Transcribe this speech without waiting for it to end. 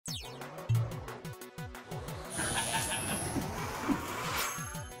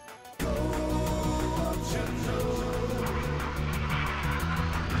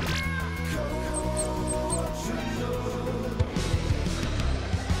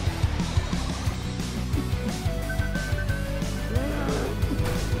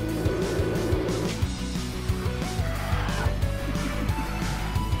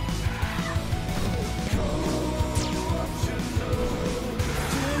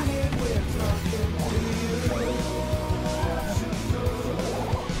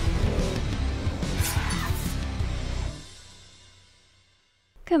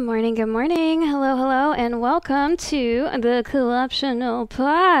Good morning, good morning. Hello, hello, and welcome to the Corruptional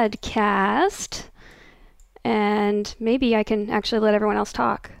Podcast. And maybe I can actually let everyone else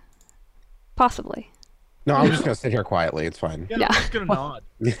talk. Possibly. No, I'm just going to sit here quietly. It's fine. Yeah, Yeah. I'm just gonna nod.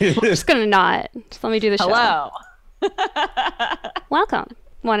 I'm just gonna not. Just let me do the show. Hello. Welcome,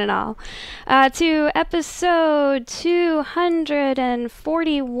 one and all, to episode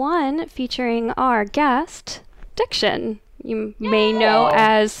 241 featuring our guest, Diction. You may know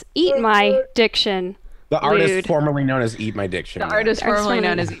as Eat My Diction. The artist Lewd. formerly known as Eat My Diction. The artist Artist formerly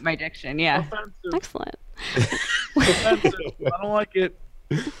known formerly- as Eat My Diction, yeah. Offensive. Excellent. Offensive. I don't like it.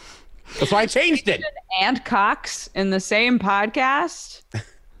 That's why I changed it. And Cox in the same podcast?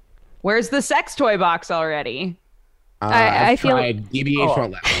 Where's the sex toy box already? I I've feel- tried. DBH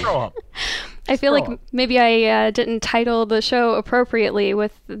won't let me. Grow up. I feel like Scroll. maybe I didn't title the show appropriately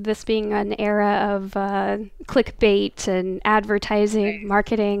with this being an era of clickbait and advertising,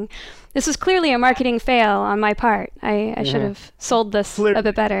 marketing. This was clearly a marketing fail on my part. I should have sold this a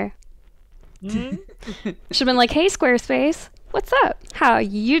bit better. Mhm. Should have been like, hey, Squarespace, what's up? How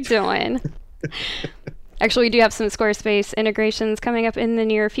you doing? Actually, we do have some Squarespace integrations coming up in the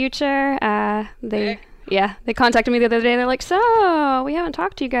near future. They contacted me the other day. They're like, so we haven't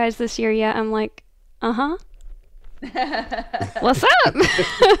talked to you guys this year yet. I'm like, uh-huh. What's up?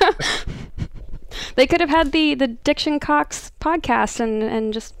 They could have had the Diction Cox podcast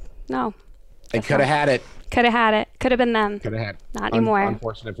and just, no. They could have had it. Could have had it. Could have been them. Could have had. Not anymore.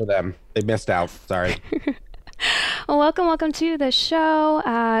 Unfortunate for them. They missed out. Sorry. Well, welcome to the show.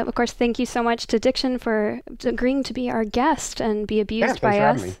 Of course, thank you so much to Diction for agreeing to be our guest and be abused thanks by for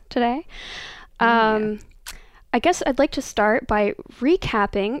having us me. today. I guess I'd like to start by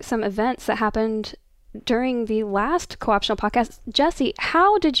recapping some events that happened during the last co-optional podcast. Jesse,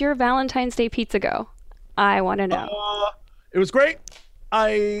 how did your Valentine's Day pizza go? I want to know. It was great.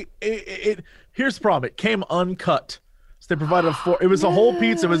 Here's the problem. It came uncut. So they provided it was a whole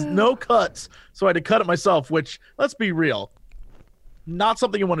pizza. It was no cuts. So I had to cut it myself, which, let's be real, not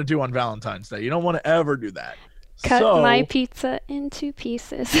something you want to do on Valentine's Day. You don't want to ever do that. Cut So, my pizza into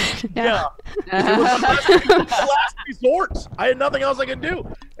pieces. No. Yeah. It was the last resort. I had nothing else I could do.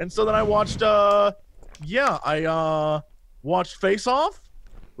 And so then I watched watched Face Off,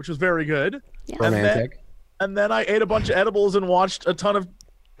 which was very good. Yes. Romantic. And then I ate a bunch of edibles and watched a ton of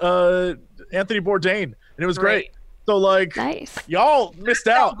Anthony Bourdain, and it was great. So like, Nice. y'all missed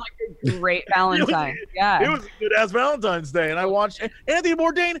out. Sounds like a great Valentine. Yeah. It was a good ass Valentine's Day, and I watched Anthony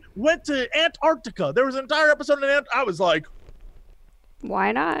Bourdain went to Antarctica. There was an entire episode in I was like,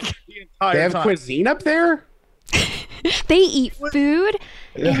 Why not? the entire They have time. cuisine up there? They eat food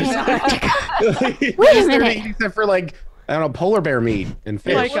in Antarctica. Wait a minute. Except for like, I don't know, polar bear meat and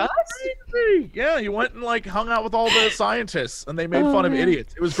fish. Like us? Crazy. Yeah, you went and like hung out with all the scientists, and they made Oh, fun of man.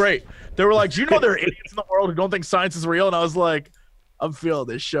 idiots. It was great. They were like, "Do you know there are idiots in the world who don't think science is real?" And I was like, "I'm feeling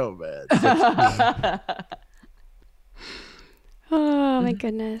this show, man." Oh my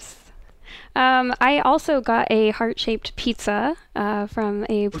goodness. I also got a heart-shaped pizza from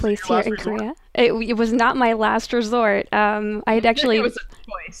a place your here last in resort? Korea. It was not my last resort. I had actually It was a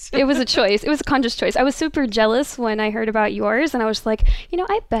choice. it was a choice. It was a conscious choice. I was super jealous when I heard about yours, and I was like,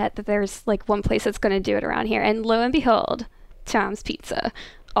 I bet that there's like one place that's going to do it around here. And lo and behold, Tom's Pizza.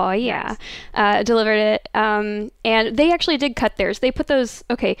 Oh yeah, delivered it. And they actually did cut theirs. They put those.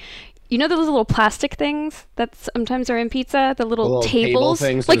 Okay. You know those little plastic things that sometimes are in pizza? The little, The little table tables?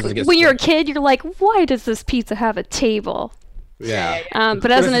 things so Like it doesn't get when you're a stuck. kid, you're like, why does this pizza have a table? Yeah.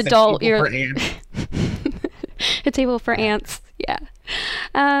 But as an This is a adult, table you're for ants. a table for ants.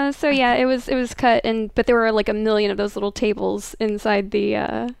 Yeah. So yeah, it was cut, but there were like a million of those little tables inside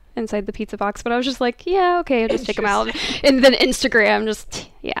the pizza box. But I was just like, yeah, okay, I'll just take them out. And then Instagram,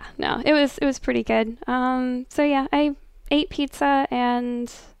 no, it was pretty good. So yeah, I ate pizza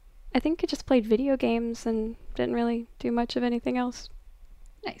and I think I just played video games and didn't really do much of anything else.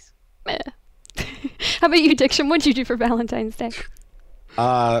 Nice. Eh. How about you, Diction? What'd you do for Valentine's Day?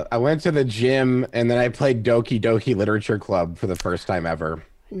 I went to the gym and then I played Doki Doki Literature Club for the first time ever.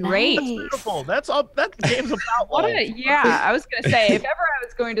 Great. Nice. Beautiful. That's up. That game's about What love. yeah, I was gonna say, if ever I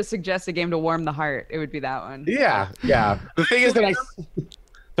was going to suggest a game to warm the heart, it would be that one. Yeah. The thing is that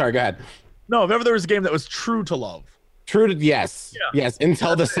Sorry, go ahead. No, if ever there was a game that was true to love. True to yes. Yeah. Yes,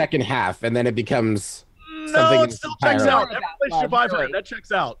 until the second half, and then it becomes No, something it still checks entirely- out. About Every relationship love, I've had, really. that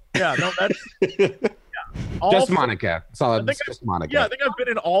checks out. Yeah, no, that's all just four- Monica. Solid. think Just Monica. Yeah, I think I've been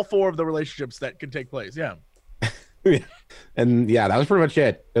in all four of the relationships that can take place. Yeah. And yeah, that was pretty much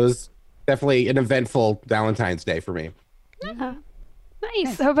it. It was definitely an eventful Valentine's Day for me. Yeah.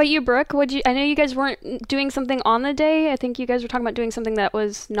 Nice. How about you, Brooke? I know you guys weren't doing something on the day. I think you guys were talking about doing something that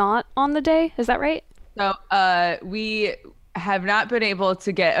was not on the day. Is that right? So we have not been able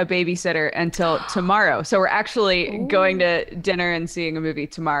to get a babysitter until tomorrow. So we're actually going to dinner and seeing a movie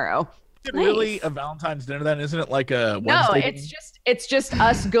tomorrow. Is it really a Valentine's dinner then? Isn't it like a No, Wednesday? it's just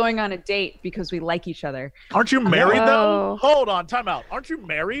us going on a date because we like each other. Aren't you married though? Oh. Hold on, time out. Aren't you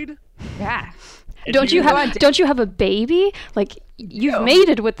married? Yeah. And Don't you go on have Don't you have a baby? Like you've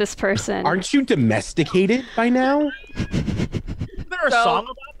mated with this person. Aren't you domesticated by now? Isn't there a So- song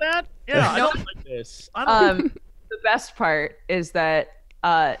about that? Yeah, I don't like this. I don't. The best part is that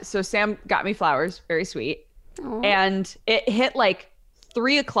so Sam got me flowers, very sweet, Aw. and it hit like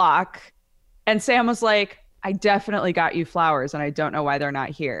 3:00, and Sam was like, "I definitely got you flowers, and I don't know why they're not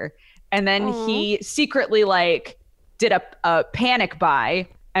here." And then Aw. he secretly like did a panic buy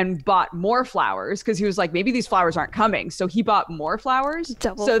and bought more flowers because he was like, maybe these flowers aren't coming, so he bought more flowers.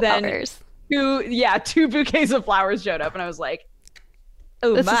 Double so flowers. then two bouquets of flowers showed up, and I was like,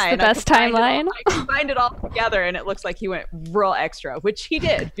 oh This is my. the And I best combined it all- timeline. I combined it all together, and it looks like he went real extra, which he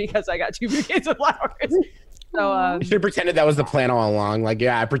did because I got 2 bouquets of flowers. So You should have pretended that was the plan all along. Like,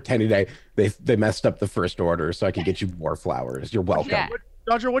 yeah, I pretended they messed up the first order so I could get you more flowers. You're welcome. Yeah.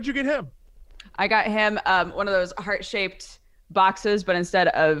 Dodger, what'd you get him? I got him one of those heart-shaped boxes, but instead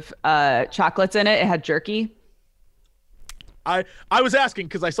of chocolates in it, it had jerky. I was asking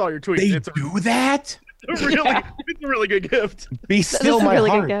because I saw your tweet. They It's do that? it's a really good gift. Be This still is a my really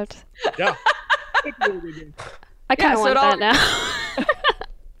heart. good gift. Yeah. It's a really good gift. I kind of so want it all- that now.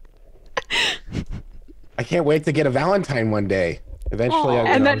 I can't wait to get a Valentine one day. Eventually, Aw. I'll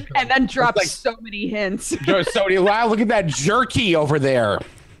And then drop like- so many hints. wow, look at that jerky over there.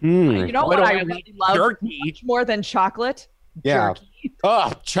 Mm, You know what what do I really love Jerky. much more than chocolate? Yeah. Jerky.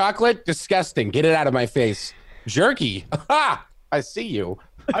 Oh, chocolate, disgusting. Get it out of my face. Jerky. Ha! I see you.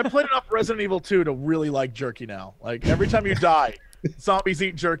 I played enough Resident Evil 2 to really like jerky now. Like every time you die, zombies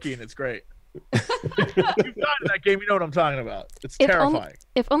eat jerky and it's great. You've died in that game, you know what I'm talking about. It's terrifying.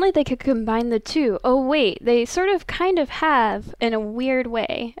 If only they could combine the two. Oh wait, they sort of kind of have in a weird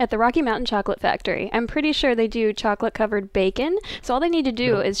way at the Rocky Mountain Chocolate Factory. I'm pretty sure they do chocolate covered bacon. So all they need to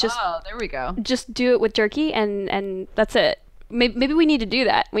do is just there we go. do it with jerky and that's it. Maybe we need to do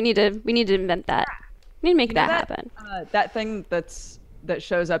that. We need to invent that. We need to make that happen. That thing that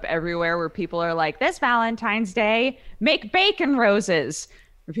shows up everywhere where people are like, this Valentine's Day, make bacon roses.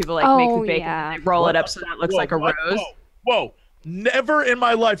 Where people like make Oh, the bacon yeah. and they roll it up so that it looks like a what? rose. Whoa. Never in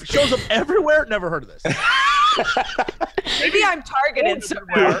my life. It shows up everywhere. Never heard of this. Maybe I'm targeted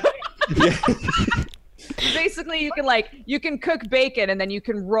somewhere. Everywhere. Basically, you can cook bacon and then you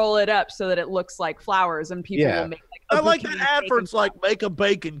can roll it up so that it looks like flowers, and people Yeah. will make like. I like that ad for it's like make a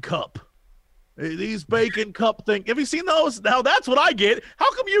bacon cup. Hey, these bacon cup thing. Have you seen those? Now that's what I get.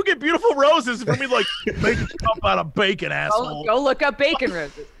 How come you get beautiful roses for me like bacon cup out of bacon, asshole? Go look up bacon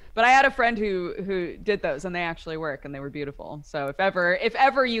roses. But I had a friend who did those, and they actually work, and they were beautiful. So if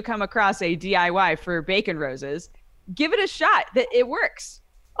ever you come across a DIY for bacon roses, give it a shot. That it works.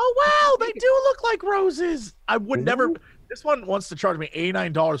 Oh wow, they do look like roses. I would never. This one wants to charge me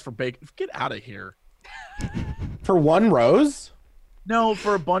 $89 for bacon. Get out of here. For one rose? No,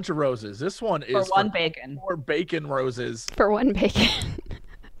 for a bunch of roses. This one is For one bacon. 4 bacon roses. For one bacon.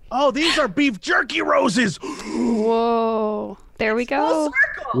 Oh, these are beef jerky roses. Whoa. There we go.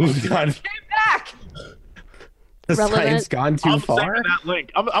 We've gone. Came back. The Relevant. science gone too I'm far. saving that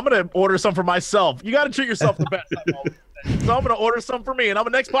link. I'm gonna order some for myself. You got to treat yourself the best. So I'm gonna order some for me, and on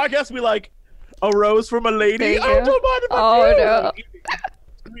the next podcast be like, a rose from a lady. There you Oh, go. don't mind if I Oh, do. no.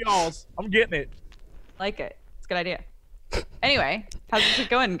 Give me alls. I'm getting it. Like it. It's a good idea. Anyway, how's it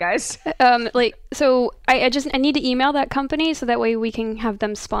going, guys? So I need to email that company so that way we can have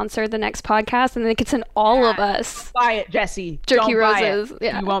them sponsor the next podcast and they can send all of us. Buy it, Jesse. Jerky Don't buy it. roses,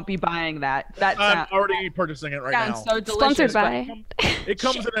 yeah. You won't be buying that. That I'm sounds, already purchasing it right now. sounds so delicious. Sponsored by.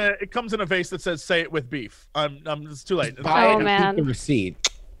 It comes in a vase that says "Say it with beef." It's too late. Buy Oh, it and man. keep the receipt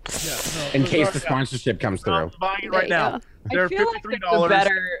Yeah, no, in those case are- the sponsorship comes I'm through. buying it There right you now. go. They're I feel like $53. it's a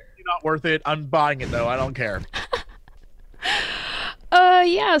better. Not worth it. I'm buying it though. I don't care.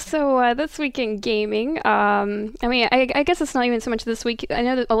 Yeah, so this week in gaming, I mean, I guess it's not even so much this week. I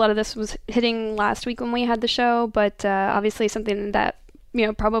know that a lot of this was hitting last week when we had the show, but obviously something that,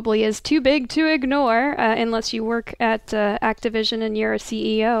 probably is too big to ignore unless you work at Activision and you're a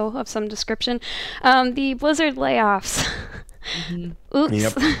CEO of some description. The Blizzard layoffs. Oops.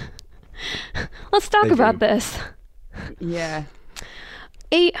 Yep. Let's talk They about do. this. Yeah.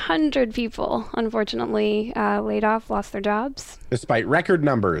 800 people, unfortunately, laid off, lost their jobs. Despite record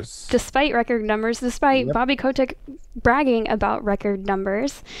numbers. Despite record numbers, despite Bobby Kotick bragging about record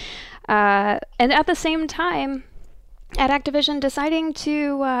numbers. And at the same time, at Activision deciding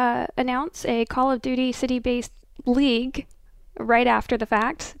to announce a Call of Duty city-based league right after the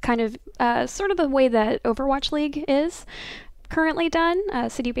fact, kind of sort of the way that Overwatch League is currently done, a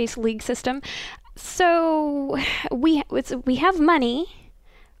city-based league system. So we have money,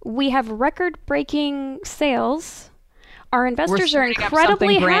 we have record-breaking sales, our investors are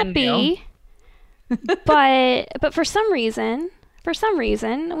incredibly happy, but for some reason,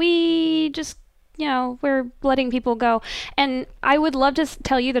 we just, we're letting people go. And I would love to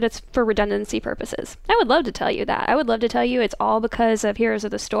tell you that it's for redundancy purposes. I would love to tell you that. I would love to tell you it's all because of Heroes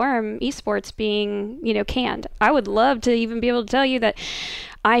of the Storm esports being, canned. I would love to even be able to tell you that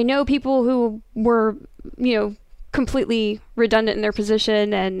I know people who were, completely redundant in their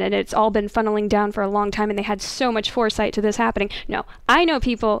position and it's all been funneling down for a long time and they had so much foresight to this happening. No, I know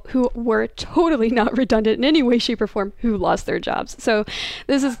people who were totally not redundant in any way, shape, or form who lost their jobs. So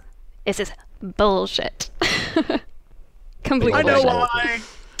this is bullshit. Completely I know bullshit. why.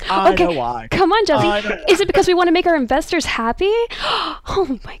 I know why. Come on, Jesse. Is it because we want to make our investors happy?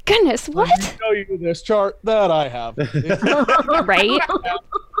 Oh my goodness, what? Let me show you this chart that I have. Right?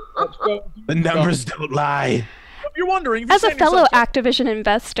 The numbers don't lie. If you're wondering, As a fellow Activision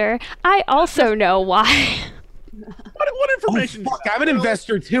investor, I also know why. What information? Fuck, I'm an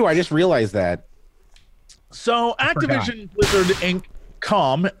investor too. I just realized that. So Activision Blizzard Inc.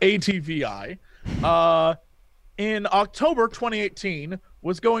 Com, ATVI, in October 2018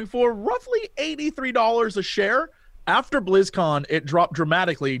 was going for roughly $83 a share. After BlizzCon, it dropped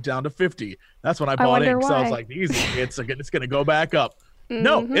dramatically down to $50. That's when I bought in because I was like, easy, it's going to go back up.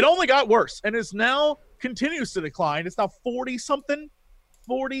 No, it only got worse and is now continues to decline. It's now 40 something,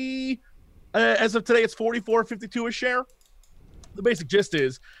 40. As of today, it's 44.52 a share. The basic gist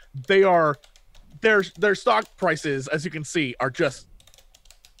is their stock prices, as you can see, are just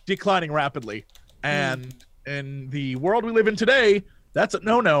declining rapidly. And in the world we live in today, that's a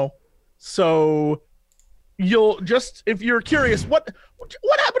no-no. So you'll just, if you're curious, what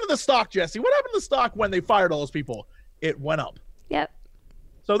happened to the stock, Jesse? What happened to the stock when they fired all those people? It went up. Yep.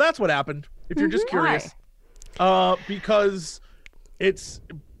 So that's what happened. If you're just curious, because it's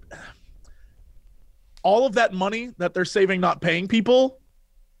all of that money that they're saving, not paying people.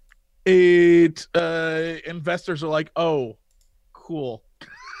 Investors are like, oh, cool.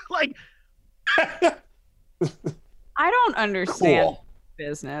 Like, I don't understand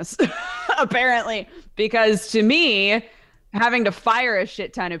business, apparently, because to me, having to fire a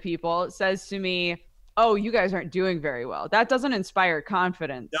shit ton of people says to me, oh, you guys aren't doing very well. That doesn't inspire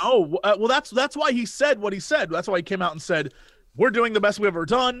confidence. No, well, that's why he said what he said. That's why he came out and said, we're doing the best we've ever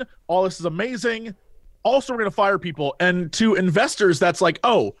done. All this is amazing. Also, we're going to fire people. And to investors, that's like,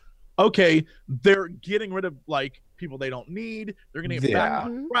 oh, okay, they're getting rid of like people they don't need. They're going to get back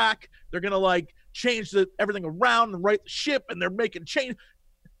on track. They're going to like change everything around and right the ship, and they're making change.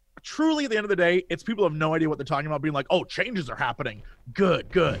 Truly, at the end of the day, it's people have no idea what they're talking about, being like, oh, changes are happening. Good.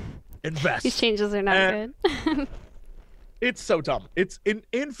 Invest. These changes are not good. It's so dumb. It's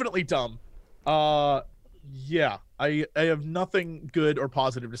infinitely dumb. Yeah, I have nothing good or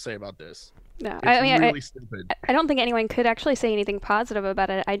positive to say about this. No, It's really stupid. I don't think anyone could actually say anything positive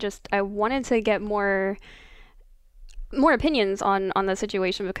about it. I wanted to get more opinions on the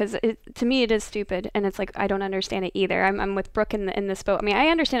situation because to me it is stupid, and it's like I don't understand it either. I'm with Brooke in this boat. I mean, I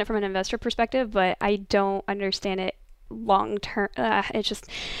understand it from an investor perspective, but I don't understand it long term.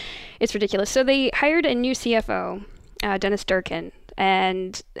 It's ridiculous. So they hired a new CFO, Dennis Durkin,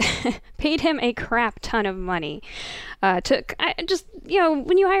 and paid him a crap ton of money. When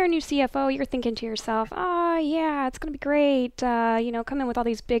you hire a new CFO, you're thinking to yourself, oh, yeah, it's going to be great. Come in with all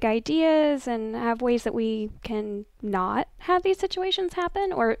these big ideas and have ways that we can not have these situations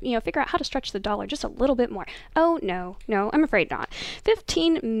happen, or, figure out how to stretch the dollar just a little bit more. Oh, no, I'm afraid not.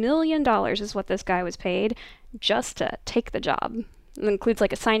 $15 million is what this guy was paid just to take the job. It includes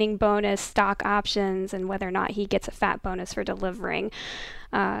like a signing bonus, stock options, and whether or not he gets a fat bonus for delivering.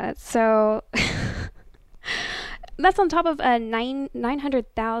 So that's on top of a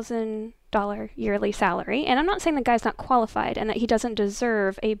 $900,000 yearly salary. And I'm not saying the guy's not qualified and that he doesn't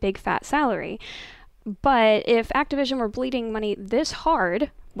deserve a big fat salary. But if Activision were bleeding money this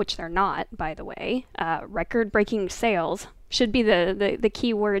hard, which they're not, by the way, record-breaking sales should be the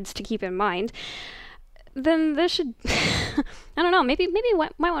key words to keep in mind, then this should, I don't know, maybe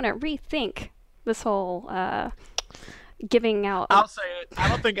might want to rethink this whole giving out. I'll say it. I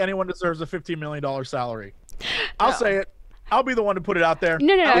don't think anyone deserves a $15 million salary. I'll say it. I'll be the one to put it out there.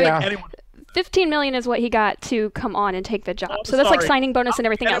 No. I don't Yeah. think anyone 15 million is what he got to come on and take the job. Oh, so that's like sorry. signing bonus and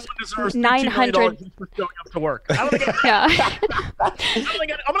everything else. deserves $15 900. million just for showing up to work. I don't think Yeah.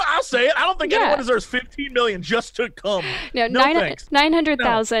 I'll say it. I don't think Yeah. anyone deserves 15 million just to come. No, No, thanks.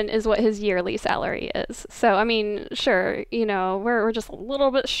 900,000 is what his yearly salary is. So I mean, sure, we're just a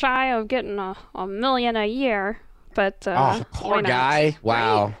little bit shy of getting a million a year, but Oh, poor why not? guy.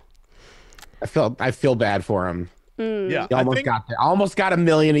 Wow. I feel bad for him. Yeah, He almost got there. Almost got $1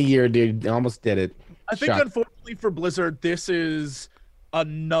 million a year, dude. Almost did it. I think Shucks. unfortunately for Blizzard, this is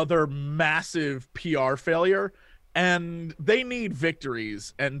another massive PR failure, and they need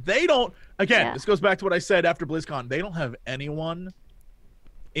victories. And they don't. Again, Yeah. this goes back to what I said after BlizzCon. They don't have anyone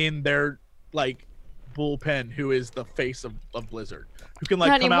in their bullpen who is the face of Blizzard, who can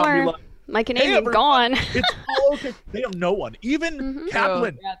Not come out and be anymore. like, Mike and "Hey, Amy everyone, gone. it's all okay." They have no one. Even Mhm.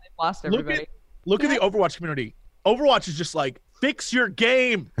 Kaplan. Yeah, they've lost Look everybody. Look at the Overwatch community. Overwatch is just like, fix your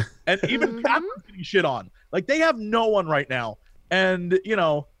game. And even Mhm. Kaplan's getting shit on. Like, they have no one right now. And,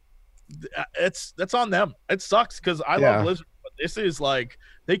 that's on them. It sucks because I love Blizzard. But this is like,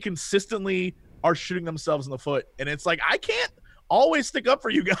 they consistently are shooting themselves in the foot. And it's like, I can't always stick up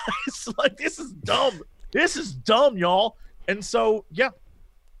for you guys. Like, this is dumb. This is dumb, y'all. And so, yeah,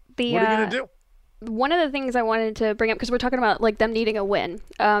 what are you going to do? One of the things I wanted to bring up, because we're talking about them needing a win.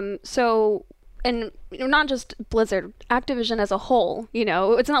 And not just Blizzard, Activision as a whole.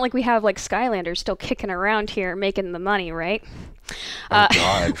 It's not like we have Skylanders still kicking around here making the money, right? Oh, God.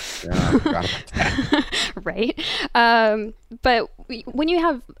 Yeah, I forgot about that. Right. But when you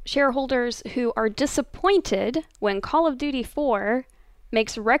have shareholders who are disappointed when Call of Duty 4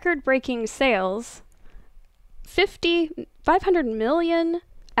 makes record-breaking sales, 500 million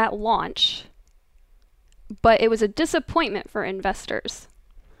at launch, but it was a disappointment for investors.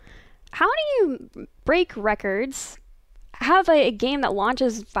 How do you break records, have a game that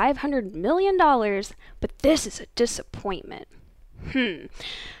launches $500 million, but this is a disappointment?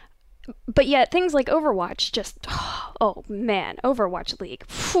 But yet things like Overwatch just, oh man, Overwatch League.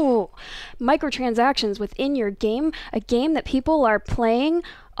 Phew. Microtransactions within your game, a game that people are playing.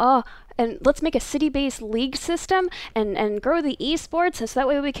 And let's make a city-based league system and grow the esports, and so that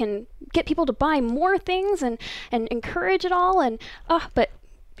way we can get people to buy more things and encourage it all. But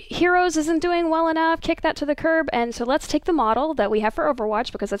Heroes isn't doing well enough, kick that to the curb, and so let's take the model that we have for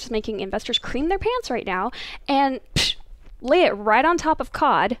Overwatch, because that's making investors cream their pants right now, and lay it right on top of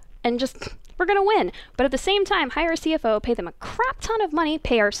COD, and just, we're gonna win. But at the same time, hire a CFO, pay them a crap ton of money,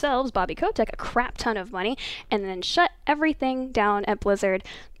 pay ourselves, Bobby Kotick, a crap ton of money, and then shut everything down at Blizzard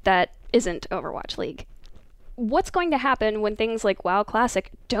that isn't Overwatch League. What's going to happen when things like WoW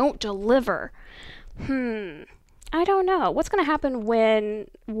Classic don't deliver? I don't know. What's going to happen when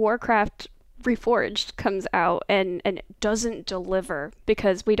Warcraft Reforged comes out and it doesn't deliver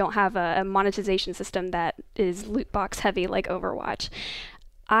because we don't have a monetization system that is loot box heavy like Overwatch?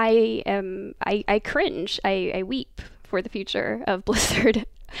 I cringe. I weep for the future of Blizzard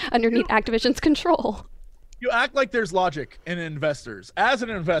underneath Activision's control. You act like there's logic in investors. As an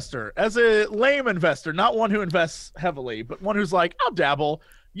investor, as a lame investor, not one who invests heavily, but one who's like, I'll dabble.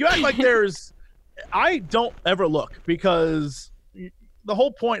 You act like there's... I don't ever look, because the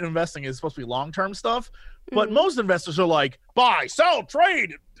whole point of investing is supposed to be long-term stuff, but most investors are like, buy, sell,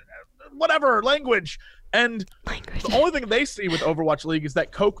 trade, whatever, language. And the only thing they see with Overwatch League is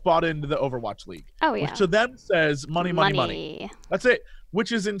that Coke bought into the Overwatch League. Oh, yeah. Which to them says money. That's it.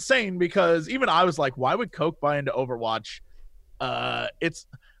 Which is insane, because even I was like, why would Coke buy into Overwatch?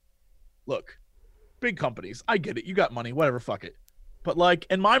 Look, big companies. I get it. You got money, whatever, fuck it. But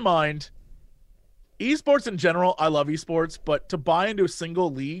in my mind, esports in general, I love esports, but to buy into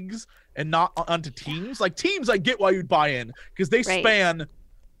single leagues and not onto teams, teams, I get why you'd buy in, because they span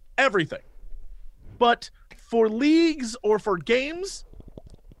everything. But for leagues or for games,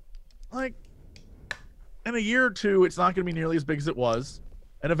 in a year or two, it's not going to be nearly as big as it was.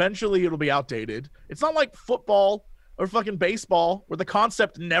 And eventually it'll be outdated. It's not like football or fucking baseball where the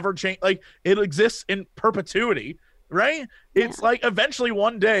concept never change. It exists in perpetuity, right? Yeah. It's eventually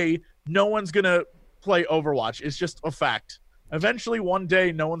one day, no one's going to play Overwatch. It's just a fact. Eventually one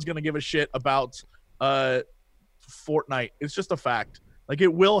day, no one's going to give a shit about Fortnite. It's just a fact.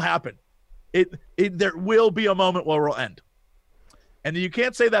 It will happen. There will be a moment where it'll end. And you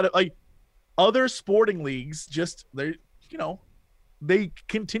can't say that other sporting leagues they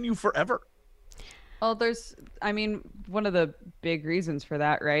continue forever. Well, one of the big reasons for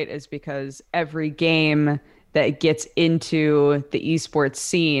that, right, is because every game that gets into the esports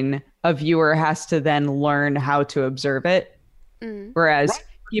scene, a viewer has to then learn how to observe it. Whereas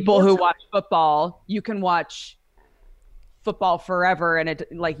people who watch football, you can watch football forever, and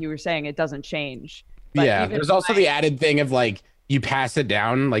it, like you were saying, it doesn't change. But Yeah, even there's also the added thing of like you pass it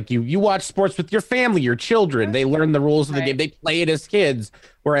down, like you watch sports with your family, your children. They learn the rules of the game. They play it as kids.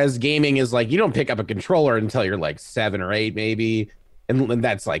 Whereas gaming is like you don't pick up a controller until you're like 7 or 8, maybe, and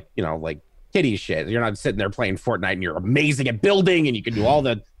that's like like kiddie shit. You're not sitting there playing Fortnite and you're amazing at building and you can do all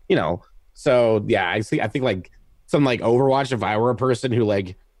the So yeah, I think like something like Overwatch. If I were a person who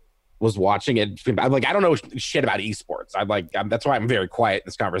like was watching it, I'm like, I don't know shit about esports. That's why I'm very quiet in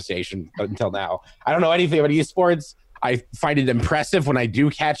this conversation until now. I don't know anything about esports. I find it impressive when I do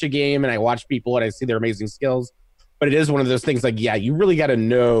catch a game and I watch people and I see their amazing skills. But it is one of those things like, yeah, you really got to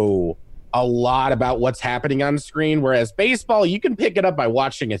know a lot about what's happening on screen. Whereas baseball, you can pick it up by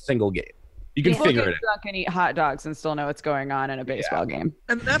watching a single game. You can figure it out. Drunk and eat hot dogs and still know what's going on in a baseball game.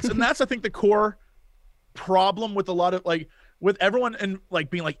 And that's I think the core problem with a lot of like with everyone and like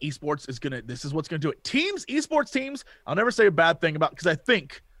being like esports this is what's gonna do it. Esports teams, I'll never say a bad thing about, because I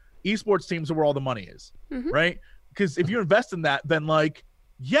think esports teams are where all the money is, right? Because if you invest in that, then like,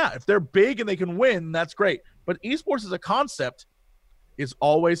 yeah, if they're big and they can win, that's great. But esports as a concept is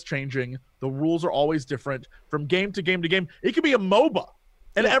always changing. The rules are always different from game to game to game. It could be a MOBA,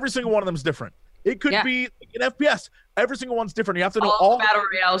 and every single one of them is different. It could be an FPS. Every single one's different. You have to know all the battle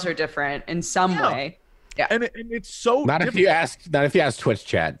royales are different in some way. Yeah, and it's so not different. If you ask Twitch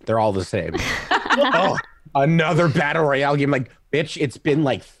chat, they're all the same. Oh, another battle royale game. Like, bitch, it's been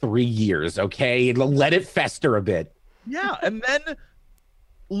like 3 years. Okay, let it fester a bit. Yeah, and then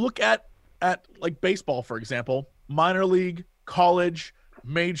look at like baseball, for example, minor league, college,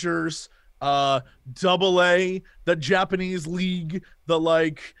 majors, double A, the Japanese league,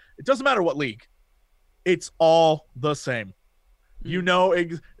 it doesn't matter what league, it's all the same.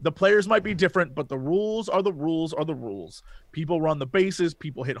 The players might be different, but the rules are the rules. People run the bases,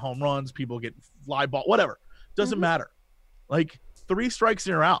 people hit home runs, people get fly ball, whatever. Doesn't matter. Like 3 strikes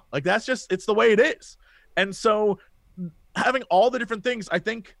and you're out. Like it's the way it is. And so having all the different things, I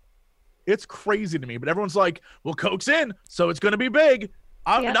think it's crazy to me, but everyone's like, well, Coke's in, so it's going to be big.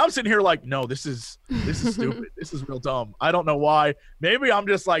 And I'm sitting here like, no, this is stupid. This is real dumb. I don't know why. Maybe I'm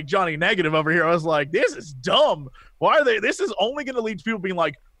just like Johnny Negative over here. I was like, this is dumb. Why are they? This is only going to lead to people being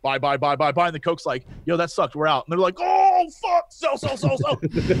like, buy. And the Coke's like, yo, that sucked. We're out. And they're like, oh, fuck. Sell.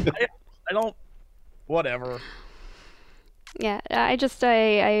 I don't, whatever. Yeah, I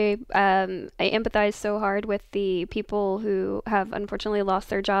empathize so hard with the people who have unfortunately lost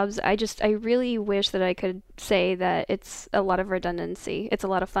their jobs. I really wish that I could say that it's a lot of redundancy. It's a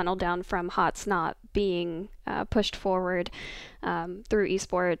lot of funnel down from HOTS not being pushed forward through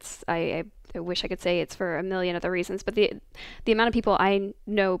esports. I wish I could say it's for a million other reasons, but the amount of people I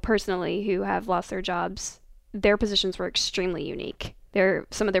know personally who have lost their jobs, their positions were extremely unique.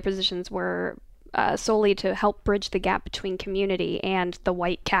 Some of their positions were solely to help bridge the gap between community and the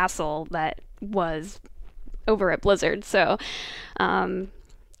White Castle that was over at Blizzard. So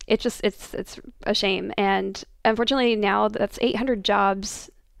it's a shame. And unfortunately now that's 800 jobs,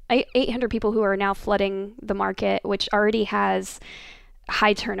 800 people who are now flooding the market, which already has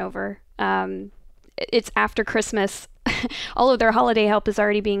high turnover. It's after Christmas. All of their holiday help is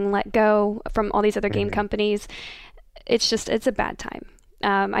already being let go from all these other game companies. It's a bad time.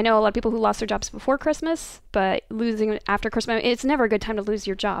 I know a lot of people who lost their jobs before Christmas, but losing after Christmas, it's never a good time to lose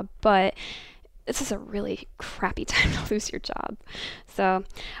your job, but this is a really crappy time to lose your job. So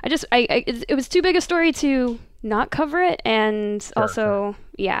it was too big a story to not cover it. And sure.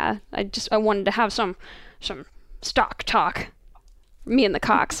 Yeah, I wanted to have some stock talk. Me and the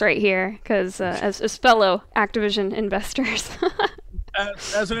Cox right here, because as fellow Activision investors.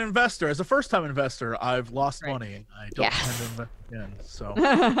 As an investor, as a first-time investor, I've lost money. I don't intend to invest again. So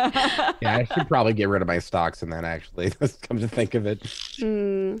yeah, I should probably get rid of my stocks in that. Actually, come to think of it.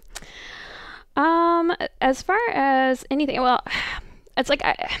 As far as anything, well, it's like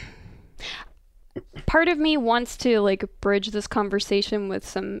part of me wants to like bridge this conversation with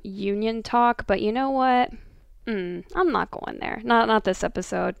some union talk, but you know what? I'm not going there. Not this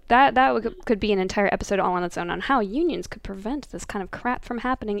episode. That could be an entire episode all on its own on how unions could prevent this kind of crap from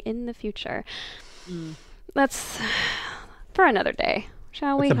happening in the future. That's for another day,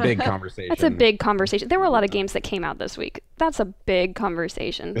 shall we? It's a big conversation. That's a big conversation. There were a lot of games that came out this week. That's a big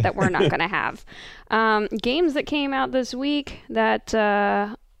conversation that we're not going to have. Games that came out this week that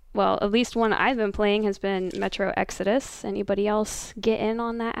well, at least one I've been playing has been Metro Exodus. Anybody else get in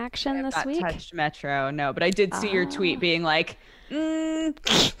on that action this week? I have not touched Metro, no, but I did see your tweet being like,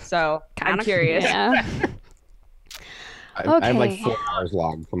 so I'm curious. Yeah. I have like 4 hours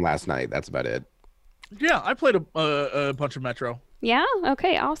logged from last night. That's about it. Yeah, I played a bunch of Metro. Yeah?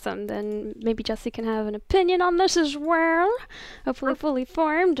 Okay, awesome. Then maybe Jesse can have an opinion on this as well. Hopefully fully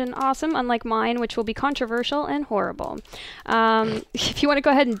formed and awesome, unlike mine, which will be controversial and horrible. If you want to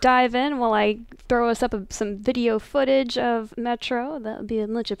go ahead and dive in while I throw us up some video footage of Metro, that would be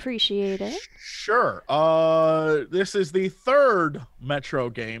much appreciated. Sure. This is the third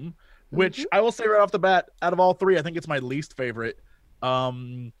Metro game, which I will say right off the bat, out of all three, I think it's my least favorite.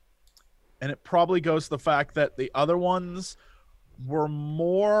 And it probably goes to the fact that the other ones were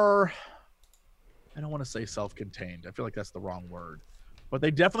more, I don't want to say self-contained. I feel like that's the wrong word. But they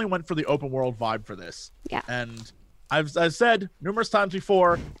definitely went for the open world vibe for this. Yeah. And I've said numerous times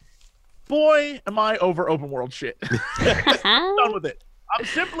before, boy, am I over open world shit. I'm done with it. I'm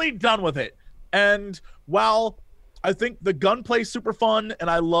simply done with it. And while I think the gunplay is super fun, and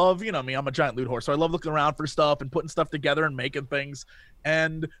I love, you know me, I'm a giant loot horse, so I love looking around for stuff and putting stuff together and making things.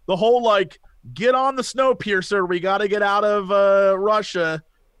 And the whole, like, get on the Snowpiercer, we got to get out of Russia.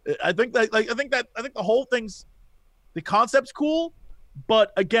 I think the whole thing's, the concept's cool,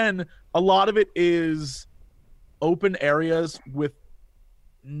 but again, a lot of it is open areas with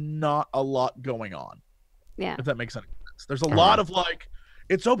not a lot going on. Yeah. If that makes any sense. There's a lot of, like,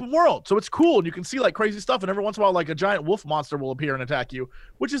 it's open world, so it's cool, and you can see, like, crazy stuff, and every once in a while, like, a giant wolf monster will appear and attack you,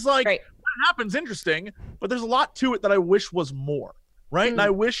 which is, like, Right. what happens interesting, but there's a lot to it that I wish was more, right? And I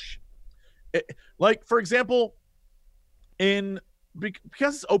wish, like, for example,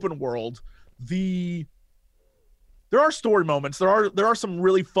 because it's open world, there are story moments. There are some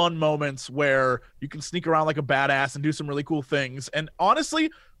really fun moments where you can sneak around like a badass and do some really cool things. And honestly,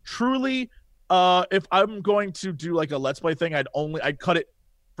 truly, if I'm going to do like a Let's Play thing, I'd cut it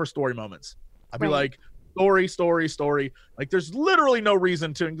for story moments. I'd be like, story. Like, there's literally no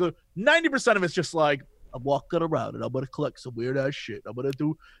reason to include. 90% of it's just like, I'm walking around and I'm gonna collect some weird ass shit. I'm gonna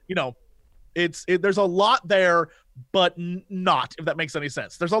do, you know, there's a lot there, but not, if that makes any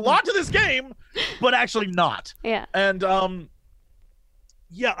sense. There's a lot to this game, but actually not. Yeah. And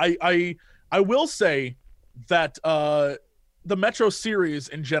yeah, I will say that the Metro series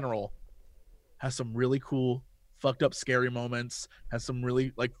in general has some really cool, fucked up, scary moments. Has some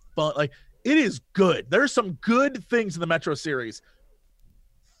really like fun, like, it is good. There's some good things in the Metro series.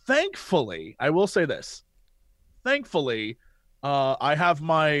 Thankfully, I will say this. Thankfully, I have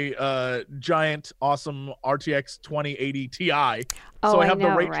my giant, awesome RTX 2080 Ti. Oh, so I have know,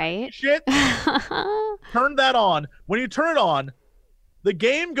 the ray right? shit. Turn that on. When you turn it on, the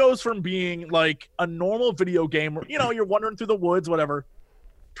game goes from being like a normal video game where, you know, you're wandering through the woods, whatever.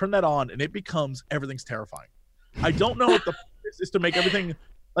 Turn that on, and it becomes, everything's terrifying. I don't know what the is to make everything,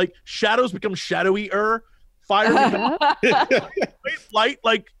 like, shadows become shadowy-er. Fire light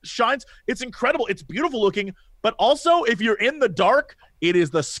like shines. It's incredible. It's beautiful looking, but also if you're in the dark, it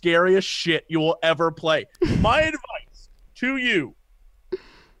is the scariest shit you will ever play. My advice to you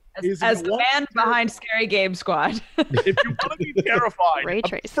as the man behind Scary Game Squad, if you want to be terrified Ray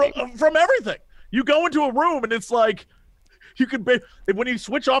tracing. from everything, you go into a room and it's like you could be, when you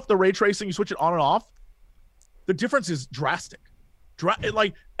switch off the ray tracing, you switch it on and off, the difference is drastic.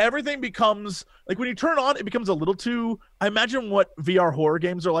 Like, everything becomes, like, when you turn on, it becomes a little too, I imagine what VR horror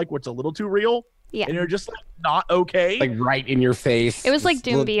games are like, where it's a little too real. Yeah. And you're just, like, not okay. Like, right in your face. It was like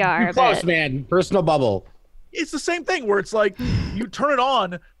Doom VR. Close, man. Personal bubble. It's the same thing where it's like, you turn it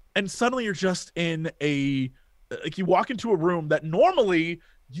on, and suddenly you're just in a, like, you walk into a room that normally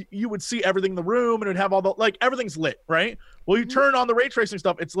you would see everything in the room, and it'd have all the, like, everything's lit, right? Well, you turn on the ray tracing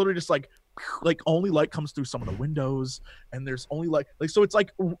stuff, it's literally just like only light comes through some of the windows, and there's only like so it's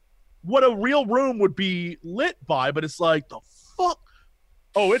like what a real room would be lit by, but it's like, the fuck.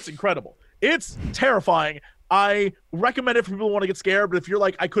 Oh, it's incredible. It's terrifying. I recommend it for people who want to get scared, but if you're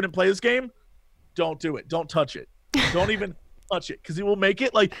like, I couldn't play this game, don't do it. Don't touch it. Don't even touch it, because it will make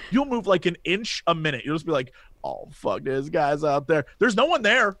it like you'll move like an inch a minute. You'll just be like, oh fuck, there's guys out there. There's no one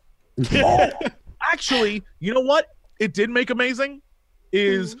there. Actually, you know what it did make amazing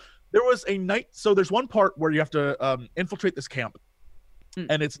is there was a night. So there's one part where you have to infiltrate this camp,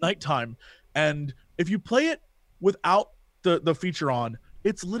 and it's nighttime. And if you play it without the feature on,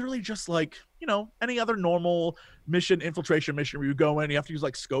 it's literally just like, you know, any other normal infiltration mission where you go in, you have to use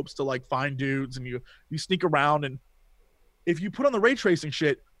like scopes to like find dudes, and you sneak around. And if you put on the ray tracing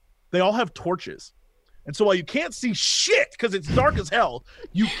shit, they all have torches. And so while you can't see shit because it's dark as hell,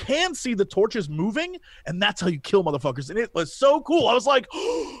 you can see the torches moving, and that's how you kill motherfuckers. And it was so cool. I was like,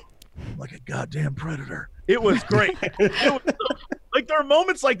 oh, like a goddamn predator. It was great. Like, there are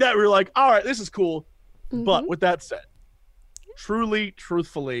moments like that where you're like, all right, this is cool. But with that said,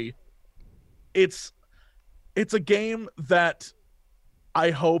 truthfully, it's a game that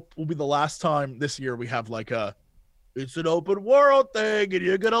I hope will be the last time this year we have like it's an open world thing and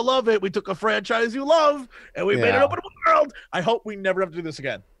you're gonna love it. We took a franchise you love and we made an open world. I hope we never have to do this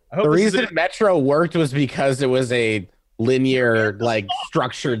again. I hope the reason Metro worked was because it was a linear, like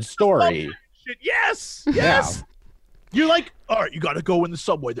structured story. Yes. You're like, all right, you got to go in the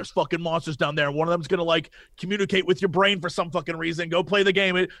subway. There's fucking monsters down there. And one of them's going to like communicate with your brain for some fucking reason. Go play the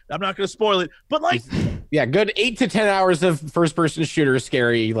game. I'm not going to spoil it. But like, yeah, good 8 to 10 hours of first person shooter,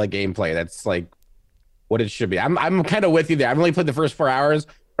 scary like gameplay. That's like what it should be. I'm kind of with you there. I've only played the first 4 hours.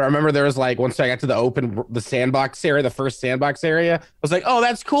 But I remember there was like, once I got to the sandbox area, the first sandbox area, I was like, oh,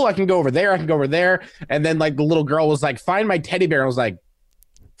 that's cool. I can go over there. And then like the little girl was like, find my teddy bear. And I was like,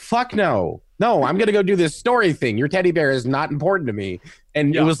 fuck no. No, I'm going to go do this story thing. Your teddy bear is not important to me.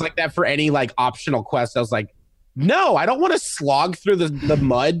 And it was like that for any like optional quest. I was like, no, I don't want to slog through the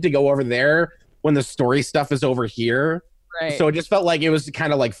mud to go over there when the story stuff is over here. Right. So it just felt like it was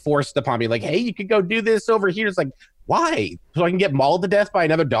kind of like forced upon me. Like, hey, you could go do this over here. It's like, why? So I can get mauled to death by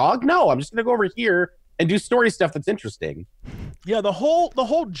another dog? No, I'm just going to go over here and do story stuff that's interesting. Yeah, the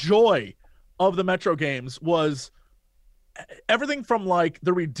whole joy of the Metro games was everything from like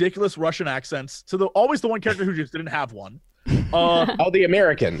the ridiculous Russian accents to always the one character who just didn't have one. The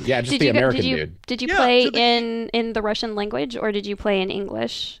American. Yeah, just American dude. Did you play in the Russian language or did you play in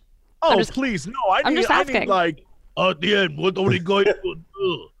English? Oh, please. No, I need like, at the end, what are we going to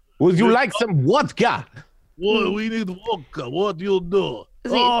do? Would you like some vodka? What, we need vodka. What do you do?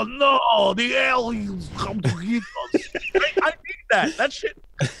 Oh, no, the aliens come to get us. I need that. That shit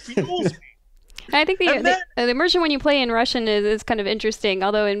fuels me. I think the immersion when you play in Russian is kind of interesting.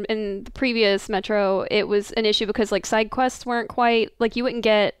 Although in the previous Metro, it was an issue because like side quests weren't quite like you wouldn't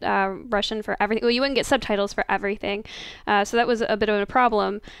get Russian for everything. Well, you wouldn't get subtitles for everything, so that was a bit of a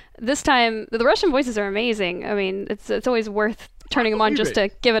problem. This time, the Russian voices are amazing. I mean, it's always worth turning them on just to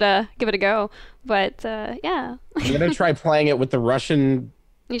give it a go. But yeah, I'm gonna try playing it with the Russian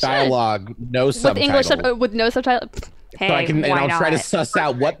dialogue, no subtitles. With no subtitle. Hey, so I'll try to suss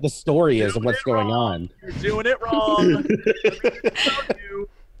out what the story is and what's going on. You're doing it wrong.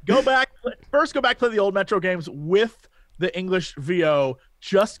 Go back, play the old Metro games with the English VO.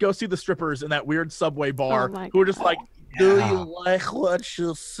 Just go see the strippers in that weird subway bar who are just like, do you like what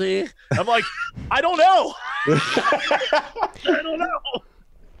you see? I'm like, I don't know. I don't know.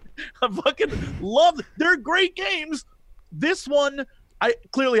 I fucking love they're great games. This one, I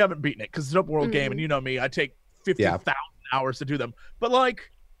clearly haven't beaten it because it's an open world game, and you know me, I take 50,000 hours to do them. But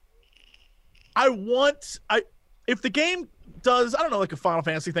like, if the game does, I don't know, like a Final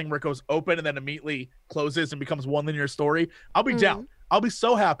Fantasy thing where it goes open and then immediately closes and becomes one linear story, I'll be down. I'll be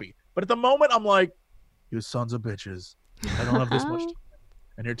so happy. But at the moment, I'm like, you sons of bitches, I don't have this much time.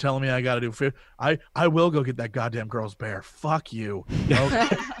 And you're telling me I got to do I will go get that goddamn girl's bear. Fuck you. Okay?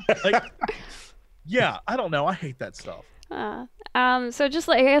 Like, yeah, I don't know. I hate that stuff. So just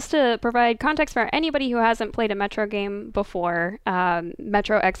like, I guess to provide context for anybody who hasn't played a Metro game before,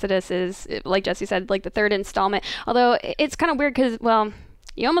 Metro Exodus is, like Jesse said, like the third installment. Although it's kind of weird because, well,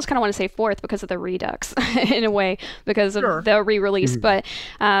 you almost kind of want to say fourth because of the Redux in a way, because of the re-release. But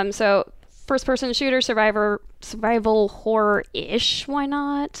so first-person shooter, survival horror-ish. Why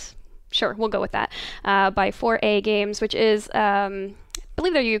not? Sure, we'll go with that. By 4A Games, which is I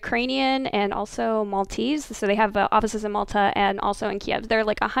believe they're Ukrainian and also Maltese. So they have offices in Malta and also in Kiev. They're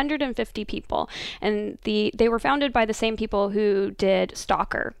like 150 people. And they were founded by the same people who did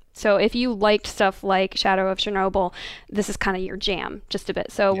Stalker. So if you liked stuff like Shadow of Chernobyl, this is kind of your jam, just a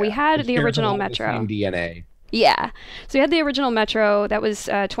bit. So we had the original Metro. The same DNA. Yeah. So we had the original Metro. That was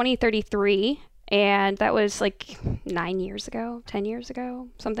 2033. And that was like 9 years ago, 10 years ago,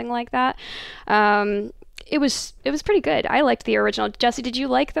 something like that. It was pretty good. I liked the original. Jesse, did you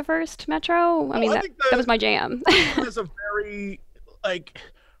like the first Metro? I mean, that was my jam. It has a very like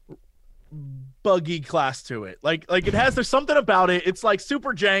buggy class to it. Like there's something about it. It's like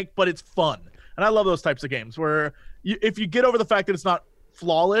super jank, but it's fun. And I love those types of games where if you get over the fact that it's not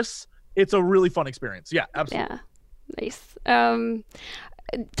flawless, it's a really fun experience. Yeah, absolutely. Yeah, nice.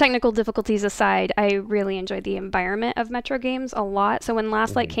 Technical difficulties aside, I really enjoyed the environment of Metro games a lot. So when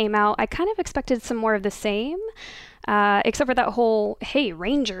Last Light came out, I kind of expected some more of the same, except for that whole, hey,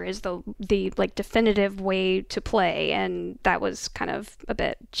 Ranger is the like definitive way to play, and that was kind of a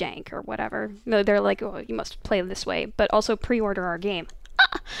bit jank or whatever. They're like, oh, you must play this way, but also pre-order our game.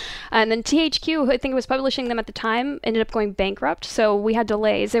 And then THQ, who I think was publishing them at the time, ended up going bankrupt, so we had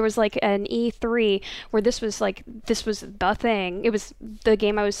delays. There was like an E3 where this was the thing. It was the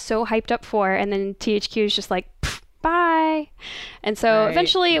game I was so hyped up for, and then THQ is just like, bye. And so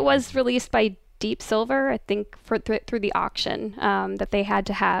eventually it was released by Deep Silver, I think, through the auction that they had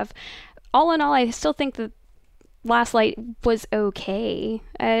to have. All in all, I still think that Last Light was okay.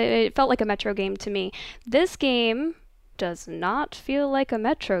 It felt like a Metro game to me. This game does not feel like a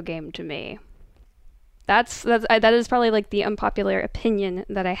Metro game to me. That is probably like the unpopular opinion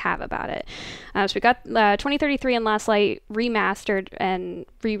that I have about it. So we got 2033 and Last Light remastered and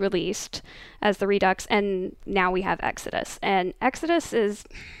re-released as the Redux, and now we have Exodus. And Exodus is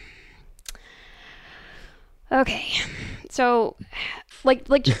okay. So, like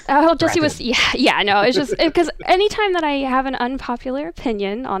how Jesse was, no, it's just because anytime that I have an unpopular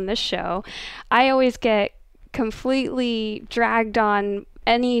opinion on this show, I always get completely dragged on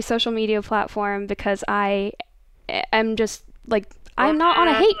any social media platform because I am just like, I'm not on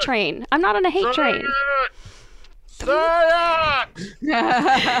a hate train. I'm not on a hate train. It's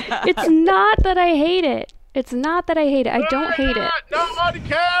not that I hate it. It's not that I hate it. I don't hate it. Nobody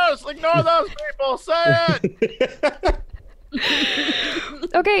cares. Ignore those people. Say it.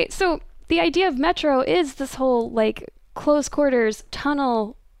 Okay, so the idea of Metro is this whole like close quarters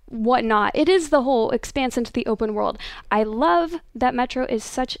tunnel whatnot. It is the whole expanse into the open world. I love that Metro is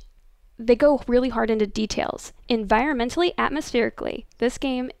such, they go really hard into details. Environmentally, atmospherically, this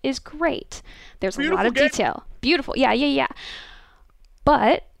game is great. There's a lot of detail. Beautiful. Yeah.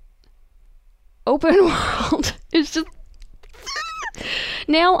 But open world is just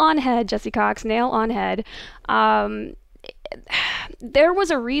nail on head, Jesse Cox, nail on head. There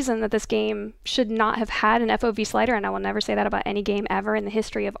was a reason that this game should not have had an FOV slider, and I will never say that about any game ever in the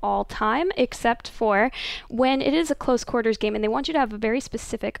history of all time, except for when it is a close quarters game and they want you to have a very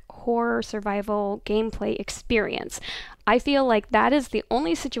specific horror survival gameplay experience. I feel like that is the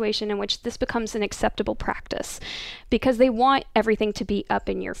only situation in which this becomes an acceptable practice, because they want everything to be up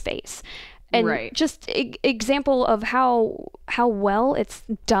in your face. And just example of how well it's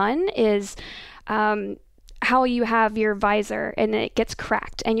done is how you have your visor and it gets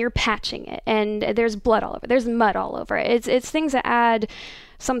cracked and you're patching it and there's blood all over, there's mud all over it. It's things that add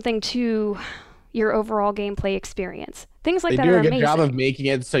something to your overall gameplay experience. Things like that are amazing. They do a good job of making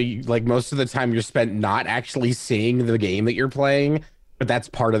it so you, like, most of the time you're spent not actually seeing the game that you're playing, but that's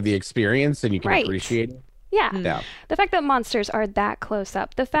part of the experience and you can appreciate it. Yeah. The fact that monsters are that close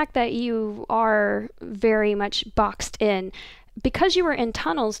up, the fact that you are very much boxed in, because you were in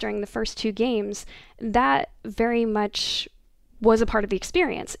tunnels during the first two games, that very much was a part of the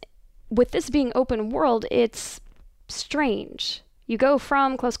experience. With this being open world, it's strange. You go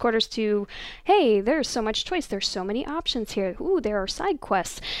from close quarters to, hey, there's so much choice. There's so many options here. Ooh, there are side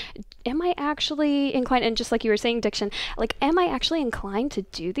quests. Am I actually inclined, and just like you were saying, Diction, like, am I actually inclined to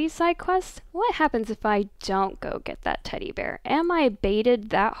do these side quests? What happens if I don't go get that teddy bear? Am I baited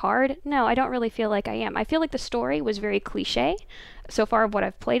that hard? No, I don't really feel like I am. I feel like the story was very cliche so far of what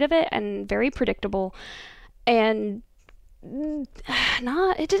I've played of it and very predictable. And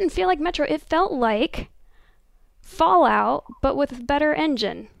it didn't feel like Metro. It felt like Fallout, but with better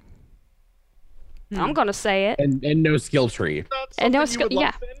engine. I'm gonna say it. And no skill tree. And no skill.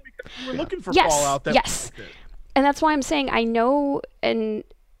 Yeah. You were looking for Fallout. Yes. And that's why I'm saying I know, and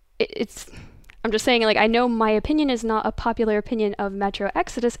I'm just saying, like, I know my opinion is not a popular opinion of Metro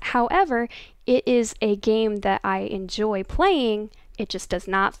Exodus. However, it is a game that I enjoy playing. It just does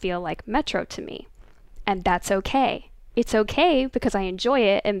not feel like Metro to me, and that's okay. It's okay because I enjoy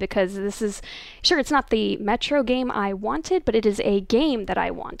it, and because this is, sure, it's not the Metro game I wanted, but it is a game that I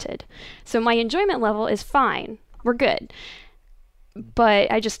wanted. So my enjoyment level is fine. We're good.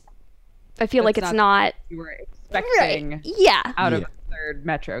 But I feel like it's not you were expecting out of a third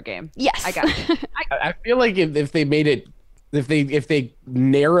Metro game. Yes. I got it. I feel like if they made it, if they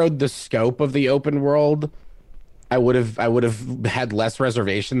narrowed the scope of the open world, I would have had less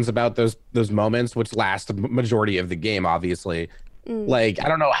reservations about those moments, which last the majority of the game, obviously. Like, I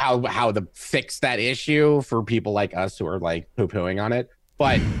don't know how to fix that issue for people like us who are like poo-pooing on it,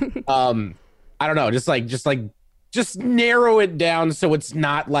 but I don't know, just narrow it down so it's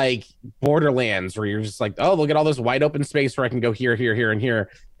not like Borderlands where you're just like, oh, look at all this wide open space where I can go here, and here,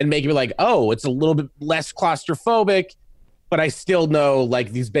 and make it like, oh, it's a little bit less claustrophobic, but I still know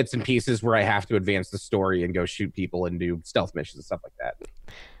like these bits and pieces where I have to advance the story and go shoot people and do stealth missions and stuff like that.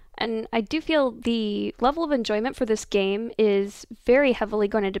 And I do feel the level of enjoyment for this game is very heavily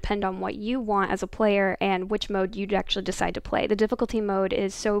going to depend on what you want as a player and which mode you'd actually decide to play. The difficulty mode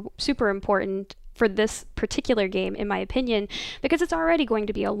is so super important for this particular game, in my opinion, because it's already going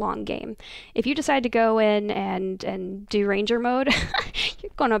to be a long game. If you decide to go in and do Ranger mode,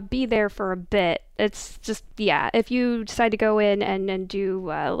 you're going to be there for a bit. It's just, if you decide to go in and do,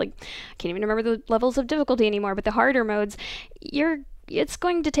 I can't even remember the levels of difficulty anymore, but the harder modes, you're it's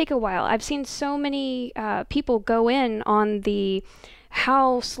going to take a while. I've seen so many people go in on the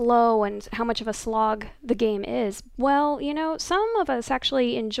how slow and how much of a slog the game is. Well, some of us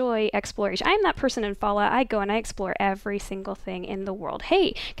actually enjoy exploration. I'm that person in Fallout. I go and I explore every single thing in the world.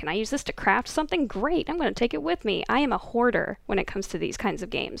 Hey, can I use this to craft something? Great, I'm going to take it with me. I am a hoarder when it comes to these kinds of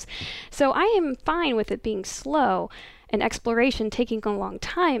games. So I am fine with it being slow and exploration taking a long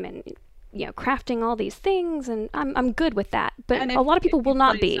time and crafting all these things, and I'm good with that. But a lot of people will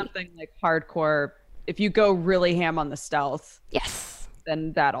not be. Something like hardcore, if you go really ham on the stealth. Yes.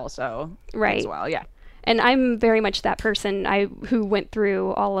 Then that also right as well, yeah. And I'm very much that person who went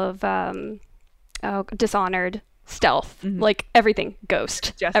through all of Dishonored stealth, like everything,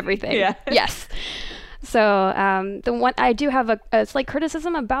 Ghost, Jesse. Everything. Yeah. Yes. So the one I do have a slight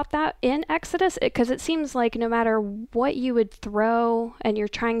criticism about that in Exodus, because it seems like no matter what you would throw and you're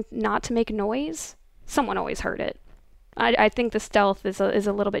trying not to make noise, someone always heard it. I think the stealth is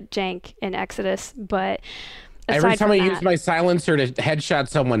a little bit jank in Exodus, but every time I used my silencer to headshot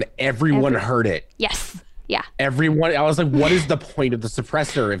someone, everyone heard it. Yes. Yeah. Everyone. I was like, what is the point of the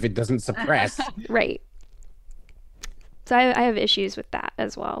suppressor if it doesn't suppress? Right. So I have issues with that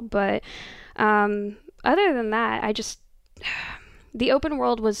as well. But other than that, the open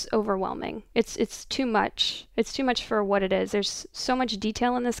world was overwhelming. It's too much. It's too much for what it is. There's so much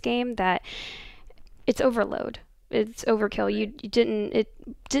detail in this game that it's overload. It's overkill. It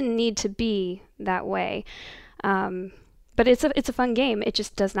didn't need to be that way. But it's a fun game. It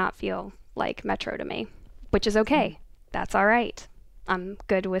just does not feel like Metro to me, which is okay. That's all right. I'm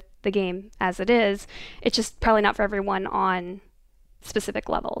good with the game as it is. It's just probably not for everyone on specific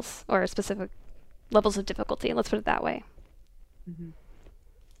levels or specific levels of difficulty. Let's put it that way.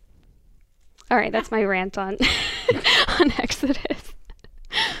 All right, that's my rant on on Exodus.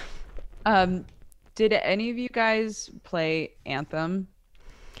 Did any of you guys play Anthem?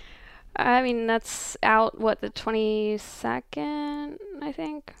 I mean, that's out, the 22nd, I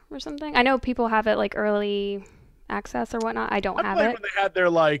think, or something? I know people have it, early access or whatnot. I don't have it. When they had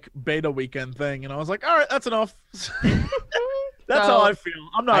their, beta weekend thing, and I was like, all right, that's enough. That's how I feel.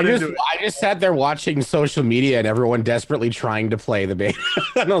 I'm not into it. I just sat there watching social media and everyone desperately trying to play the beta.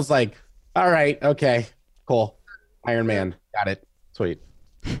 And I was like, all right, okay, cool. Iron Man, got it. Sweet.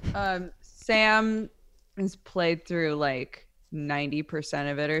 Sam has played through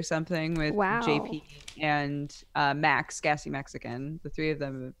 90% of it or something with JP and Max, Gassy Mexican. The three of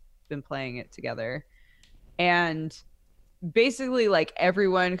them have been playing it together. And basically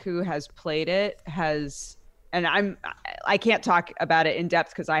everyone who has played it has, and I can't talk about it in depth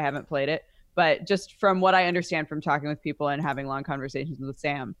because I haven't played it, but just from what I understand from talking with people and having long conversations with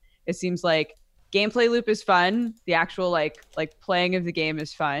Sam, it seems like gameplay loop is fun. The actual like playing of the game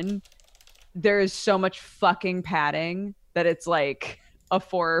is fun. There is so much fucking padding that it's like a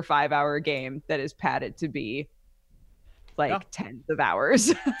 4 or 5 hour game that is padded to be tens of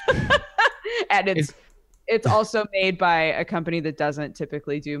hours. And it's also made by a company that doesn't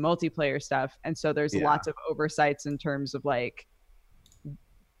typically do multiplayer stuff, and so there's lots of oversights in terms of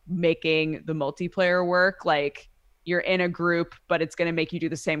making the multiplayer work. You're in a group, but it's going to make you do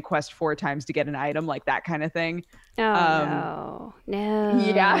the same quest 4 times to get an item, that kind of thing. No.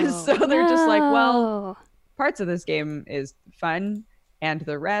 Yeah, so they're just well, parts of this game is fun and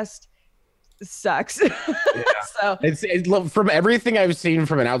the rest sucks. So it's from everything I've seen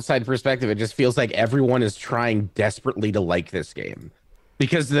from an outside perspective, it just feels like everyone is trying desperately to like this game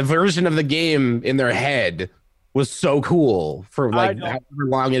because the version of the game in their head was so cool for however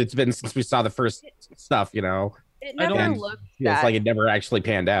long it's been since we saw the first stuff, It never looked it's like it never actually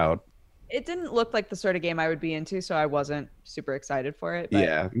panned out. It didn't look like the sort of game I would be into, so I wasn't super excited for it. But...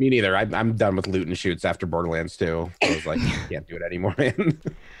 Yeah, me neither. I'm done with loot and shoots after Borderlands 2. I was like, I can't do it anymore, man.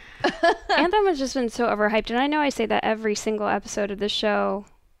 Anthem has just been so overhyped, and I know I say that every single episode of this show,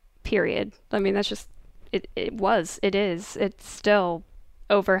 period. I mean, that's just, it is. It's still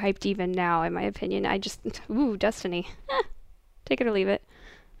overhyped even now, in my opinion. Destiny. Take it or leave it.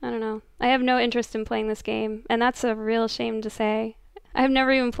 I don't know. I have no interest in playing this game, and that's a real shame to say. I have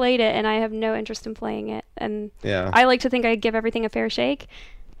never even played it, and I have no interest in playing it. And I like to think I give everything a fair shake.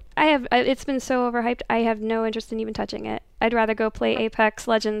 It's been so overhyped, I have no interest in even touching it. I'd rather go play Apex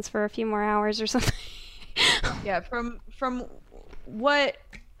Legends for a few more hours or something. Yeah, from what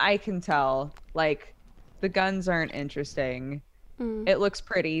I can tell, the guns aren't interesting. It looks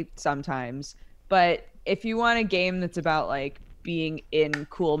pretty sometimes, but if you want a game that's about being in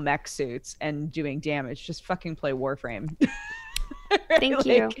cool mech suits and doing damage, just fucking play Warframe. Thank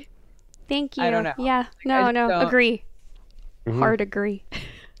you. Thank you. I don't know. Yeah. No. Agree. Mm-hmm. Hard agree.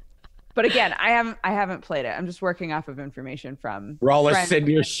 But again, I haven't played it. I'm just working off of information from We're all friends. sitting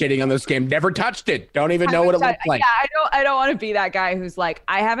here shitting on this game. Never touched it. Don't even know what it looks like. Yeah, I don't want to be that guy who's like,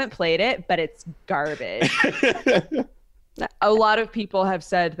 I haven't played it, but it's garbage. A lot of people have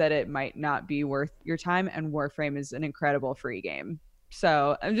said that it might not be worth your time, and Warframe is an incredible free game.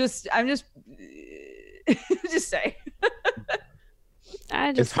 So I'm just just say.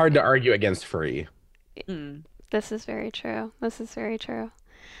 It's hard to argue against free. This is very true.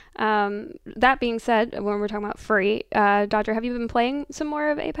 That being said, when we're talking about free, Dodger, have you been playing some more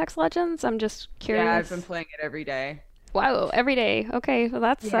of Apex Legends? I'm just curious. Yeah, I've been playing it every day. Wow, every day. Okay, well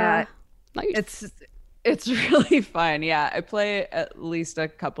that's nice. It's really fun. Yeah, I play at least a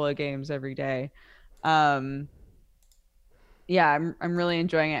couple of games every day. Yeah, I'm really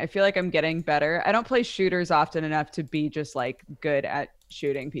enjoying it. I feel like I'm getting better. I don't play shooters often enough to be just like good at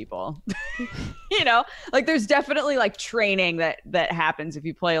shooting people. You know, like there's definitely like training that happens if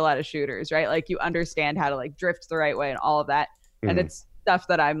you play a lot of shooters, right? Like you understand how to like drift the right way and all of that. And it's stuff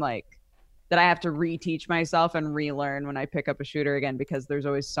that I'm like that I have to reteach myself and relearn when I pick up a shooter again, because there's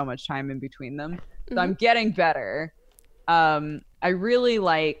always so much time in between them. So I'm getting better. I really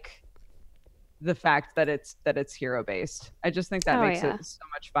like the fact that it's hero based. I just think that makes it so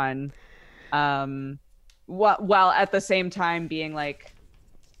much fun. While at the same time being like,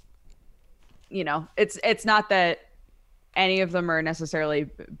 you know, it's not that any of them are necessarily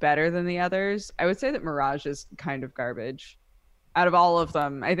better than the others. I would say that Mirage is kind of garbage. Out of all of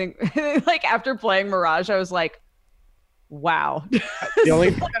them, I think like after playing Mirage, I was like, wow. The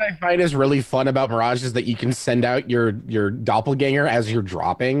only thing that I find is really fun about Mirage is that you can send out your doppelganger as you're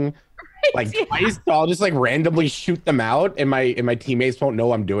dropping. Like twice, so I'll just like randomly shoot them out, and my teammates won't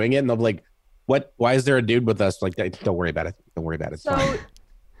know I'm doing it, and they'll be like, "What? Why is there a dude with us?" Like, don't worry about it. Don't worry about it. It's fine.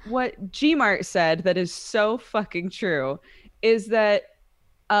 What Gmart said that is so fucking true is that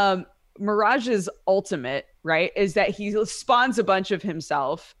Mirage's ultimate, right, is that he spawns a bunch of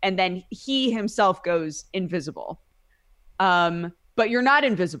himself, and then he himself goes invisible. But you're not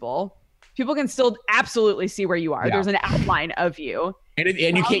invisible. People can still absolutely see where you are. Yeah. There's an outline of you. And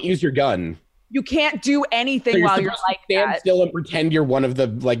you can't use your gun. You can't do anything while you're like stand still and pretend you're one of the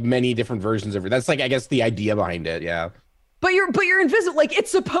like many different versions of it. That's like, I guess, the idea behind it. Yeah. But you're invisible. Like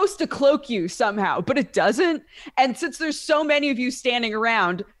it's supposed to cloak you somehow, but it doesn't. And since there's so many of you standing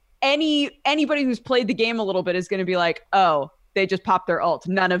around, anybody who's played the game a little bit is going to be like, oh, they just popped their ult.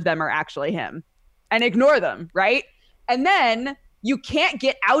 None of them are actually him, and ignore them, right? And then you can't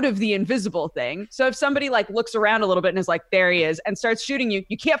get out of the invisible thing. So if somebody like looks around a little bit and is like, there he is, and starts shooting you,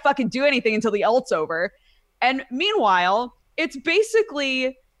 you can't fucking do anything until the ult's over. And meanwhile, it's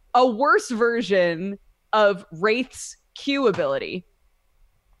basically a worse version of Wraith's Q ability.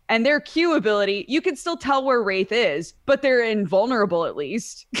 And their Q ability, you can still tell where Wraith is, but they're invulnerable at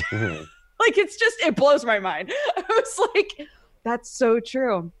least. Like it's just, it blows my mind. I was like, that's so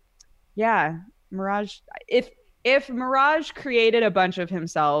true. Yeah, Mirage, if Mirage created a bunch of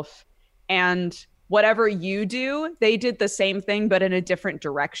himself and whatever you do, they did the same thing, but in a different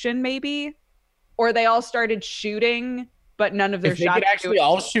direction, maybe, or they all started shooting, but none of their shots. They could actually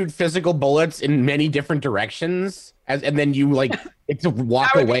all shoot physical bullets in many different directions, and then you like get to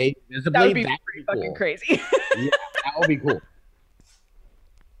walk away visibly. That would be pretty fucking crazy. Yeah, that would be cool.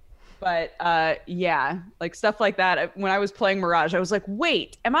 But yeah, like stuff like that. When I was playing Mirage, I was like,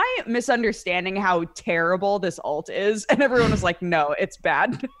 wait, am I misunderstanding how terrible this ult is? And everyone was like, no, it's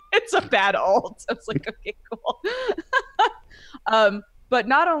bad. It's a bad ult. I was like, okay, cool. But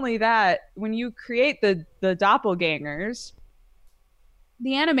not only that, when you create the doppelgangers,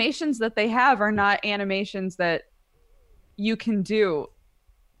 the animations that they have are not animations that you can do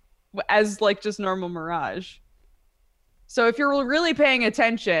as like just normal Mirage. So if you're really paying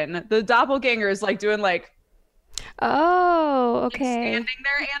attention, the doppelganger is like doing like, oh, okay, expanding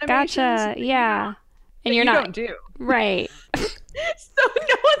their animations. Gotcha. Yeah, and you're not don't do right. So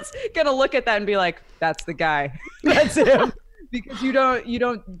no one's gonna look at that and be like, "That's the guy. That's him," because you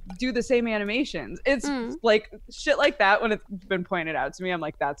don't do the same animations. It's like shit like that when it's been pointed out to me. I'm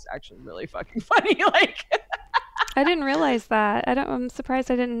like, that's actually really fucking funny. Like, I didn't realize that. I'm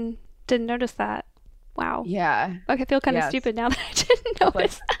surprised I didn't notice that. Wow. Yeah. Like I feel kind of stupid now that I didn't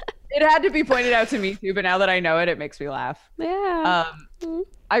notice that. It had to be pointed out to me too, but now that I know it, it makes me laugh. Yeah.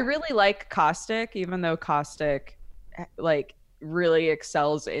 I really like Caustic, even though Caustic like really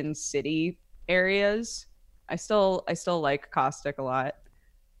excels in city areas. I still like Caustic a lot.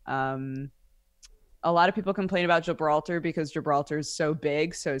 A lot of people complain about Gibraltar because Gibraltar is so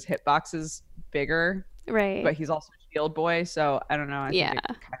big, so his hitbox is bigger. Right. But he's also a shield boy, so I don't know. I think it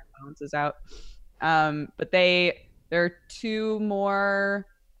kind of balances out. But there are two more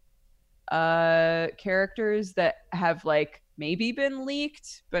characters that have like maybe been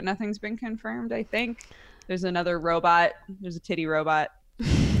leaked, but nothing's been confirmed. I think there's another robot. There's a titty robot.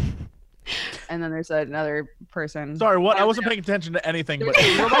 And then there's another person. Sorry, what? I wasn't paying attention to anything. But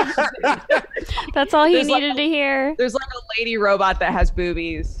That's all he There's like needed to hear. There's like a lady robot that has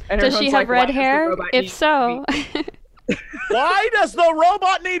boobies. And Does she everyone's have like, red "Why does the hair? robot If need so, why does the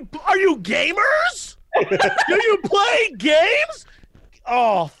robot need? Are you gamers? Do you play games?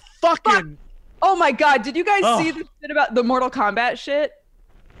 Oh, fucking. Oh my god, did you guys Oh. see the shit about the Mortal Kombat shit?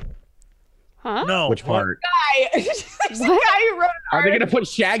 huh? No. Which part? There's a guy who wrote an Are they article. gonna put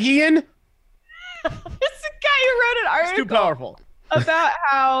Shaggy in? There's a guy who wrote an It's too article powerful. about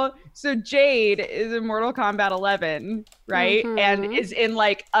how Jade is in Mortal Kombat 11, right? And Mhm. is in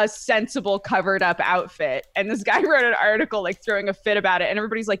like a sensible covered up outfit. And this guy wrote an article like throwing a fit about it, and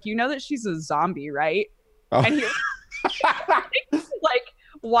everybody's like, "You know that she's a zombie, right?" Oh. And he like,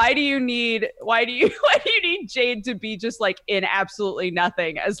 why do you need Jade to be just like in absolutely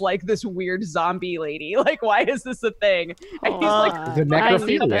nothing as like this weird zombie lady? Like, why is this a thing? And he's like, The I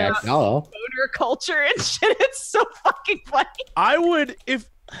need necrophiliac. this. Oh. boner culture and shit. It's so fucking funny. I would if.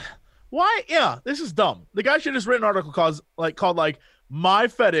 Why? Yeah, this is dumb. The guy should have just written an article called "My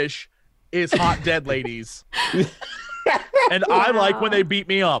Fetish is Hot Dead Ladies," and I like when they beat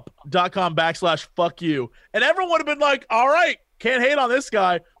me up.com/fuck you, and everyone would have been like, "All right, can't hate on this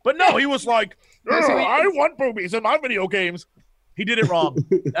guy," but no, he was like, "Ugh, "I want boobies in my video games." He did it wrong.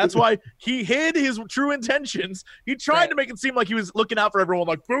 That's why he hid his true intentions. He tried to make it seem like he was looking out for everyone,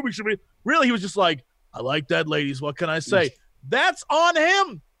 like boobies should be. Really, he was just like, "I like dead ladies. What can I say?" That's on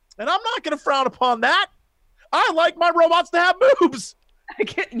him. And I'm not going to frown upon that. I like my robots to have boobs.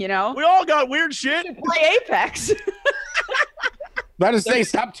 You know, We all got weird shit. play Apex. About to say,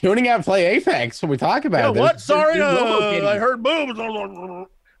 stop tuning out Play Apex when we talk about Yeah, this. what? Sorry, There's Robo Kitty. I heard boobs.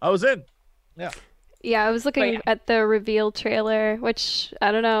 I was in. Yeah, I was looking yeah. at the reveal trailer, which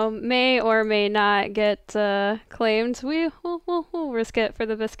I don't know may or may not get claimed. We'll risk it for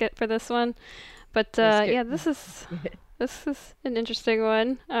the biscuit for this one, but yeah, this is an interesting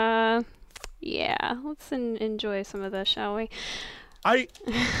one. Yeah, let's enjoy some of this, shall we? I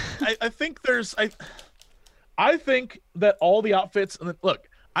think there's I think that all the outfits and look,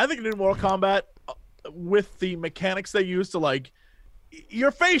 I think in Mortal Kombat with the mechanics they use to like your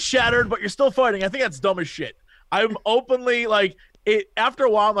face shattered but you're still fighting, I think that's dumb as shit. I'm openly like it after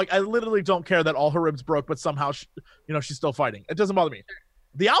a while I'm like I literally don't care that all her ribs broke but somehow she's still fighting. It doesn't bother me.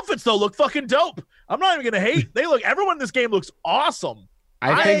 The outfits though look fucking dope. I'm not even gonna hate. Everyone in this game looks awesome.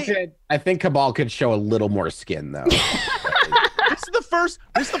 I think Cabal could show a little more skin though.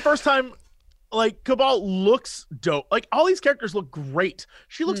 This is the first time like Cabal looks dope. Like all these characters look great.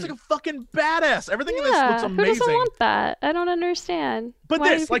 She looks like a fucking badass. Everything in this looks Who amazing. doesn't want that? I don't understand. But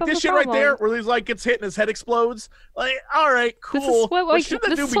Why do this, like people this have shit a right there, problem? where he's like gets hit and his head explodes. Like, all right, cool. This is what But we, shouldn't that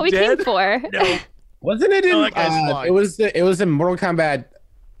this dude is be what we dead? came for. No. Wasn't it in? No, that guy's fine. It was in Mortal Kombat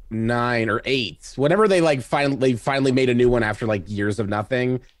 9 or 8. Whenever they like finally made a new one after like years of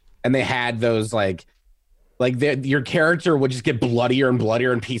nothing, and they had those like your character would just get bloodier and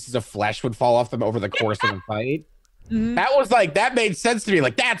bloodier, and pieces of flesh would fall off them over the course of a fight. Mhm. That was like that made sense to me.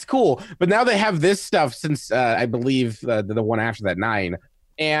 Like that's cool. But now they have this stuff since I believe the one after that 9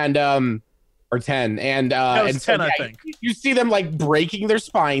 and or 10 and That was and 10, so, I yeah, think. you see them like breaking their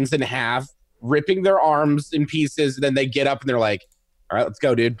spines in half, ripping their arms in pieces, and then they get up and they're like, "All right, let's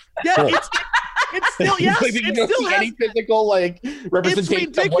go, dude." Yeah, Cool. it's still yes, Like, you it don't still see has. any physical like representation.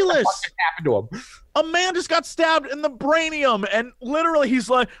 Of what the ridiculous. fuck just happened to him. A man just got stabbed in the brainium, and literally he's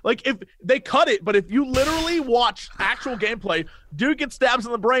like if they cut it, but if you literally watch actual gameplay, dude gets stabs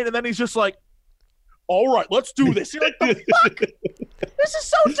in the brain, and then he's just like, "All right, let's do this." You're like, "The fuck? This is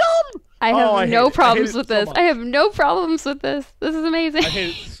so dumb." I have I hate no it. I problems hate it with so this. much. I have no problems with this. This is amazing. I hate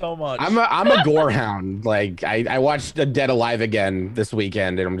it so much. I'm a gorehound. Like I watched Dead Alive again this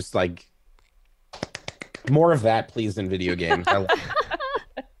weekend, and I'm just like, more of that, please, in video games. I love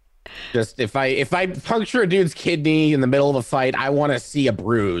it. Just if I puncture a dude's kidney in the middle of a fight, I want to see a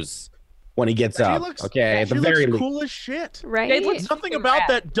bruise when he gets She up. looks- Okay, at she the very looks least. cool as shit. Right? Jade looks Something fucking about rad.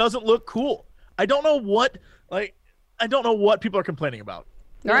 that doesn't look cool. I don't know what people are complaining about.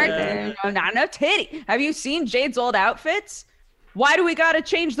 All right, not enough titty. Have you seen Jade's old outfits? Why do we gotta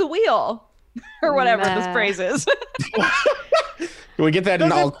change the wheel? Or whatever this Nah. phrase is. Can we get that in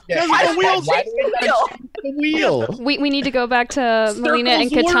Doesn't- all? doesn't Yeah, the wheels why change do we the gotta change the wheel? We need to go back to Melina and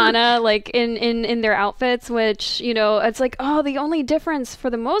Circles work. Katana, like in their outfits, which, you know, it's like, oh, the only difference for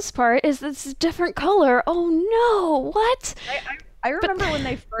the most part is this is different color. Oh no, what? I remember when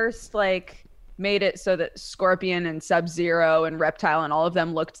they first like made it so that Scorpion and Sub-Zero and Reptile and all of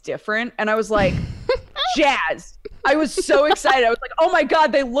them looked different. And I was like, jazz. I was so excited. I was like, oh my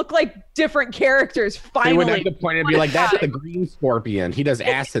God, they look like different characters. Finally. They would have to point and be like, that's the green Scorpion. He does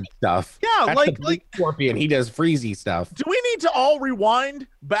acid stuff. Yeah, that's like the blue Scorpion. He does freezy stuff. Do we need to all rewind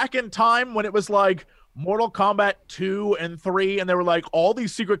back in time when it was like Mortal Kombat 2 and 3, and there were like all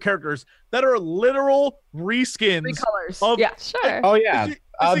these secret characters that are literal reskins? Recolors. Of, yeah, Sure. Oh, yeah.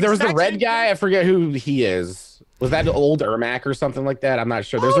 There was the red guy. Thing. I forget who he is. Was that old Ermac or something like that? I'm not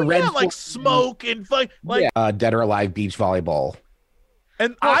sure. There's a red like smoke and like Dead or Alive beach volleyball.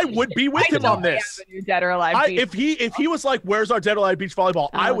 And I would be with him on this. Dead or Alive if he was like, "Where's our Dead or Alive beach volleyball?"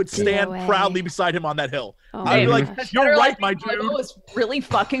 I would stand proudly beside him on that hill. I would be like, "You're right, my dude." It was really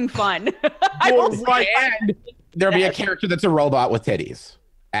fucking fun. You're right. And there'd be a character that's a robot with titties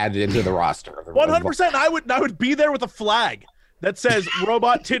added into the roster. 100%. I would be there with a flag that says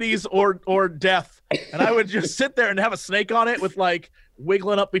robot titties or death. And I would just sit there and have a snake on it with like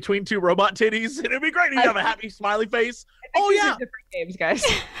wiggling up between two robot titties. And it'd be great. And he'd have a happy smiley face. Oh, yeah. Different games, guys.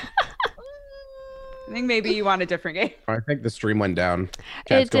 I think maybe you want a different game. I think the stream went down.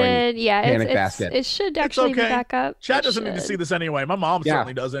 It did. Yeah. It should actually be back up. Chat doesn't need to see this anyway. My mom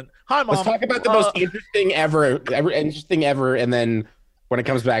certainly doesn't. Hi, Mom. Let's talk about the most interesting ever. And then when it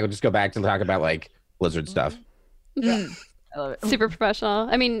comes back, we'll just go back to talk about like Blizzard stuff. Yeah. I love it. Super professional.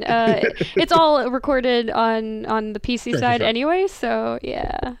 I mean, it's all recorded on the PC side anyway, so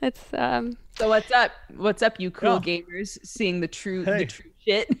yeah, it's So what's up? What's up, you cool gamers? Seeing the true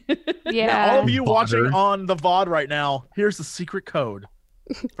shit. Yeah. All of you watching on the VOD right now, here's the secret code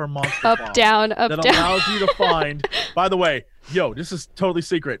for Monster up down that allows you to find. By the way, this is totally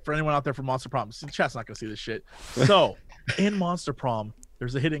secret for anyone out there for Monster Prom. The chat's not gonna see this shit. So in Monster Prom,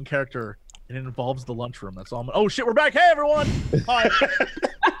 there's a hidden character. And it involves the lunchroom. That's all. Oh shit, we're back. Hey everyone. Hi.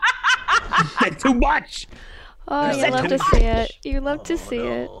 Too much. Oh, you love to see it. You love to see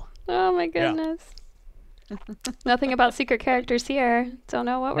it. Oh my goodness. Yeah. Nothing about secret characters here. Don't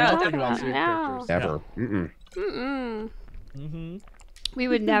know what we're talking about now. Never. We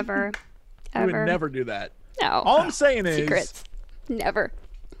would never. Ever. We would never do that. No. All I'm saying is secrets. Never.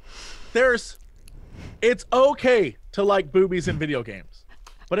 It's okay to like boobies in video games.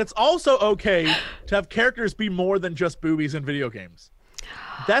 But it's also okay to have characters be more than just boobies in video games.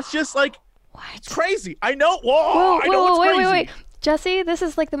 That's just like, it's crazy. I know. Wait. Jesse, this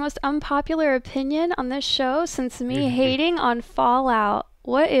is like the most unpopular opinion on this show since me hating on Fallout.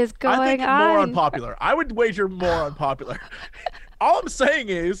 What is going on? I think more unpopular. I would wager more unpopular. All I'm saying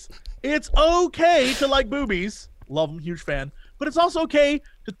is, it's okay to like boobies. Love them, huge fan. But it's also okay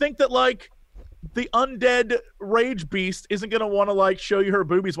to think that like, the undead rage beast isn't gonna want to like show you her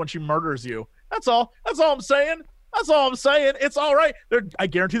boobies when she murders you. That's all I'm saying. It's all right. I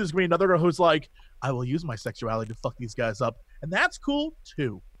guarantee there's gonna be another girl who's like, I will use my sexuality to fuck these guys up, and that's cool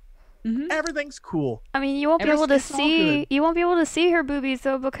too. Everything's cool. I mean, you won't be able to see her boobies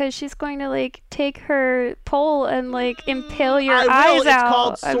though, because she's going to like take her pole and like impale your eyes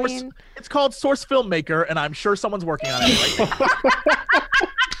out. It's called Source Filmmaker, and I'm sure someone's working on it right now.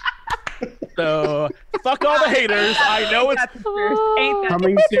 So fuck all the haters. I know it's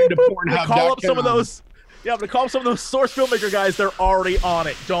coming soon to Pornhub. Call up some of those. Yeah, I'm gonna call up some of those Source Filmmaker guys. They're already on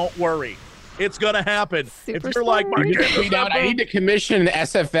it. Don't worry, it's gonna happen. If you're like, I need to commission an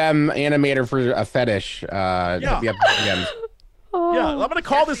SFM animator for a fetish. Yeah, I'm gonna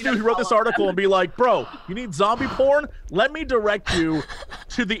call this dude who wrote this article and be like, bro, you need zombie porn? Let me direct you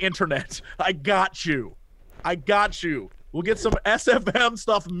to the internet. I got you. We'll get some SFM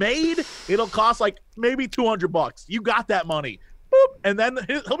stuff made. It'll cost like maybe $200. You got that money. Boop. And then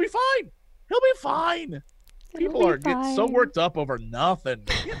he'll be fine. People are getting so worked up over nothing.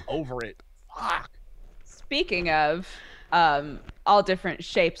 Get over it. Fuck. Speaking of all different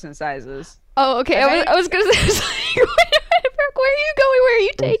shapes and sizes. Oh, okay. I was gonna say, Brooke, where are you going? Where are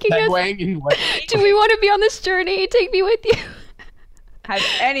you taking us? Do we want to be on this journey? Take me with you. Have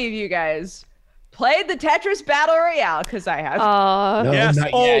any of you guys played the Tetris Battle Royale? Because I have. No, yes.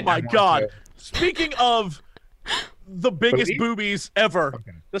 Oh my God. Speaking of the biggest boobies ever,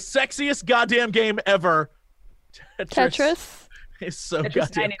 the sexiest goddamn game ever, Tetris is so Tetris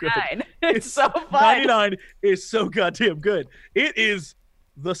goddamn 99. good. It's so fun. 99 is so goddamn good. It is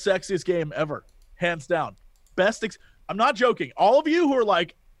the sexiest game ever, hands down. I'm not joking. All of you who are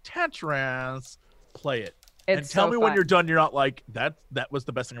like Tetris, play it. And tell me when you're done, you're not like, that was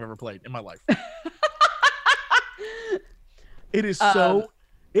the best thing I've ever played in my life. It is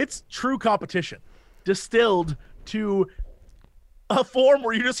it's true competition distilled to a form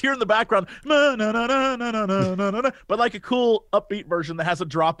where you just hear in the background, na, na, na, na, na, na, na, na, na, but like a cool upbeat version that has a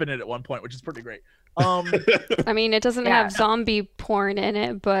drop in it at one point, which is pretty great. I mean, it doesn't have zombie porn in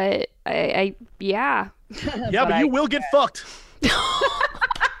it, but yeah. Yeah, but you will get fucked.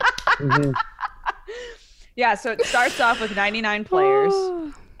 Yeah, so it starts off with 99 players,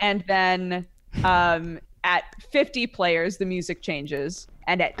 and then at 50 players, the music changes,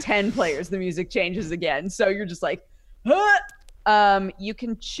 and at 10 players, the music changes again. So you're just like, huh? You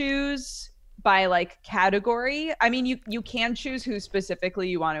can choose by like category. I mean, you can choose who specifically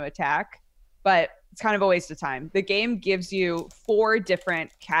you want to attack, but it's kind of a waste of time. The game gives you 4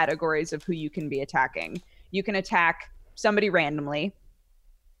 different categories of who you can be attacking. You can attack somebody randomly.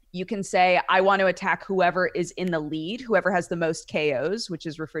 You can say, I want to attack whoever is in the lead, whoever has the most KOs, which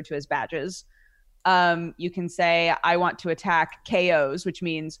is referred to as badges. You can say, I want to attack KOs, which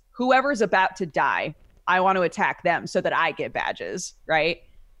means whoever's about to die, I want to attack them so that I get badges, right?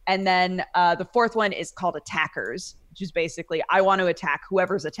 And then the 4th one is called attackers, which is basically, I want to attack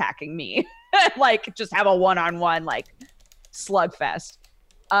whoever's attacking me. Like, just have a one-on-one, like, slugfest.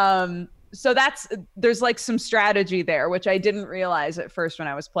 So there's like some strategy there, which I didn't realize at first when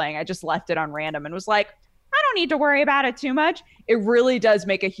I was playing. I just left it on random and was like, I don't need to worry about it too much. It really does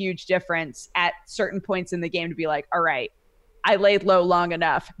make a huge difference at certain points in the game to be like, all right, I laid low long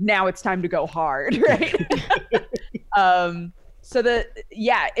enough. Now it's time to go hard, right? So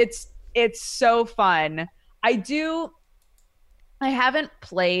it's so fun. I haven't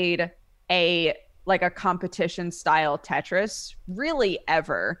played a competition style Tetris really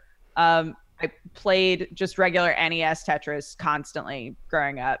ever. I played just regular NES Tetris constantly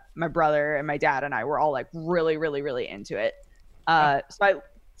growing up. My brother and my dad and I were all like really, really, really into it. I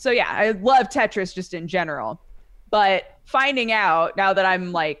love Tetris just in general. But finding out now that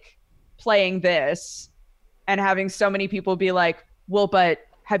I'm like playing this and having so many people be like, well, but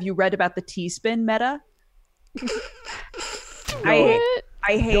have you read about the T-spin meta? I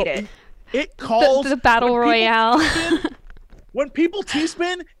hate it. It calls the battle royale. When people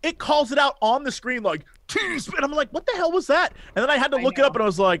T-spin, it calls it out on the screen like, T-spin. I'm like, what the hell was that? And then I had to look it up and I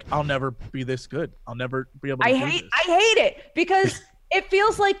was like, I'll never be this good. I'll never be able to do this. I hate it because it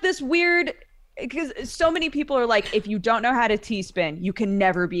feels like this weird, because so many people are like, if you don't know how to T-spin, you can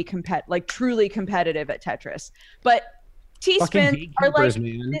never be truly competitive at Tetris. But T-spins are like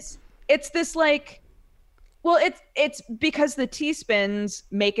this, it's this like, well, it's because the T-spins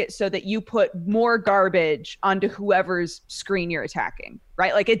make it so that you put more garbage onto whoever's screen you're attacking,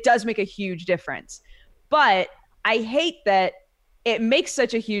 right? Like, it does make a huge difference. But I hate that it makes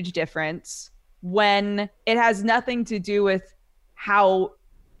such a huge difference when it has nothing to do with how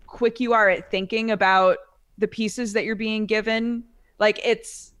quick you are at thinking about the pieces that you're being given. Like,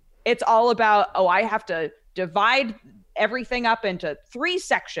 it's all about, I have to divide everything up into 3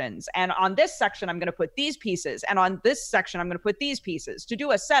 sections, and on this section I'm going to put these pieces, and on this section I'm going to put these pieces to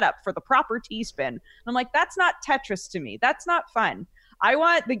do a setup for the proper T-spin. And I'm like, that's not Tetris to me. That's not fun. I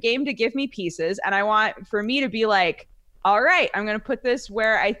want the game to give me pieces, and I want for me to be like, all right, I'm going to put this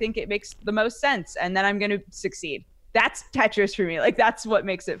where I think it makes the most sense, and then I'm going to succeed. That's Tetris for me. Like, that's what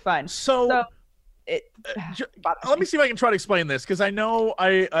makes it fun. So let me see if I can try to explain this, because I know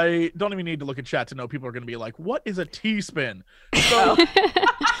I don't even need to look at chat to know people are going to be like, what is a T-spin? So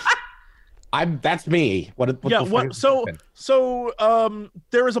that's me. So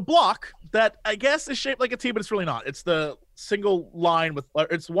there is a block that I guess is shaped like a T, but it's really not. It's the single line with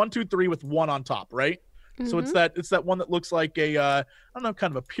it's 1, 2, 3 with 1 on top, right? Mm-hmm. So it's that one that looks like a I don't know,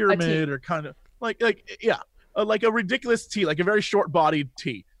 kind of a pyramid or kind of like a ridiculous T, like a very short-bodied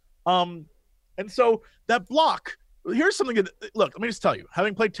T. And so that block, here's something that, look, let me just tell you,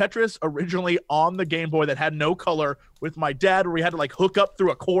 having played Tetris originally on the Game Boy that had no color with my dad, where we had to like hook up through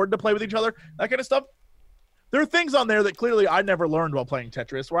a cord to play with each other, that kind of stuff. There are things on there that clearly I never learned while playing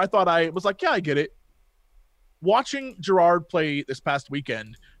Tetris, where I thought I was like, yeah, I get it. Watching Gerard play this past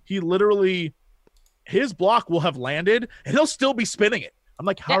weekend, his block will have landed and he'll still be spinning it. I'm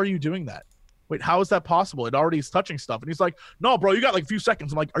like, how are you doing that? Wait, how is that possible? It already is touching stuff. And he's like, no, bro, you got like a few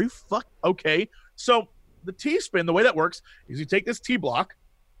seconds. I'm like, are you okay? So the T-spin, the way that works is you take this T block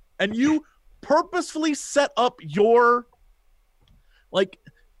and you purposefully set up your, like,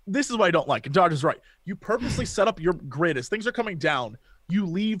 this is what I don't like. And Dodge is right. You purposely set up your grid. As things are coming down, you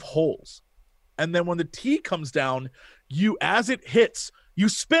leave holes. And then when the T comes down, as it hits, you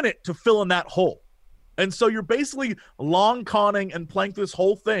spin it to fill in that hole. And so you're basically long conning and playing through this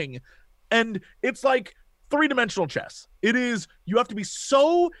whole thing. And it's like 3-dimensional chess. It is, you have to be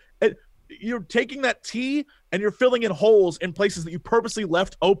you're taking that T and you're filling in holes in places that you purposely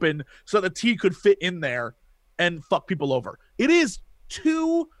left open so that the T could fit in there and fuck people over. It's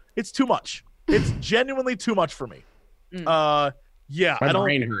too much. It's genuinely too much for me. Yeah, My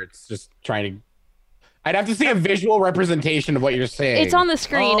brain hurts just trying to. I'd have to see a visual representation of what you're saying. It's on the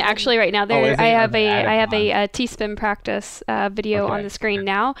screen actually right now. There, is it? I have Okay, a T-spin practice video on the screen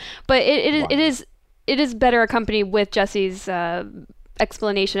now, but it is better accompanied with Jesse's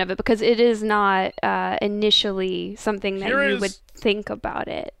explanation of it, because it is not initially something that you would think about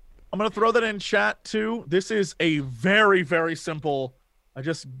it. I'm gonna throw that in chat too. This is a very, very simple. I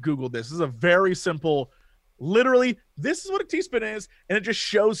just Googled this. This is a very simple. Literally, this is what a T-spin is, and it just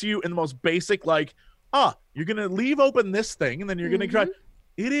shows you in the most basic, like, you're gonna leave open this thing, and then you're gonna try.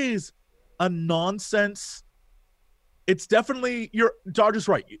 It is a nonsense. It's definitely Dodge is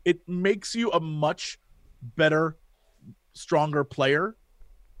right. It makes you a much better, stronger player,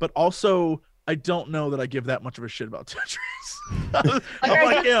 but also I don't know that I give that much of a shit about Tetris. I'm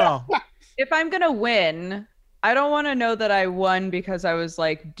like, yeah. If I'm gonna win, I don't want to know that I won because I was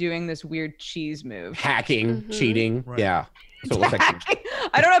like doing this weird cheese move. Hacking, cheating. Right. Yeah. So it looks like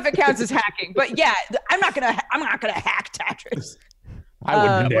I don't know if it counts as hacking, but yeah, I'm not gonna hack Tetris.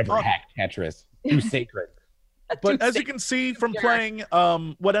 I would never hack Tetris. Too sacred. But as you can see from playing,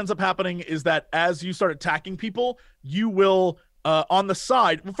 what ends up happening is that as you start attacking people, you will on the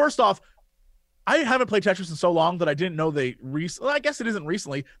side. Well, first off, I haven't played Tetris in so long that I didn't know I guess it isn't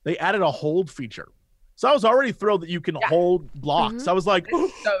recently. They added a hold feature. So I was already thrilled that you can hold blocks. I was like,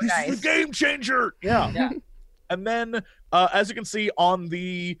 this is a game changer. Yeah. And then as you can see on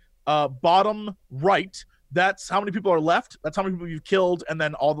the bottom right, that's how many people are left. That's how many people you've killed. And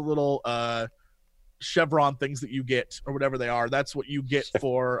then all the little chevron things that you get or whatever they are. That's what you get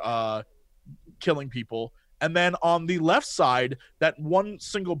for killing people. And then on the left side, that one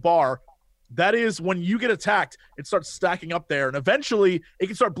single bar, that is when you get attacked, it starts stacking up there. And eventually it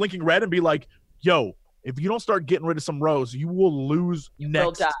can start blinking red and be like, yo, if you don't start getting rid of some rows, you will lose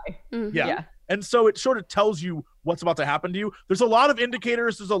next. You'll die. Yeah. And so it sort of tells you what's about to happen to you. There's a lot of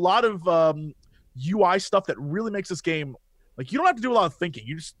indicators. There's a lot of UI stuff that really makes this game, like, you don't have to do a lot of thinking.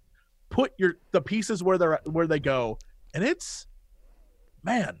 You just put the pieces where they go. And it's,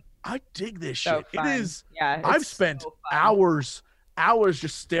 man, I dig this shit. Fun. It is. Yeah. I've spent hours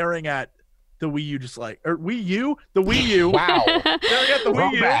just staring at the Wii U, the Wii U. Wow. Staring at the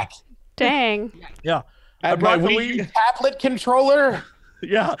Wii U. Back. Dang. Yeah. I brought my Wii tablet controller.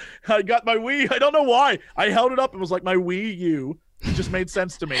 Yeah, I got my Wii. I don't know why. I held it up and was like, my Wii U. It just made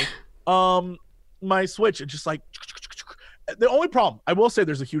sense to me. My Switch, it just like. The only problem, I will say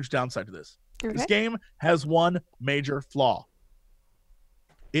there's a huge downside to this. Okay. This game has one major flaw.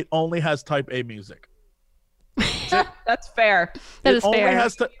 It only has Type A music. That's fair. That is fair.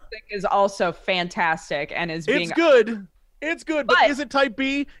 Music is also fantastic and is being. It's good. It's good, but is it Type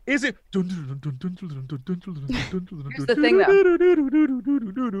B? Is it? Here's the thing, though.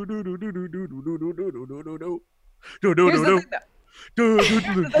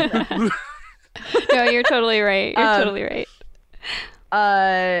 No, you're totally right. You're totally right.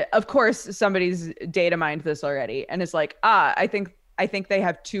 Of course, somebody's data mined this already, and it's like, I think they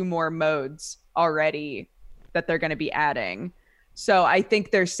have 2 more modes already that they're going to be adding. So I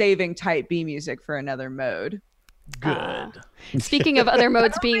think they're saving Type B music for another mode. Good. Speaking of other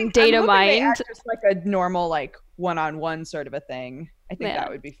modes being data mined, just like a normal, like, one-on-one sort of a thing. I think that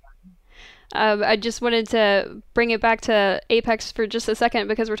would be fun. I just wanted to bring it back to Apex for just a second,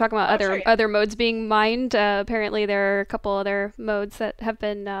 because we're talking about other modes being mined. Apparently there are a couple other modes that have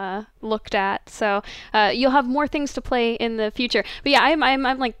been looked at, so you'll have more things to play in the future. But yeah, I'm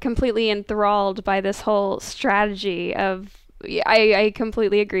like completely enthralled by this whole strategy of. I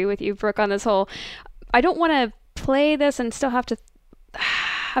completely agree with you, Brooke, on this whole. I don't want to play this and still have to.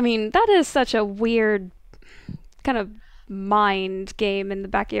 I mean, that is such a weird kind of mind game in the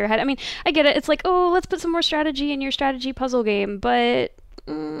back of your head. I mean, I get it. It's like, oh, let's put some more strategy in your strategy puzzle game, but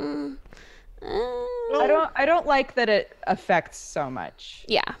I don't like that it affects so much.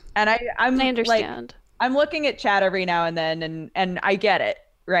 Yeah, and I understand. Like, I'm looking at chat every now and then, and I get it,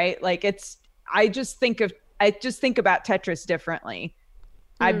 right? Like, I just think about Tetris differently.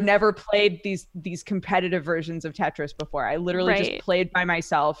 I've never played these competitive versions of Tetris before. I literally just played by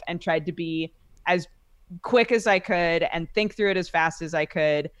myself and tried to be as quick as I could and think through it as fast as I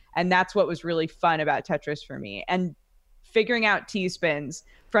could. And that's what was really fun about Tetris for me. And figuring out T-spins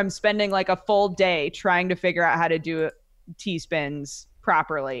from spending like a full day trying to figure out how to do T-spins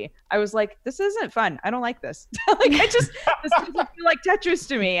properly. I was like, this isn't fun. I don't like this. Like, this doesn't feel like Tetris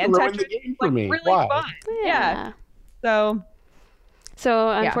to me. And Tetris is like really fun. Yeah. So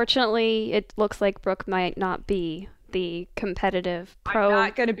unfortunately, it looks like Brooke might not be the competitive pro I'm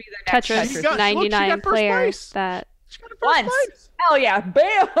not going to be the next Tetris 99 player that She got a first Once. place. Hell yeah.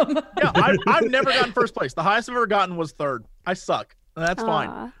 Bam. Yeah, I've never gotten first place. The highest I've ever gotten was third. I suck, and that's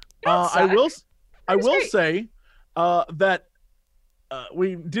fine. I will great. say that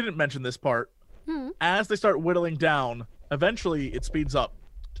we didn't mention this part. As they start whittling down, eventually it speeds up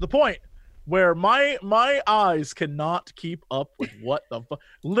to the point where my eyes cannot keep up with what the fuck.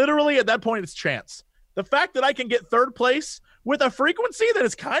 Literally at that point, it's chance. The fact that I can get third place with a frequency that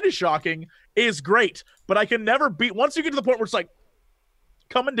is kind of shocking is great, but I can never beat. Once you get to the point where it's like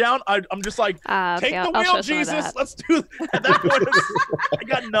coming down, I'm just like, take the wheel, Jesus. Let's do. At that point, I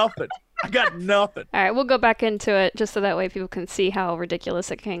got nothing. All right, we'll go back into it just so that way people can see how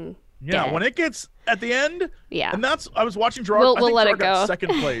ridiculous it can. Yeah, when it gets at the end, and that's I was watching Gerard. We'll I think let Gerard it go. got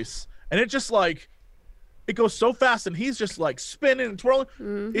second place, and it just like it goes so fast, and he's just like spinning and twirling.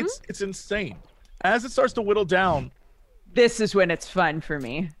 It's insane. As it starts to whittle down, this is when it's fun for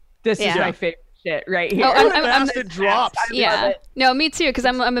me. This is my favorite shit right here. It drops. Yeah, no, me too, because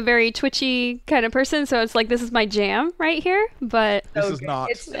I'm a very twitchy kind of person, so it's like this is my jam right here. But this is not.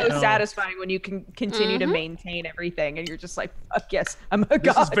 It's so satisfying when you can continue to maintain everything, and you're just like, fuck yes, I'm a god.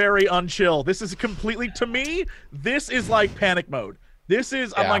 This is very unchill. This is completely, to me, this is like panic mode. This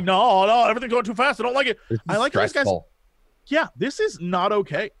is, I'm like, no, everything's going too fast. I don't like it. I like these guys. Yeah, this is not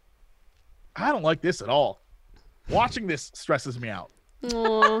okay. I don't like this at all. Watching this stresses me out.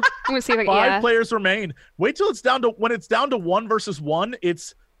 I'm gonna see if I can. Five players remain. Wait till it's down to when it's down to 1 versus 1.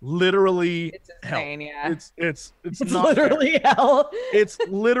 It's literally insane. Hell. Yeah, it's not literally hell. It's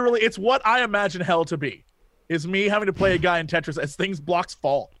what I imagine hell to be. Is me having to play a guy in Tetris as things blocks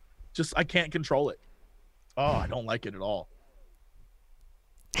fall. Just I can't control it. Oh, I don't like it at all.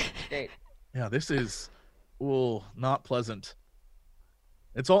 Great. Yeah, this is not pleasant.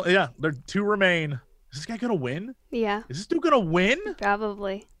 It's all there 2 remain. Is this guy gonna win? Yeah. Is this dude gonna win?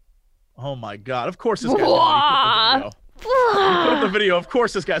 Probably. Oh my god! Of course this guy's put up the video. Of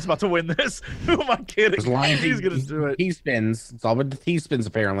course this guy's about to win this. Who am I kidding? He's gonna do it. He spins. It's all with the T spins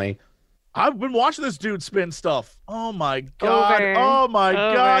apparently. I've been watching this dude spin stuff. Oh my god! Oh my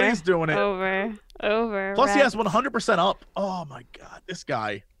god! He's doing it. Over. Plus he has 100% up. Oh my god! This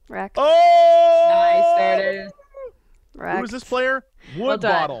guy. Wrecked. Oh! Nice. There it is. Wrecked. Who is this player? Wood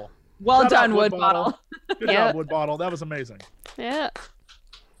Bottle. Well done, Wood Bottle. Good job, Wood Bottle. That was amazing. Yeah.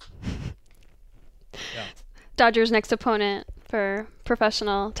 Dodgers' next opponent for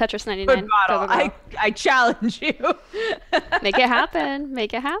professional Tetris 99. Wood Bottle. I challenge you. Make it happen.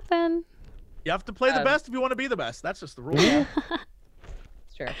 Make it happen. You have to play the best if you want to be the best. That's just the rule.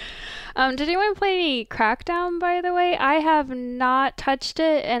 Sure. Did anyone play any Crackdown, by the way? I have not touched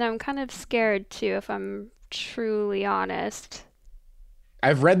it, and I'm kind of scared to, if I'm truly honest.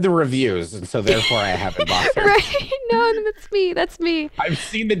 I've read the reviews, and so therefore I haven't bothered. Right? No, that's me. I've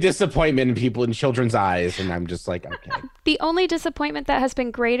seen the disappointment in people in children's eyes, and I'm just like, okay. The only disappointment that has been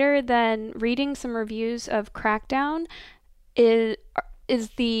greater than reading some reviews of Crackdown is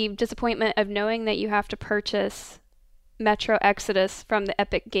the disappointment of knowing that you have to purchase Metro Exodus from the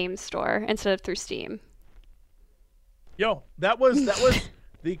Epic Games Store instead of through Steam. Yo, that was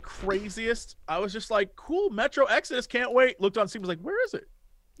the craziest. I was just like, cool, Metro Exodus, can't wait. Looked on Steam, was like, where is it?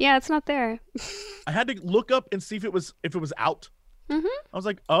 Yeah, it's not there. I had to look up and see if it was out. I was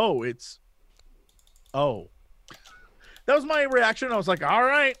like, that was my reaction. I was like, all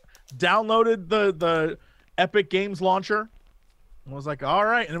right. Downloaded the Epic Games launcher. I was like, all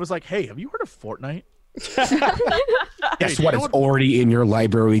right. And it was like, hey, have you heard of Fortnite? Guess what? It's already in your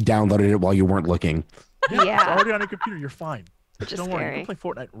library. We downloaded it while you weren't looking. Yeah. It's already on your computer. You're fine. Which is Don't scary. worry. You can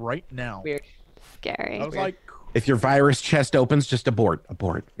play Fortnite right now. Weird. Scary. I was like, If your virus chest opens, just abort.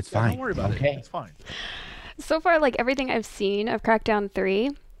 It's fine. don't worry about it. It's fine. So far, like everything I've seen of Crackdown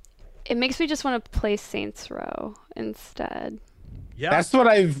 3, it makes me just want to play Saints Row instead. Yeah. That's what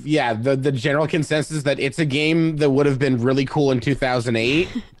the general consensus that it's a game that would have been really cool in 2008.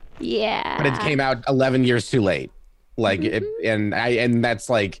 Yeah. But it came out 11 years too late. Like, and that's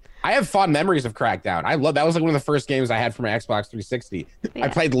like, I have fond memories of Crackdown. That was like one of the first games I had for my Xbox 360. Yeah. I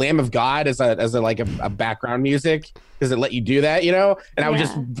played Lamb of God as a background music because it let you do that, and I would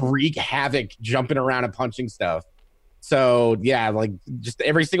just wreak havoc jumping around and punching stuff. So yeah, like just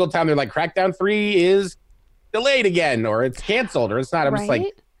every single time they're like Crackdown 3 is delayed again, or it's canceled, or it's not. I'm just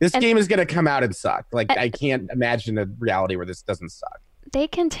like, this game is going to come out and suck. Like, I can't imagine a reality where this doesn't suck. They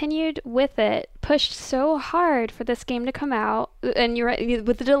continued with it, pushed so hard for this game to come out, and you're right,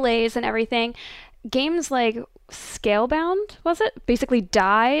 with the delays and everything. Games like Scalebound, was it? Basically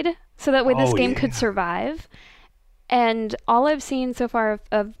died so that way this game could survive. And all I've seen so far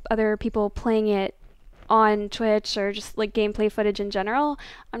of other people playing it on Twitch or just like gameplay footage in general,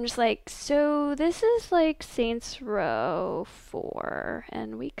 I'm just like, so this is like Saints Row 4,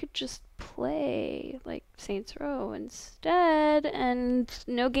 and we could just play like Saints Row instead, and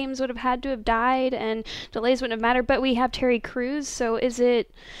no games would have had to have died, and delays wouldn't have mattered. But we have Terry Crews, so is it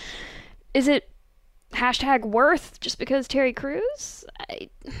hashtag worth just because Terry Crews?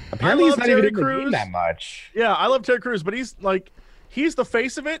 Apparently, he's not Terry even in the Crews. game that much. Yeah, I love Terry Crews, but he's the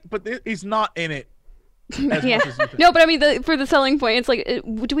face of it, but he's not in it. As Yeah. much as you think. No, but I mean, for the selling point, it's like,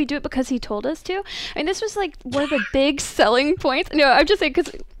 do we do it because he told us to? I mean, this was like one of the big selling points. No, I'm just saying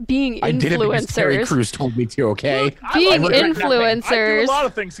because being I did it because Terry influencers, Crews told me to. Okay, Look, I being regret nothing. I do influencers. a lot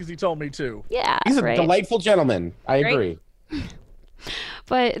of things because he told me to. Yeah, he's a right. delightful gentleman. I Great. agree.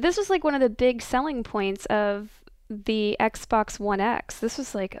 But this was like one of the big selling points of the Xbox One X. This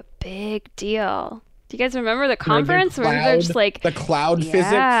was like a big deal. Do you guys remember the conference where they're just like the cloud yeah.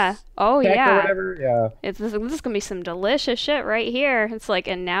 physics? Oh tech or yeah. whatever. Yeah. This is gonna be some delicious shit right here. It's like,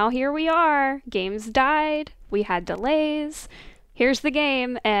 and now here we are. Games died. We had delays. Here's the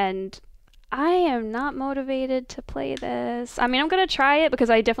game, and I am not motivated to play this. I mean, I'm gonna try it because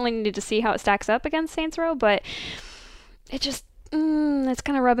I definitely need to see how it stacks up against Saints Row, but it just it's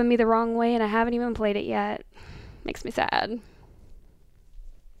kind of rubbing me the wrong way, and I haven't even played it yet. Makes me sad.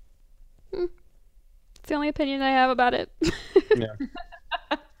 It's the only opinion I have about it. Yeah.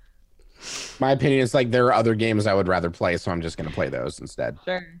 My opinion is like there are other games I would rather play, so I'm just gonna play those instead.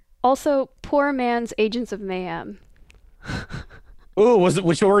 Sure. Also, poor man's Agents of Mayhem. Ooh,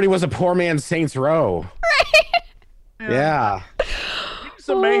 which already was a poor man's Saints Row. Yeah.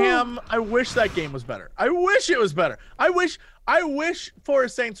 Some mayhem. I wish that game was better. I wish it was better. I wish for a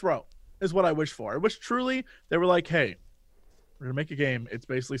Saints Row is what I wish for. I wish truly they were like, hey, we're gonna make a game. It's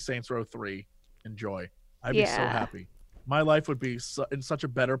basically Saints Row 3. Enjoy. I'd be so happy. My life would be in such a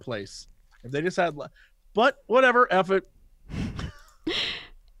better place if they just had. But whatever, F it.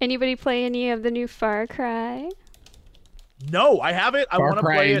 Anybody play any of the new Far Cry? No, I haven't. I want to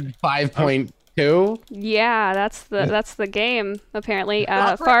play it. 5.2. Yeah, that's the game apparently.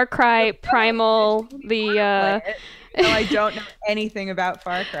 Far Cry Primal. No, I don't know anything about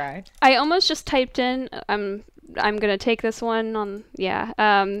Far Cry. I almost just typed in. I'm gonna take this one on. Yeah.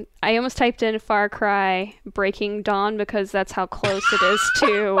 I almost typed in Far Cry Breaking Dawn because that's how close it is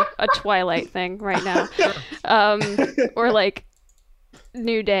to a Twilight thing right now. Or like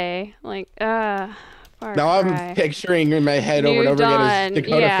New Day. Like Far Now Cry. I'm picturing in my head over and over again is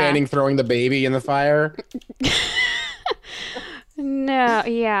Dakota Fanning throwing the baby in the fire. No,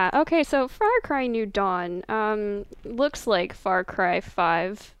 yeah. Okay, so Far Cry New Dawn looks like Far Cry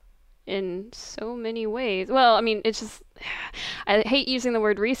 5 in so many ways. Well, I mean, it's just I hate using the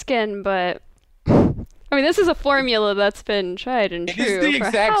word reskin, but I mean, this is a formula that's been tried and true. It is the for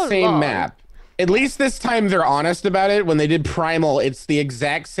exact how same long? map. At least this time they're honest about it. When they did Primal, it's the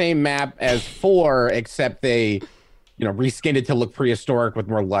exact same map as 4, except they, reskinned it to look prehistoric with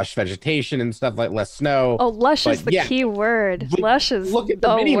more lush vegetation and stuff, like less snow. Oh, lush is But the yeah, key word. Lush is look at the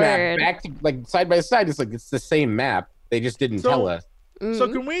the mini word. map back to, like side by side. It's like it's the same map. They just didn't tell us. So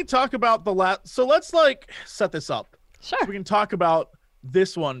can we talk about the last? So let's set this up. Sure. So we can talk about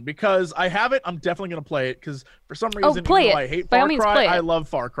this one because I have it. I'm definitely gonna play it because for some reason, play even though it. I hate By all Far means, Cry, play it. I love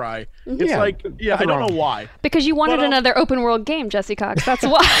Far Cry. It's Yeah, I nothing don't wrong. know why. Because you wanted But, another open world game, Jesse Cox. That's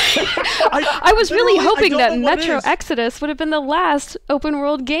why. I was literally, really hoping I that don't know what Metro it is. Exodus would have been the last open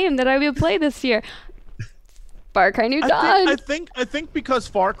world game that I would play this year. Far Cry New Dawn. I think because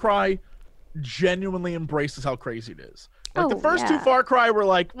Far Cry genuinely embraces how crazy it is. Like the first two Far Cry were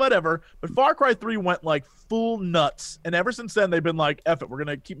like whatever, but Far Cry 3 went like full nuts, and ever since then they've been like, F it, we're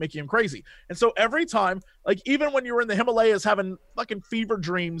gonna keep making him crazy. And so every time, like even when you were in the Himalayas having fucking fever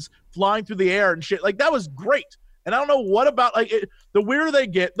dreams flying through the air and shit, like that was great. And I don't know what about the weirder they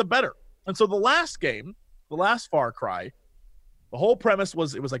get, the better. And so the last game, the last Far Cry, the whole premise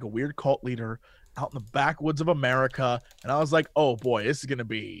was it was like a weird cult leader out in the backwoods of America, and I was like, oh boy, this is gonna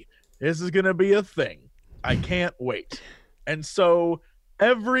be a thing. I can't wait. And so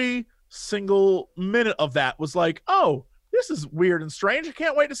every single minute of that was like, oh, this is weird and strange. I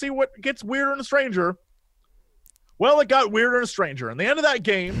can't wait to see what gets weirder and stranger. Well, it got weirder and stranger. And the end of that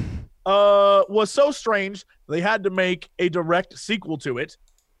game was so strange, they had to make a direct sequel to it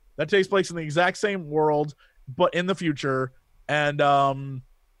that takes place in the exact same world, but in the future. And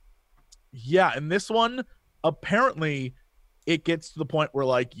in this one, apparently it gets to the point where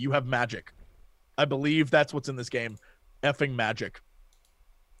like you have magic. I believe that's what's in this game. Effing magic.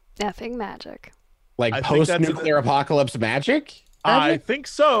 Effing magic. Like I think that's post-nuclear apocalypse magic? I think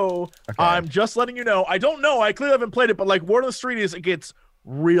so. Okay. I'm just letting you know. I don't know. I clearly haven't played it, but like Word on the Street it gets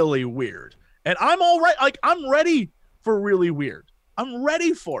really weird. And I'm all right. Like, I'm ready for really weird. I'm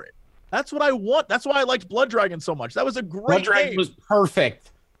ready for it. That's what I want. That's why I liked Blood Dragon so much. That was a great Blood Dragon game. was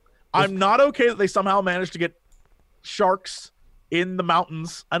perfect. I'm not okay that they somehow managed to get sharks in the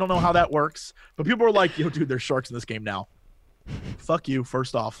mountains. I don't know how that works, but people are like, yo, dude, there's sharks in this game now. Fuck you,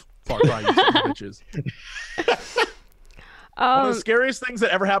 first off. Far Cry, you sons of bitches. One of the scariest things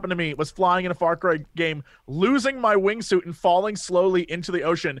that ever happened to me was flying in a Far Cry game, losing my wingsuit and falling slowly into the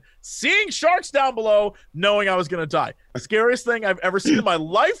ocean, seeing sharks down below, knowing I was going to die. The scariest thing I've ever seen in my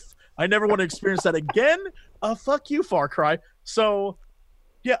life. I never want to experience that again. Fuck you, Far Cry. So,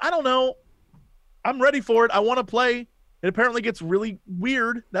 yeah, I don't know. I'm ready for it. I want to play. It apparently gets really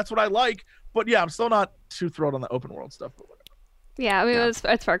weird. That's what I like. But yeah, I'm still not too thrilled on the open world stuff. But whatever. Yeah, I mean,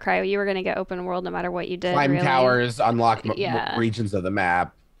 it's Far Cry. You were going to get open world no matter what you did. Climb really. towers, unlock regions of the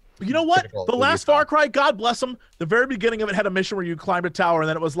map. You know what? The last Far Cry, God bless them, the very beginning of it had a mission where you climbed a tower, and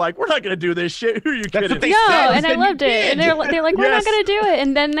then it was like, we're not going to do this shit. Who are you kidding? No, and I loved it. And they're like, we're not going to do it.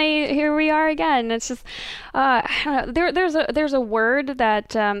 And then here we are again. It's just, I don't know. There's a word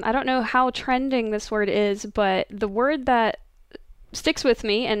that, I don't know how trending this word is, but the word that sticks with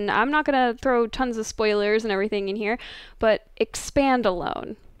me, and I'm not going to throw tons of spoilers and everything in here, but expand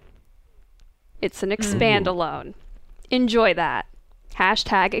alone. It's an expand alone. Enjoy that.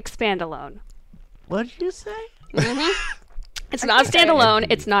 Hashtag expand alone. What did you say? It's not a standalone.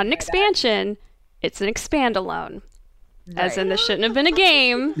 It's not an expansion. It's an expand alone. Right. As in, this shouldn't have been a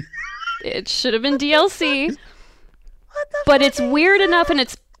game. It should have been DLC. But it's weird enough and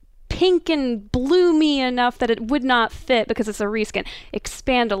it's pink and bloomy enough that it would not fit because it's a reskin.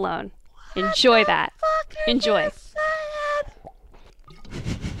 Expand alone. Enjoy that. Enjoy.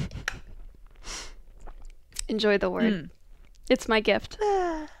 Enjoy the word. It's my gift.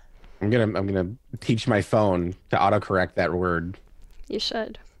 I'm gonna teach my phone to autocorrect that word. You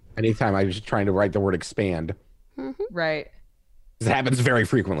should. Anytime I'm just trying to write the word expand. Right. This happens very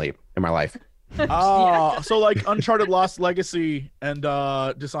frequently in my life. So like Uncharted Lost Legacy and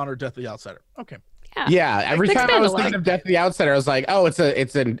Dishonored Death of the Outsider. Okay. Yeah. Every time I was thinking of Death of the Outsider, I was like, oh,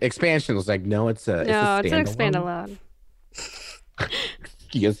 it's an expansion. I was like, no, it's an expand alone.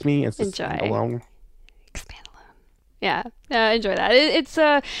 Excuse me, it's a standalone. Yeah, enjoy that.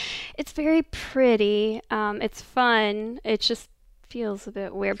 It's very pretty. It's fun. It just feels a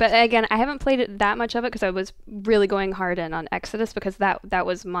bit weird. But again, I haven't played it that much of it because I was really going hard in on Exodus because that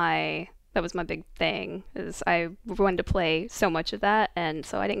was my big thing. Is I wanted to play so much of that, and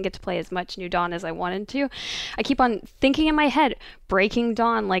so I didn't get to play as much New Dawn as I wanted to. I keep on thinking in my head, Breaking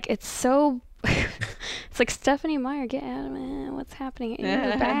Dawn, like it's so. It's like Stephanie Meyer, get out of it. What's happening?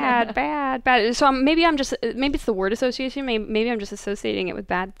 Bad. So maybe it's the word association. Maybe I'm just associating it with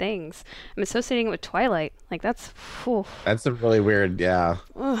bad things. I'm associating it with Twilight. Like that's a really weird. Yeah.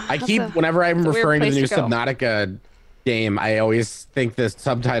 Whenever I'm referring to the new Subnautica game, I always think the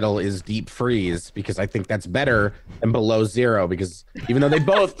subtitle is Deep Freeze because I think that's better than Below Zero because even though they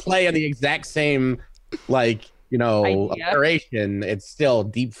both play on the exact same operation, it's still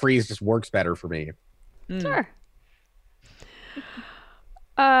Deep Freeze just works better for me. Sure.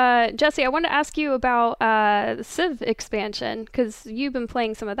 Jesse, I wanted to ask you about the Civ expansion because you've been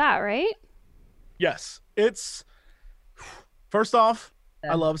playing some of that, right? Yes. It's first off,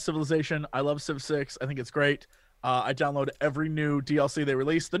 I love Civilization. I love Civ 6. I think it's great. I download every new DLC they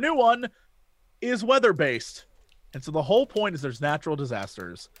release. The new one is weather-based. And so the whole point is there's natural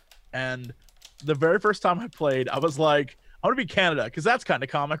disasters. And the very first time I played, I was like, I want to be Canada because that's kind of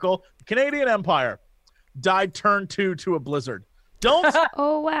comical. The Canadian Empire died turn 2 to a blizzard. Don't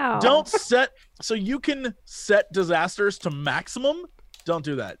oh wow. Don't set so you can set disasters to maximum. Don't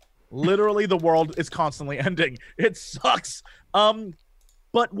do that. Literally the world is constantly ending. It sucks.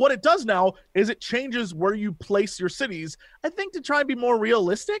 But what it does now is it changes where you place your cities, I think, to try and be more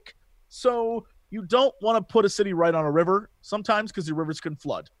realistic. So you don't want to put a city right on a river sometimes because the rivers can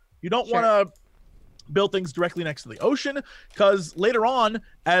flood. You don't want to build things directly next to the ocean because later on,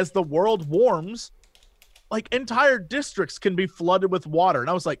 as the world warms, like entire districts can be flooded with water. And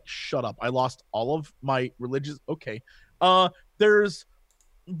I was like, shut up. I lost all of my religious. Okay. There's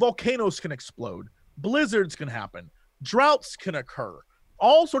volcanoes can explode. Blizzards can happen. Droughts can occur.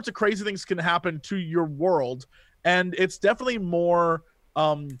 All sorts of crazy things can happen to your world. And it's definitely more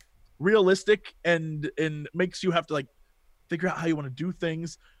realistic and makes you have to like figure out how you want to do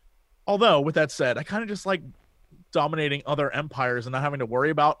things. Although, with that said, I kind of just like dominating other empires and not having to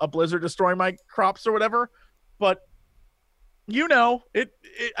worry about a blizzard destroying my crops or whatever. But, it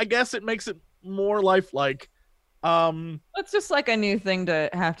I guess it makes it more lifelike. It's just like a new thing to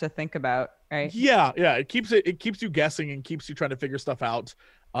have to think about, right? Yeah. It keeps you guessing and keeps you trying to figure stuff out.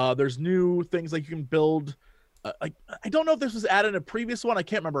 There's new things like you can build. I don't know if this was added in a previous one. I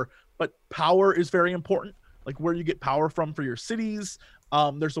can't remember, but power is very important. Like where you get power from for your cities.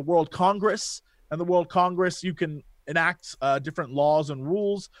 There's a World Congress, and the World Congress you can enact different laws and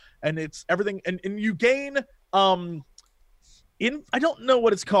rules, and it's everything. And you gain I don't know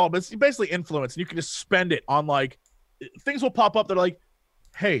what it's called, but it's basically influence, and you can just spend it on like things will pop up. They're like,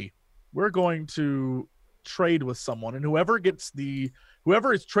 hey, we're going to trade with someone, and whoever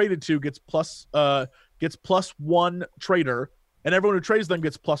is traded to gets +1 trader, and everyone who trades them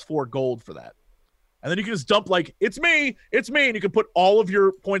gets +4 gold for that. And then you can just dump like, it's me, and you can put all of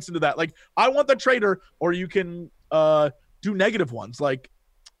your points into that. Like, I want the trader, or you can do negative ones, like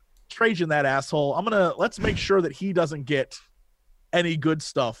Trajan, that asshole. Let's make sure that he doesn't get any good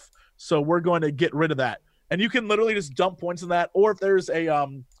stuff. So we're going to get rid of that. And you can literally just dump points in that. Or if there's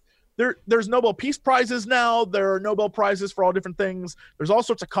there's Nobel Peace Prizes now. There are Nobel Prizes for all different things. There's all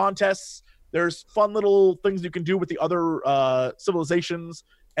sorts of contests. There's fun little things you can do with the other civilizations.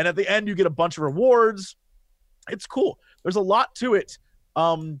 And at the end, you get a bunch of rewards. It's cool. There's a lot to it.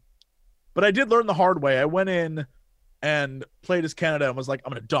 But I did learn the hard way. I went in and played as Canada and was like,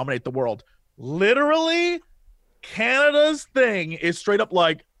 I'm going to dominate the world. Literally, Canada's thing is straight up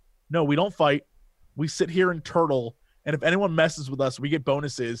like, no, we don't fight. We sit here and turtle. And if anyone messes with us, we get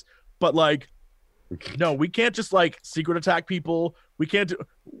bonuses. But like, no, we can't just like secret attack people. We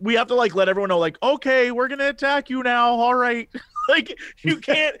have to like let everyone know, like, okay, we're going to attack you now. All right. Like, you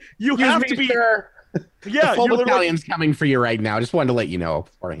can't, you have to be sure. Yeah, the full battalion's coming for you right now. Just wanted to let you know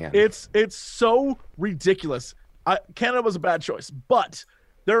beforehand. It's so ridiculous. Canada was a bad choice, but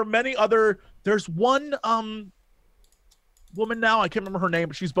there are many other. There's one woman now. I can't remember her name,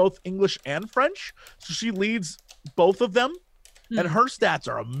 but she's both English and French, so she leads both of them, and her stats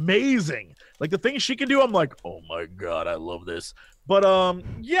are amazing. Like the things she can do, I'm like, oh my god, I love this. But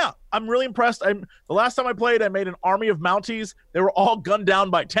yeah, I'm really impressed. The last time I played, I made an army of Mounties. They were all gunned down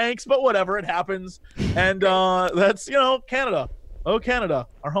by tanks, but whatever, it happens. And that's Canada. Oh, Canada,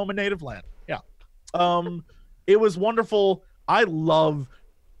 our home and native land. Yeah. It was wonderful. I love.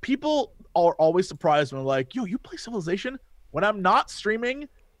 People are always surprised when they're like, "Yo, you play Civilization?" When I'm not streaming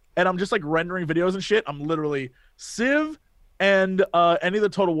and I'm just like rendering videos and shit, I'm literally Civ and any of the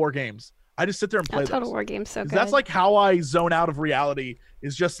Total War games. I just sit there and play Total War games, so good. That's like how I zone out of reality.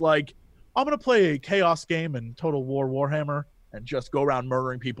 Is just like, I'm gonna play a Chaos game and Total War Warhammer and just go around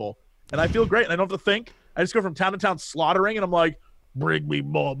murdering people, and I feel great. And I don't have to think. I just go from town to town slaughtering, and I'm like, bring me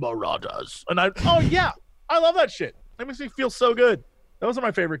more marauders. And I love that shit. That makes me feel so good. Those are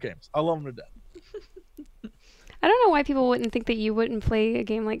my favorite games. I love them to death. I don't know why people wouldn't think that you wouldn't play a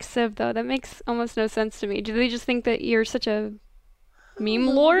game like Civ, though. That makes almost no sense to me. Do they just think that you're such a meme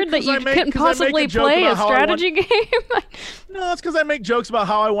lord that you couldn't possibly play a strategy game? No, it's because I make jokes about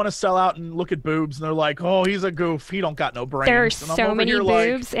how I want to sell out and look at boobs, and they're like, "Oh, he's a goof. He don't got no brains." There are so many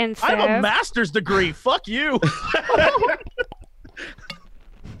boobs and Civ. I have a master's degree. Fuck you.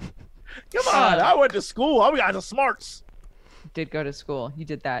 Come on, I went to school. I got the smarts. Did go to school. You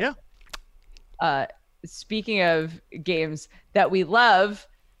did that. Yeah. Speaking of games that we love,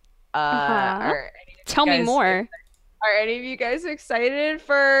 tell me more. Are any of you guys excited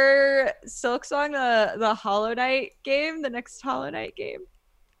for Silksong, the Hollow Knight game, the next Hollow Knight game?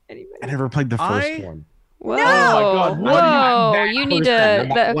 Anybody? I never played the first one. Whoa! No! Oh my God. Whoa! You need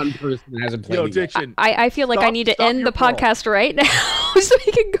to. One person hasn't played. Yo, it Diction. I feel like I need to end the podcast right now so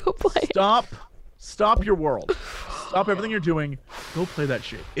we can go play. Stop your world. Stop everything you're doing. Go play that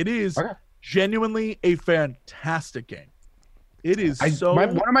shit. It is genuinely a fantastic game. It is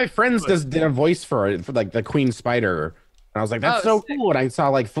one of my friends did a voice for it, for like the Queen Spider, and I was like, that's so cool. And I saw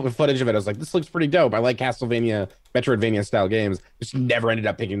like footage of it. I was like, this looks pretty dope. I like Castlevania, Metroidvania style games. Just never ended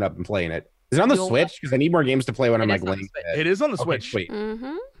up picking it up and playing it. Is it on the Switch? Because I need more games to play when I'm like laying. It is on the Switch. Sweet.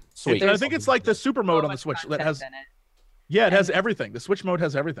 Mm-hmm. Sweet. I think it's like the super mode on the Switch that has. Yeah, it has everything. The Switch mode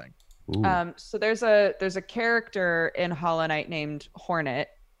has everything. So there's a character in Hollow Knight named Hornet,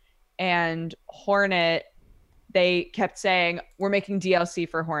 and Hornet, they kept saying, we're making DLC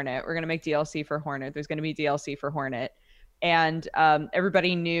for Hornet. We're going to make DLC for Hornet. There's going to be DLC for Hornet. And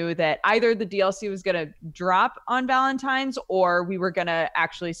everybody knew that either the DLC was going to drop on Valentine's, or we were going to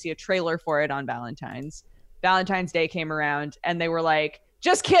actually see a trailer for it on Valentine's. Valentine's Day came around and they were like,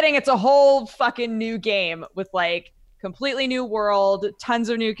 just kidding. It's a whole fucking new game with like completely new world, tons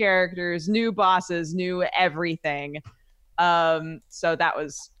of new characters, new bosses, new everything. So that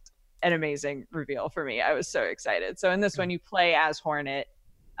was an amazing reveal for me. I was so excited. So in this one, you play as Hornet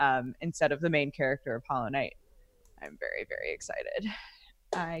instead of the main character of Hollow Knight. I'm very, very excited.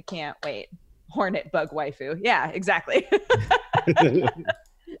 I can't wait. Hornet bug waifu. Yeah, exactly.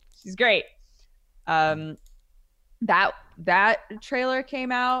 She's great. That trailer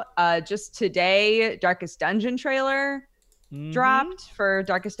came out just today. Darkest Dungeon trailer dropped for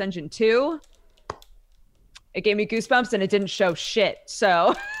Darkest Dungeon 2. It gave me goosebumps and it didn't show shit.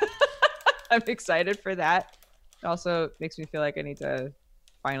 So I'm excited for that. It also makes me feel like I need to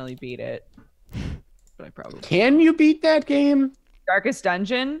finally beat it. But I probably Can you beat that game? Darkest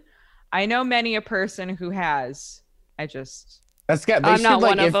Dungeon? I know many a person who has. I just That's got. They I'm should not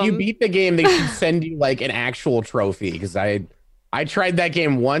like one of if you them. beat the game, they should send you like an actual trophy because I tried that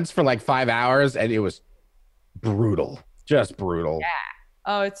game once for like 5 hours and it was brutal, just brutal. Yeah.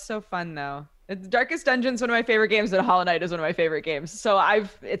 Oh, it's so fun though. Darkest Dungeon's one of my favorite games, and Hollow Knight is one of my favorite games. So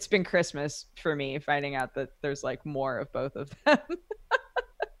it's been Christmas for me finding out that there's like more of both of them.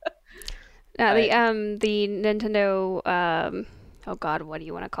 The Nintendo oh god, what do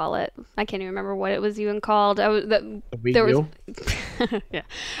you want to call it? I can't even remember what it was even called. The Wii there U?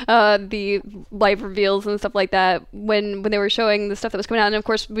 was the live reveals and stuff like that when they were showing the stuff that was coming out, and of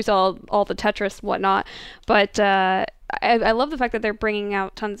course we saw all the Tetris whatnot. But I love the fact that they're bringing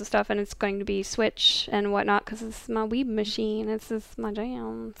out tons of stuff, and it's going to be Switch and whatnot because it's my Wii machine. It's just my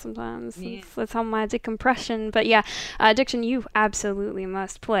jam sometimes. Yeah. That's how my decompression. But yeah, Diction, you absolutely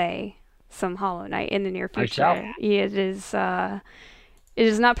must play some Hollow Knight in the near future. shall. Yeah, it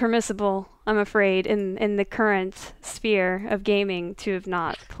is not permissible, I'm afraid, in the current sphere of gaming to have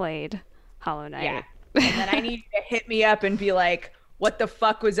not played Hollow Knight. Yeah. And then I need you to hit me up and be like, what the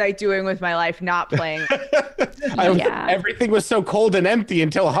fuck was I doing with my life not playing? Yeah. Everything was so cold and empty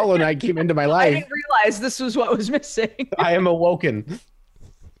until Hollow Knight came into my I life. didn't realize this was what was missing. I am awoken.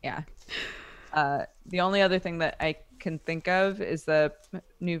 Yeah. The only other thing that I can think of is the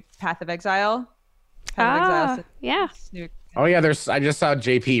new Path of Exile. Yeah. New- Oh yeah, I just saw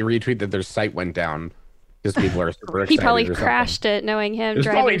JP retweet that their site went down because people are super excited. He probably or something. crashed it, knowing him It was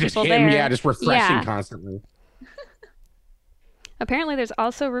probably driving just people him, there. yeah, just refreshing Yeah. constantly. Apparently, there's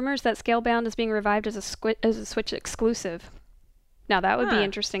also rumors that Scalebound is being revived as a Switch exclusive. Now that would be Huh.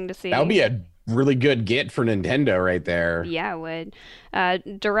 interesting to see. That would be a really good get for Nintendo right there. Yeah, it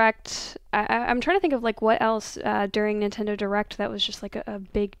would. Direct. I'm trying to think of like what else during Nintendo Direct that was just like a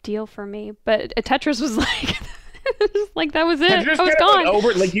big deal for me. But Tetris was like, like that was it. Tetris I was kind of gone. went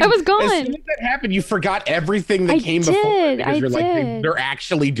over, like, I was gone. As soon as that happened, you forgot everything that I came before. did, Because I you're like, did. they're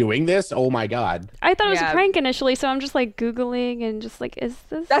actually doing this? Oh my god. I thought it was a Yeah. prank initially, so I'm just like Googling and just like, is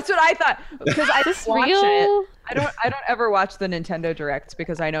this That's what I thought because I this watch real? it. I don't ever watch the Nintendo Directs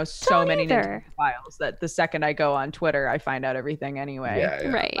because I know so Don't many either. Nintendo files that the second I go on Twitter, I find out everything anyway. Yeah, yeah.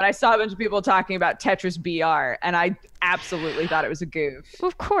 Right. But I saw a bunch of people talking about Tetris BR, and I absolutely thought it was a goof.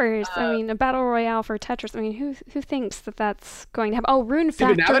 Of course. I mean, a battle royale for Tetris. I mean, who thinks that that's going to happen? Oh, Rune See,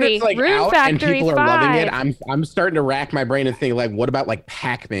 but now that Factory. it's like Rune out and Factory people are 5. loving it, I'm starting to rack my brain and think like, what about like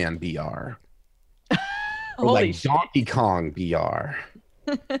Pac-Man BR? Or Holy like shit. Donkey Kong BR?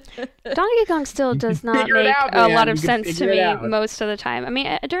 Donkey Kong still You does can not figure it make out, a man. lot of You can sense to figure it me out. most of the time. I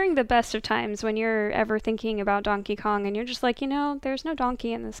mean, during the best of times when you're ever thinking about Donkey Kong and you're just like, there's no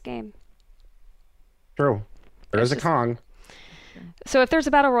donkey in this game. True. There is a just- Kong. So if there's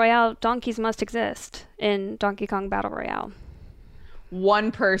a battle royale, donkeys must exist in Donkey Kong Battle Royale.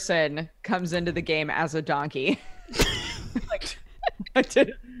 One person comes into the game as a donkey. Like, I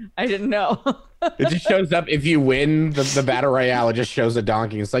didn't know. It just shows up if you win the battle royale. It just shows a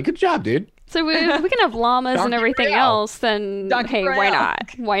donkey. It's like, good job, dude. So we can have llamas and Donkey everything Royale. else, then Donkey hey, why Royale. not?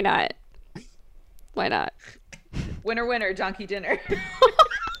 Why not? Why not? Winner, winner, donkey dinner.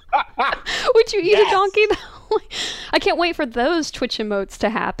 Would you eat Yes. a donkey though? I can't wait for those Twitch emotes to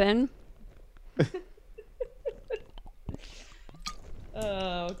happen.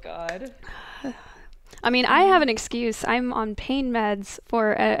 Oh God. I mean, I have an excuse. I'm on pain meds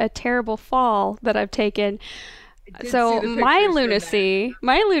for a terrible fall that I've taken. did So see the my pictures from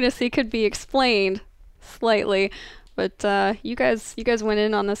lunacy could be explained slightly. But you guys went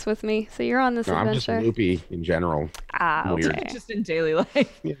in on this with me, so you're on this No, I'm just adventure. loopy in general. Ah, weird. okay. Just in daily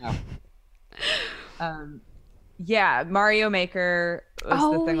life. Yeah. Yeah, Mario Maker was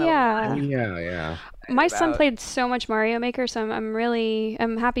Oh, the thing that yeah. Yeah. My son about- played so much Mario Maker, so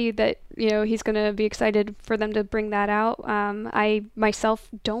I'm happy that he's gonna be excited for them to bring that out. I myself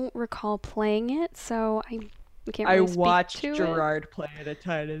don't recall playing it, so I can't I really speak watched to it. Gerard play it a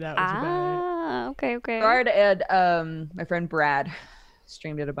ton, and that was about it. Ah, okay. Gerard and my friend Brad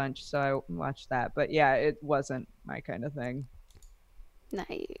streamed it a bunch, so I watched that. But yeah, it wasn't my kind of thing.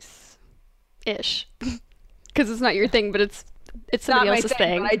 Nice. Ish. Because it's not your thing, but it's Not somebody my else's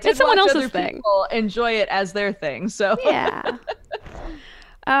thing. but I did It's someone watch else's other thing. people enjoy it as their thing. So Yeah.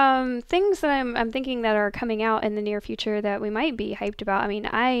 Things that I'm thinking that are coming out in the near future that we might be hyped about. I mean,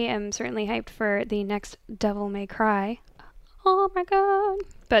 I am certainly hyped for the next Devil May Cry. Oh my god!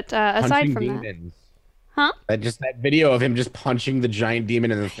 But aside Punching from that, demons. huh? That video of him just punching the giant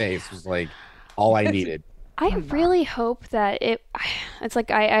demon in the face was like all I needed. I really hope that it's like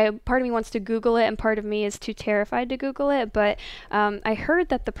I part of me wants to Google it and part of me is too terrified to Google it, but I heard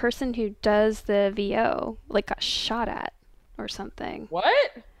that the person who does the VO like got shot at or something. What?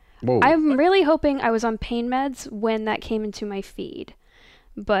 Whoa. I'm really hoping I was on pain meds when that came into my feed,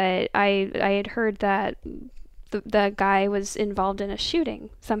 but I had heard that the guy was involved in a shooting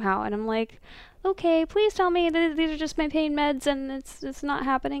somehow, and I'm like, okay, please tell me that these are just my pain meds and it's not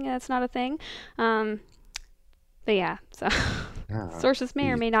happening, that's not a thing. But yeah, so sources may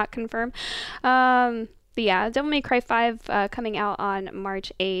or may not confirm. But yeah, Devil May Cry 5 coming out on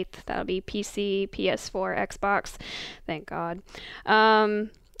March 8th. That'll be PC, PS4, Xbox. Thank God. I'm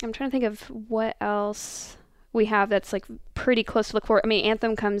trying to think of what else we have that's like pretty close to look forward. I mean,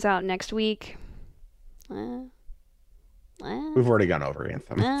 Anthem comes out next week. We've already gone over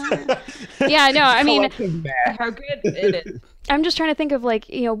Anthem. Yeah, no, I mean, How good it is. I'm just trying to think of like,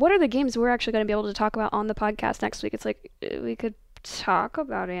 what are the games we're actually going to be able to talk about on the podcast next week? It's like we could talk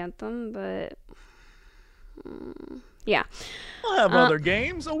about Anthem, but yeah. We'll have other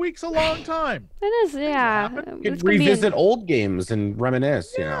games. A week's a long time. It is, yeah. You could revisit old games and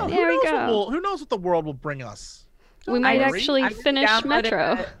reminisce, you know. There we go. Who knows what the world will bring us? We might I actually just finish downloaded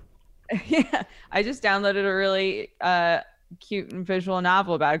Metro. Yeah, I just downloaded a really cute and visual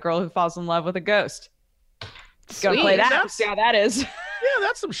novel about a girl who falls in love with a ghost. Go play that. That's- See how that is. Yeah,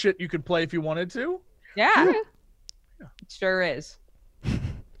 that's some shit you could play if you wanted to. Yeah. It sure is.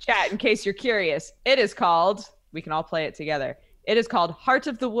 Chat, in case you're curious, it is called, we can all play it together. It is called Heart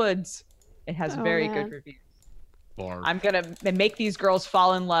of the Woods. It has very good reviews. Barf. I'm going to make these girls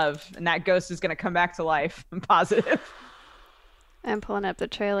fall in love, and that ghost is going to come back to life. I'm positive. I'm pulling up the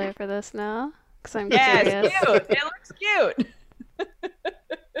trailer for this now because I'm Yeah, curious. it's cute. It looks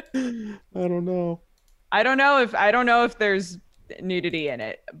cute. I don't know. I don't know if there's nudity in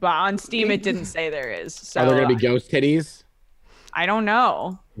it, but on Steam it didn't say there is. So Are there gonna be ghost titties? I don't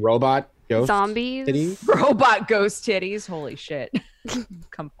know. Robot ghost Zombies? titties? Robot ghost titties. Holy shit.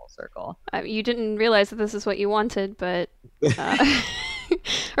 Come full circle. You didn't realize that this is what you wanted, but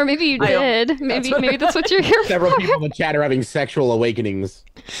or maybe you I don't- did. Maybe that's what you're here Several for. people in the chat are having sexual awakenings.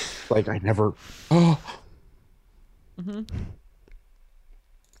 Like I never. Oh,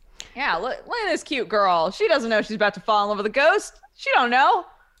 Yeah, look at this cute girl. She doesn't know she's about to fall in love with a ghost. She don't know.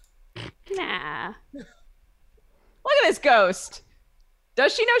 Nah. Look at this ghost.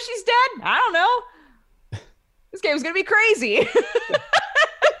 Does she know she's dead? I don't know. This game's gonna be crazy.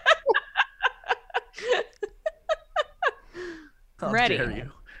 I'm ready. How dare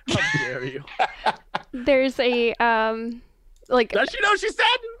you? How dare you? There's a like Does she know she's dead?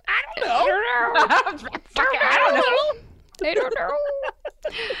 I don't know. I don't know. I don't know.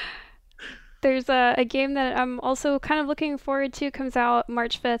 There's a game that I'm also kind of looking forward to, comes out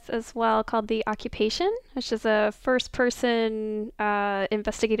March 5th as well, called The Occupation, which is a first-person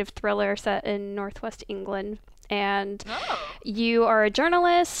investigative thriller set in Northwest England. And you are a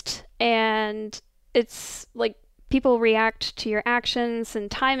journalist, and it's like people react to your actions,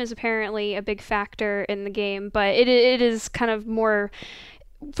 and time is apparently a big factor in the game, but it is kind of more,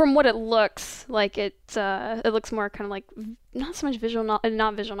 from what it looks like, it looks more kind of like not so much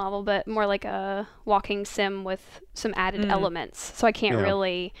not visual novel, but more like a walking sim with some added elements. So I can't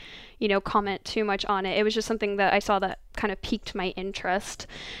really, comment too much on it. It was just something that I saw that kind of piqued my interest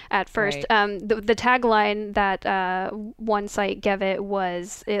at first. Right. The tagline that one site gave it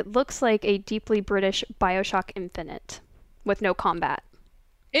was, "It looks like a deeply British BioShock Infinite with no combat."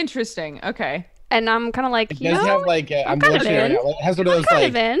 Interesting. Okay. And I'm kind of like, it does have like I'm kind of looking at in. it. It has one of those kind like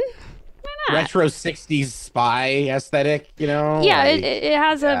of in. Why not? retro '60s spy aesthetic, Yeah, like- it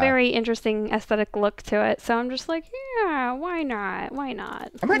has a yeah. very interesting aesthetic look to it. So I'm just like, yeah, why not? Why not? I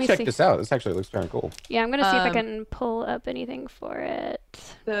Let might me check see. this out. This actually looks kind of cool. Yeah, I'm gonna see if I can pull up anything for it.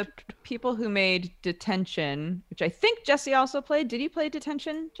 The people who made Detention, which I think Jesse also played. Did you play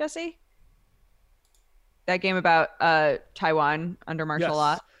Detention, Jesse? That game about Taiwan under martial Yes.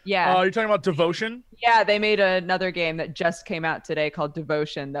 law. Yeah. You're talking about Devotion? Yeah, they made another game that just came out today called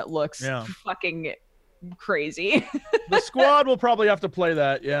Devotion that looks Yeah. fucking crazy. The squad will probably have to play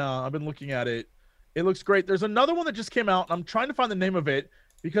that. Yeah, I've been looking at it. It looks great. There's another one that just came out, and I'm trying to find the name of it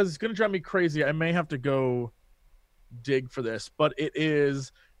because it's going to drive me crazy. I may have to go dig for this, but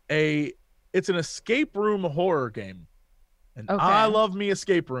it's an escape room horror game. And Okay. I love me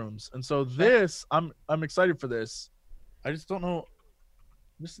escape rooms. And so this, I'm excited for this. I just don't know.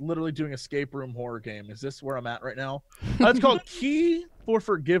 just literally doing escape room horror game. Is this where I'm at right now? It's called Key for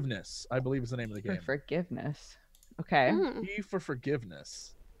Forgiveness, I believe is the name of the game. For forgiveness. Okay. Key for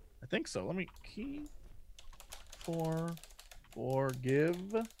Forgiveness. I think so. Let me Key for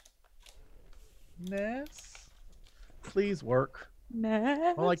Forgiveness. Please work.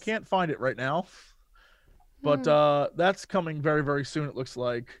 Well, I can't find it right now. But that's coming very, very soon, it looks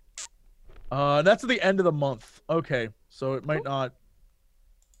like. That's at the end of the month. Okay. So it might not.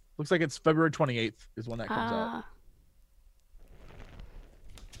 Looks like it's February 28th is when that comes out.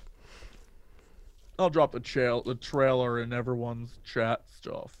 I'll drop the trailer in everyone's chat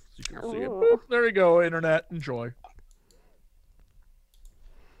stuff so you can see it. Boop, there you go, internet. Enjoy.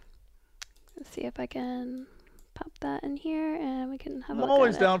 Let's see if I can pop that in here and we can have a I'm look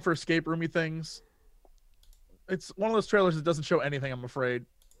always at down for escape roomy things. It's one of those trailers that doesn't show anything, I'm afraid.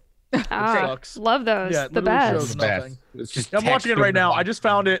 Sucks. Love those. Yeah, it the literally best. shows nothing. It's just I'm watching it text right now. over- I just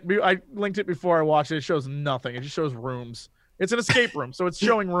found it. I linked it before I watched it. It shows nothing. It just shows rooms. It's an escape room, so it's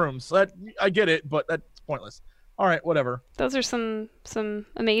showing rooms. That I get it, but that's pointless. All right, whatever. Those are some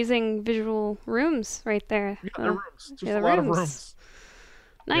amazing visual rooms right there. Yeah, they're rooms. Just yeah, a the lot of rooms. rooms.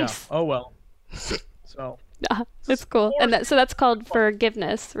 Nice. Yeah. Oh well. So That's cool. And so that's called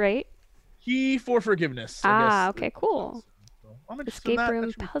Forgiveness, right? Key for Forgiveness. I guess. Okay, cool. So, I'm interested in Escape that. room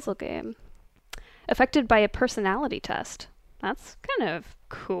That should be puzzle game. Affected by a personality test. That's kind of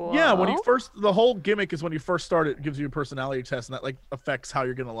cool. Yeah, when you first, the whole gimmick is when you first start, it gives you a personality test, and that like affects how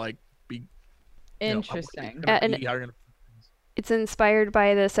you're gonna like be. Interesting. And it's inspired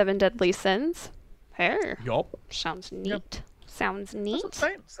by the 7 Deadly Sins. Hey, Yup. sounds neat. Yep. Sounds That's what neat. I'm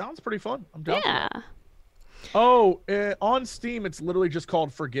saying. Sounds pretty fun. I'm down. Yeah. For that. Oh, on Steam, it's literally just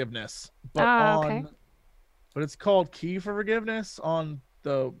called Forgiveness, but okay. but it's called Key for Forgiveness on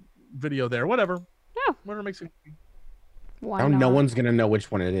the video there. Whatever. Oh. Whatever makes it. Why Now not? no one's gonna know which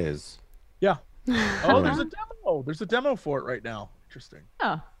one it is. Yeah. Oh, there's a demo. There's a demo for it right now. Interesting.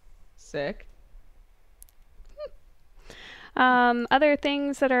 Oh, sick. Other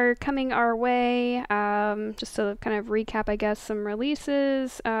things that are coming our way, just to kind of recap, I guess, some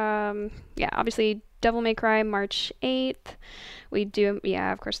releases. Yeah, obviously, Devil May Cry, March 8th. We do,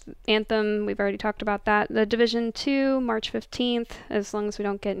 yeah, of course, Anthem, we've already talked about that. The Division 2, March 15th, as long as we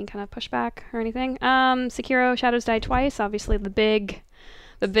don't get any kind of pushback or anything. Sekiro, Shadows Die Twice, obviously the big...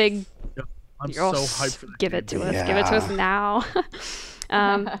 Yep. I'm so hyped for that give game. it to us. Give it to us now.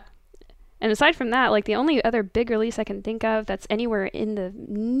 And aside from that, like the only other big release I can think of that's anywhere in the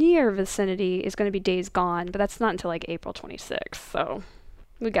near vicinity is going to be Days Gone, but that's not until like April 26th, so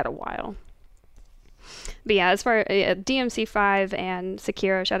we got a while. But yeah, as far as DMC 5 and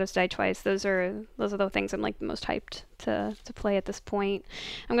Sekiro, Shadows Die Twice, those are the things I'm like the most hyped to play at this point.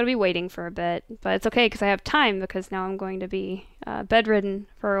 I'm going to be waiting for a bit, but it's okay because I have time because now I'm going to be bedridden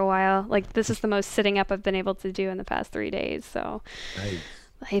for a while. Like this is the most sitting up I've been able to do in the past 3 days, so... Nice.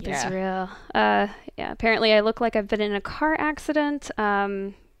 The hype Yeah. is real. Yeah, apparently I look like I've been in a car accident.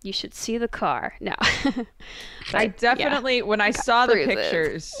 You should see the car. No. I definitely, when I saw the bruises.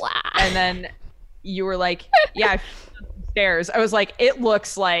 pictures, Blah. and then you were like, yeah, stairs. I was like, it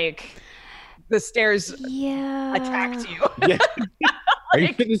looks like the stairs Yeah. attacked you. Yeah. Are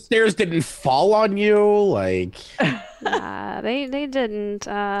you sure the stairs didn't fall on you? Like, Nah, they didn't.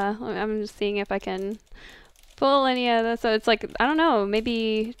 I'm just seeing if I can pull any of this. So it's like, I don't know,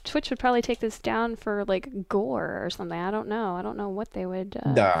 maybe Twitch would probably take this down for like gore or something. I don't know. I don't know what they would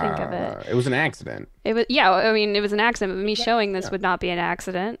think of it. It was an accident. It was, yeah, I mean, it was an accident, but me showing this would not be an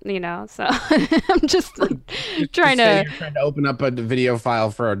accident, you know, so I'm just like trying Say to. you're trying to open up a video file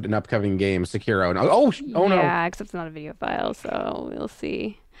for an upcoming game, Sekiro. And, oh no. Yeah, except it's not a video file, so we'll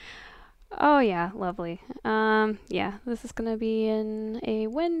see. Oh yeah, lovely. Yeah, this is gonna be in a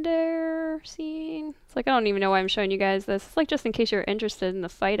window scene. It's like I don't even know why I'm showing you guys this. It's like just in case you're interested in the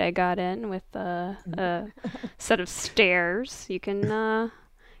fight I got in with a set of stairs. You can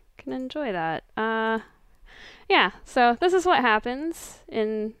enjoy that. Yeah. So this is what happens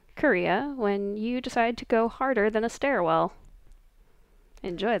in Korea when you decide to go harder than a stairwell.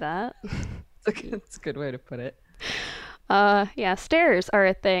 Enjoy that. That's a good way to put it. Yeah, stairs are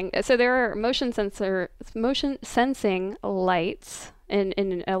a thing. So there are motion sensing lights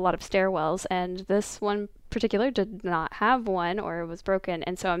in a lot of stairwells, and this one particular did not have one or was broken.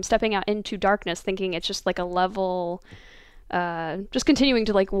 And so I'm stepping out into darkness thinking it's just like a level, just continuing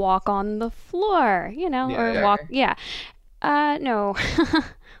to like walk on the floor, you know, or walk. Yeah. No,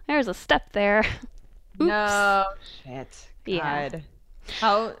 there's a step there. Oops. No shit. Yeah. God.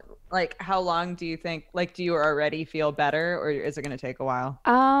 How Like, how long do you think? Like, do you already feel better, or is it going to take a while?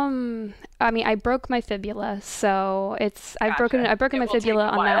 I mean, I broke my fibula, so I've broken my fibula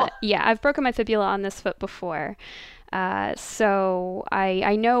on that. Yeah, I've broken my fibula on this foot before. So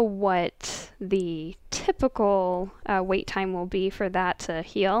I know what the typical wait time will be for that to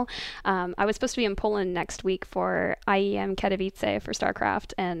heal. I was supposed to be in Poland next week for IEM Katowice for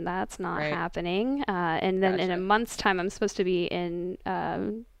StarCraft, and that's not happening. And then in a month's time, I'm supposed to be in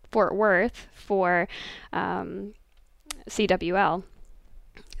Fort Worth for CWL.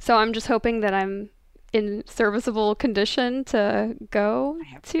 So I'm just hoping that I'm in serviceable condition to go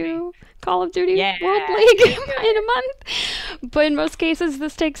to Call of Duty World League in a month. But in most cases,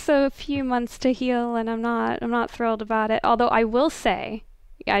 this takes a few months to heal, and I'm not thrilled about it. Although I will say,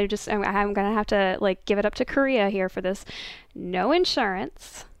 I'm gonna have to like give it up to Korea here for this. No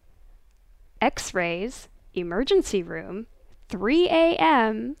insurance, X-rays, emergency room, 3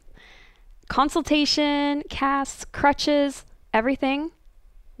 a.m. consultation, casts, crutches, everything.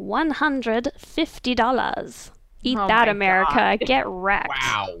 $150. Eat that, America. God. Get wrecked.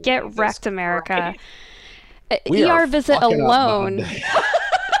 Wow. Get wrecked, America. ER visit alone.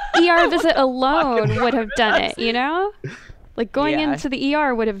 ER visit alone would have done it, you know? Like going into the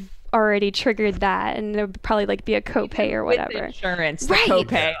ER would have already triggered that, and there would probably like be a copay or whatever. With insurance, the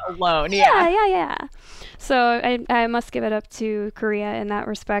copay alone. Yeah. So I must give it up to Korea in that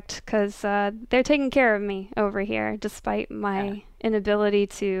respect, because they're taking care of me over here, despite my inability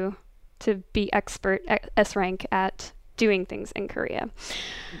to be expert S rank at doing things in Korea.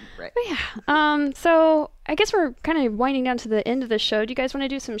 Right. But so I guess we're kind of winding down to the end of the show. Do you guys want to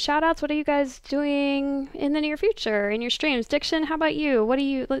do some shout outs? What are you guys doing in the near future in your streams? Diction, how about you? What do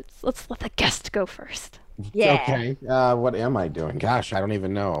you let's let the guest go first. Yeah. Okay. What am I doing? Gosh, I don't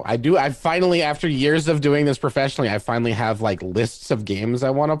even know. I finally, after years of doing this professionally, I finally have like lists of games I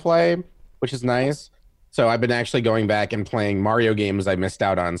want to play, which is nice. So I've been actually going back and playing Mario games I missed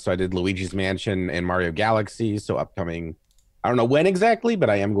out on. So I did Luigi's Mansion and Mario Galaxy. So upcoming, I don't know when exactly, but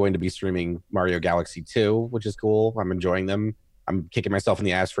I am going to be streaming Mario Galaxy 2, which is cool. I'm enjoying them. I'm kicking myself in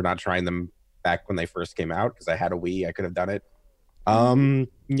the ass for not trying them back when they first came out, because I had a Wii. I could have done it.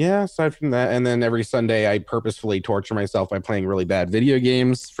 Aside from that, and then every Sunday I purposefully torture myself by playing really bad video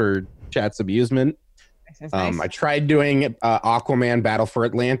games for chat's amusement. Nice. I tried doing Aquaman Battle for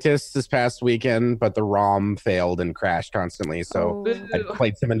Atlantis this past weekend, but the ROM failed and crashed constantly, so I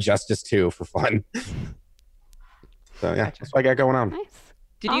played some Injustice 2 for fun. So yeah, that's what I got going on. Nice.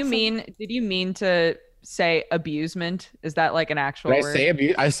 Did you mean to say abusement? Is that like an actual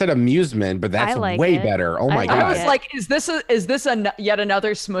word? I said amusement, but that's way better. Oh my god! I was like, is this yet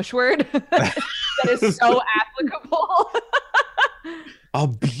another smush word that is so applicable?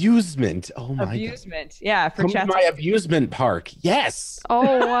 Abusement. Oh my abusement. God. Yeah, for Come to my amusement park. Yes.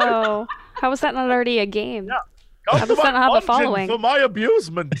 Oh wow! How is that not already a game? Yeah. How does that not have a following? For my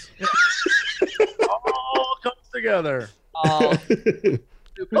abusement. All comes together. Oh.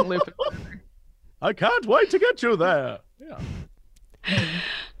 I can't wait to get you there. Yeah.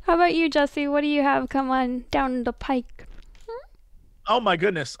 How about you, Jesse? What do you have come on down the pike? Oh my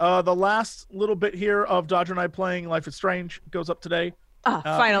goodness. The last little bit here of Dodger and I playing Life is Strange goes up today.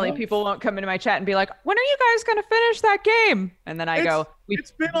 Finally, people won't come into my chat and be like, when are you guys going to finish that game? And then I go, it's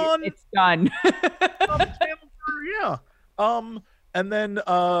been on. It's done. Yeah. And then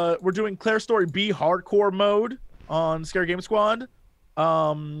we're doing Claire Story B hardcore mode on Scare Game Squad.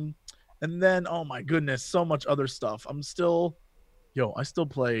 And then, oh my goodness, so much other stuff. I still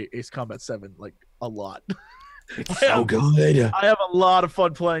play Ace Combat 7 like a lot. It's so good. I have a lot of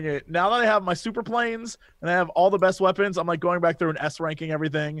fun playing it. Now that I have my super planes and I have all the best weapons, I'm like going back through and S ranking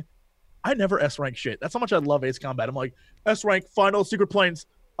everything. I never S rank shit. That's how much I love Ace Combat. I'm like, S rank, final secret planes.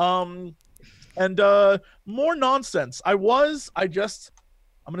 And more nonsense. I'm gonna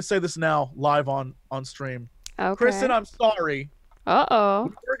say this now live on stream. Okay. Kristen, I'm sorry. Uh-oh.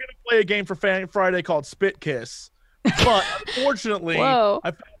 We're gonna play a game for Fan Friday called Spit Kiss. But unfortunately, I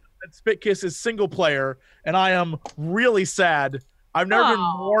found that Spit Kiss is single player, and I am really sad. I've never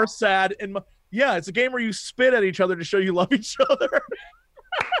been more sad in my it's a game where you spit at each other to show you love each other.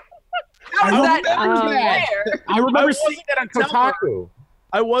 I remember seeing that on Kotaku.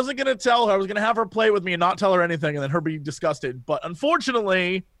 I wasn't gonna tell her. I was gonna have her play with me and not tell her anything, and then her be disgusted. But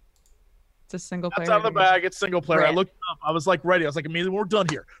unfortunately, it's a single player. That's out of the bag. It's single player. Right. I looked up. I was like ready. I was like, immediately, we're done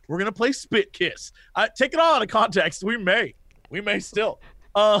here. We're gonna play Spit Kiss. Take it all out of context. We may still.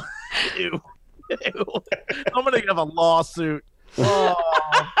 Ew. I'm gonna have a lawsuit.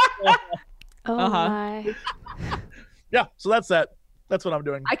 My. Yeah. So that's that. That's what I'm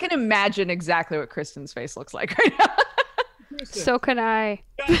doing. I can imagine exactly what Kristen's face looks like right now. innocent. So can I.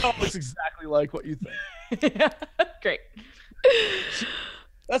 That looks exactly like what you think. Yeah. Great.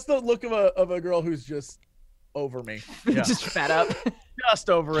 That's the look of a girl who's just over me. Yeah. Just fed up. Just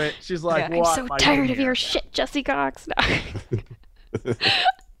over it. She's like, Yeah. I'm what? so am I tired doing of here? your shit, Jesse Cox. No.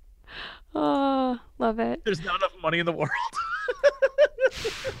 Oh, love it. There's not enough money in the world.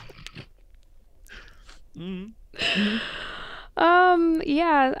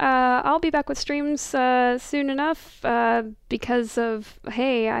 Yeah, I'll be back with streams soon enough because of,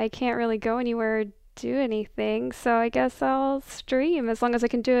 hey, I can't really go anywhere, do anything, so I guess I'll stream as long as I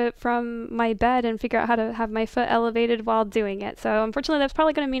can do it from my bed and figure out how to have my foot elevated while doing it. So unfortunately, that's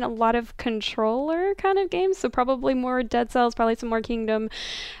probably going to mean a lot of controller kind of games, so probably more Dead Cells, probably some more Kingdom,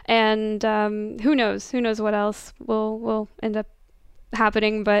 and who knows what else will end up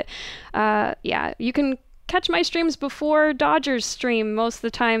happening. But yeah, you can catch my streams before Dodgers stream most of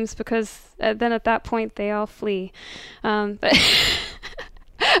the times because then at that point they all flee. But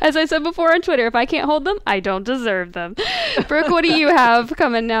as I said before on Twitter, if I can't hold them, I don't deserve them. Brooke, what do you have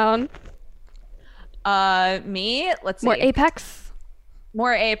coming down? Me? Let's see. More Apex?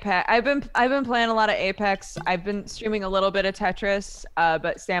 More Apex. I've been playing a lot of Apex. I've been streaming a little bit of Tetris,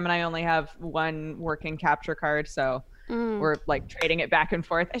 but Sam and I only have one working capture card, so we're like trading it back and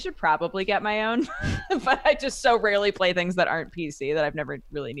forth. I should probably get my own, but I just so rarely play things that aren't PC that I've never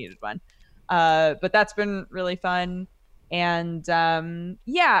really needed one. But that's been really fun. And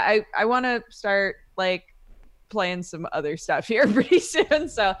yeah, I want to start like playing some other stuff here pretty soon.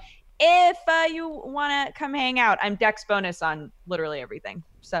 So if you want to come hang out, I'm Dex bonus on literally everything.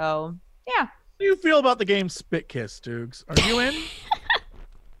 So yeah. How do you feel about the game Spit Kiss, Dukes? Are you in?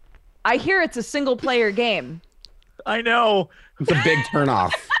 I hear it's a single player game. I know. It's a big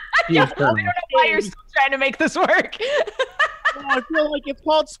turnoff. I don't know why you're still trying to make this work. Oh, I feel like it's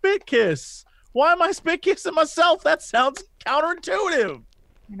called Spit Kiss. Why am I spit kissing myself? That sounds counterintuitive.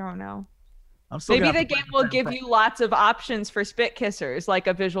 I don't know. I'm still Maybe the game will give you lots of options for spit kissers, like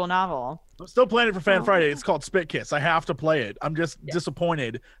a visual novel. I'm still playing it for Fan Friday. It's called Spit Kiss. I have to play it. I'm just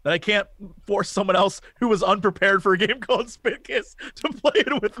disappointed that I can't force someone else who was unprepared for a game called Spit Kiss to play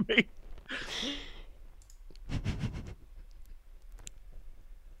it with me.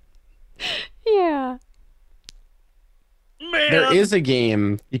 Yeah. Man. There is a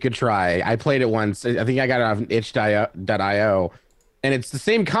game you could try. I played it once. I think I got it off itch.io, and it's the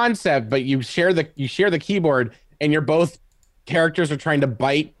same concept, but you share the keyboard, and you're both characters are trying to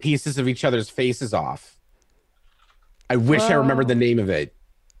bite pieces of each other's faces off. I wish I remembered the name of it.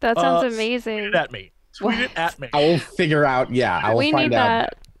 That sounds Tweet amazing. it at me. Tweet it at me. I will figure out. Yeah, I will We find need out.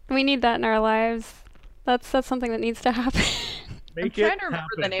 that. We need that in our lives. That's something that needs to happen. I'm trying to remember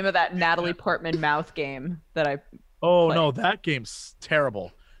the name of that Natalie Portman mouth game that I Oh no, that game's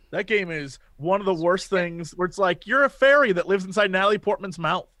terrible. That game is one of the worst things where it's like you're a fairy that lives inside Natalie Portman's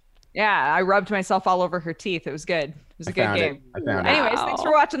mouth. Yeah, I rubbed myself all over her teeth. It was good. It was a good game. I found it. Anyways, thanks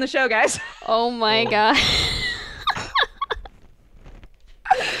for watching the show, guys. Oh my god.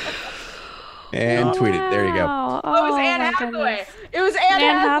 And tweet it. There you go. Wow. Oh, it was Anne my Hathaway. goodness. It was Anne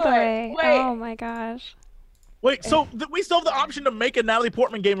Hathaway. Wait. Oh my gosh. Wait, so we still have the option to make a Natalie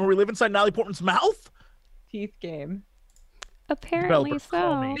Portman game where we live inside Natalie Portman's mouth? Teeth game. Apparently Developer,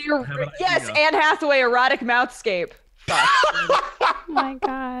 call so. me. You're- I have an yes, idea. Anne Hathaway erotic mouthscape. Fuck. Oh my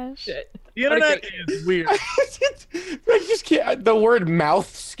gosh. Shit. The internet is weird. I just can't. The word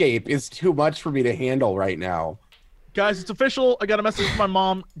mouthscape is too much for me to handle right now. Guys, it's official. I got a message from my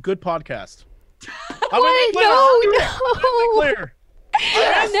mom. Good podcast. What? No. Clear.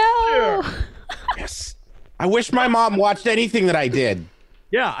 No. Yes. I wish my mom watched anything that I did.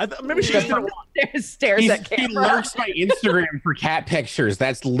 Yeah, maybe she just didn't watch. Stares at She camera. lurks my Instagram for cat pictures.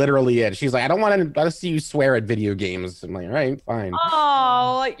 That's literally it. She's like, I don't want to see you swear at video games. I'm like, all right, fine.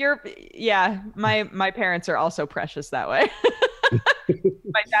 Oh, yeah. My parents are also precious that way.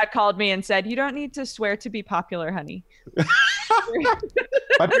 My dad called me and said, "You don't need to swear to be popular, honey."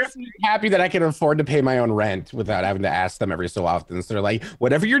 My parents are happy that I can afford to pay my own rent without having to ask them every so often. So they're like,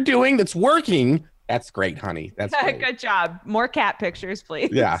 whatever you're doing that's working, that's great, honey. That's great. Good job. More cat pictures,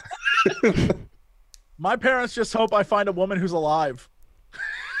 please. Yeah. My parents just hope I find a woman who's alive.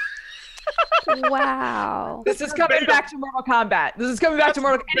 Wow. This is coming back to Mortal Kombat. This is coming back to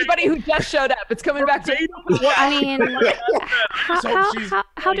Mortal. Anybody who just showed up, it's coming back to. I mean, So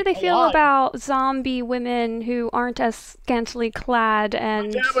how do they feel alive. about zombie women who aren't as scantily clad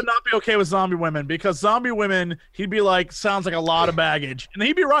and Dad would not be okay with zombie women because zombie women, he'd be like, sounds like a lot of baggage. And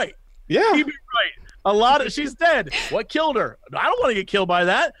he'd be right. Yeah. He'd be right. A lot of she's dead. What killed her? I don't want to get killed by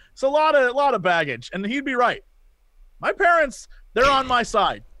that. It's a lot of baggage. And he'd be right. My parents, they're on my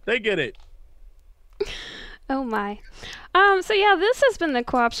side. They get it. Oh my. So yeah, this has been the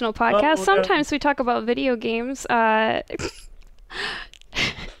Co-optional podcast. no. Sometimes we talk about video games.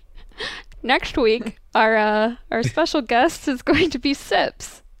 Next week, our special guest is going to be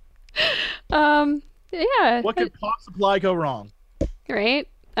Sips. Yeah. What could possibly go wrong? Right.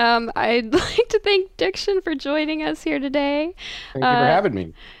 I'd like to thank Diction for joining us here today. Thank you for having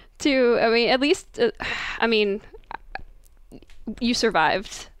me. At least, you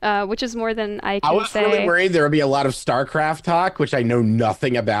survived, which is more than I can say. I was really worried there would be a lot of StarCraft talk, which I know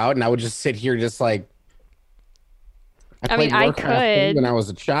nothing about, and I would just sit here just like. I could when I was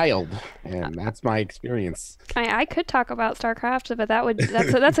a child, and that's my experience. I could talk about StarCraft, but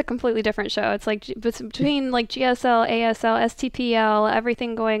that's a completely different show. It's like between like GSL, ASL, STPL,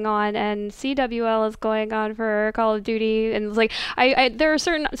 everything going on, and CWL is going on for Call of Duty, and it's like there are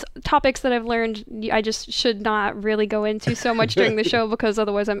certain topics that I've learned I just should not really go into so much during the show because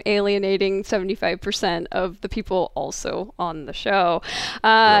otherwise I'm alienating 75% of the people also on the show.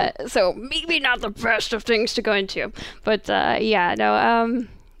 Right. So maybe not the best of things to go into, but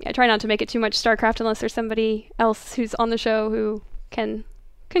I try not to make it too much StarCraft unless there's somebody else who's on the show who can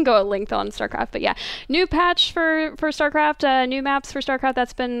go at length on StarCraft. But yeah, new patch for StarCraft, new maps for StarCraft.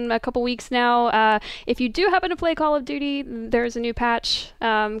 That's been a couple weeks now. If you do happen to play Call of Duty, there's a new patch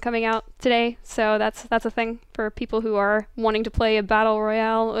coming out today. So that's a thing for people who are wanting to play a battle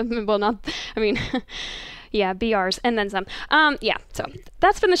royale. Well, yeah, BRs and then some. So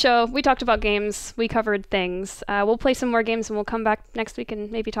that's been the show. We talked about games. We covered things. We'll play some more games and we'll come back next week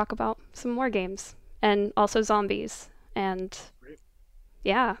and maybe talk about some more games and also zombies. And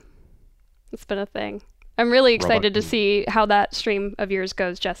yeah, it's been a thing. I'm really excited to see how that stream of yours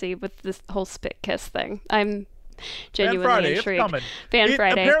goes, Jesse, with this whole Spit Kiss thing. I'm genuinely intrigued. It's coming.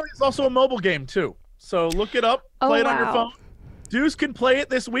 Friday. Apparently, it's also a mobile game too. So look it up. Play it on your phone. Deuce can play it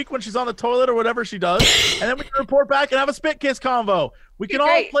this week when she's on the toilet or whatever she does, and then we can report back and have a Spit Kiss convo. We can all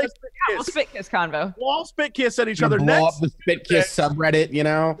play Spit Kiss. We'll Spit Kiss convo. We'll all Spit Kiss at each other. Blow up the Spit Kiss subreddit, you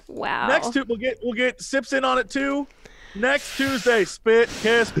know. Wow. Next we'll get Sips in on it too. Next Tuesday, Spit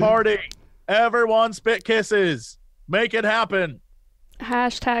Kiss party. Everyone Spit Kisses. Make it happen.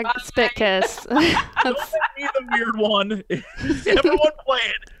 Hashtag Spit Kiss. Don't be the weird one. Everyone play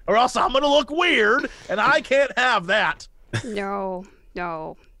it, or else I'm gonna look weird, and I can't have that. No.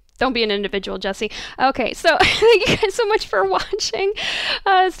 Don't be an individual, Jesse. Okay, so thank you guys so much for watching.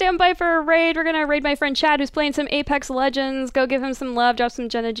 Stand by for a raid. We're going to raid my friend Chad, who's playing some Apex Legends. Go give him some love. Drop some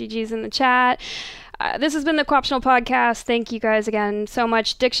Jenna GGs in the chat. This has been the Co-optional Podcast. Thank you guys again so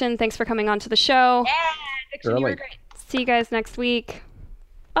much. Diction, thanks for coming on to the show. Yeah, Diction, you were great. See you guys next week.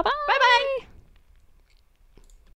 Bye-bye. Bye-bye.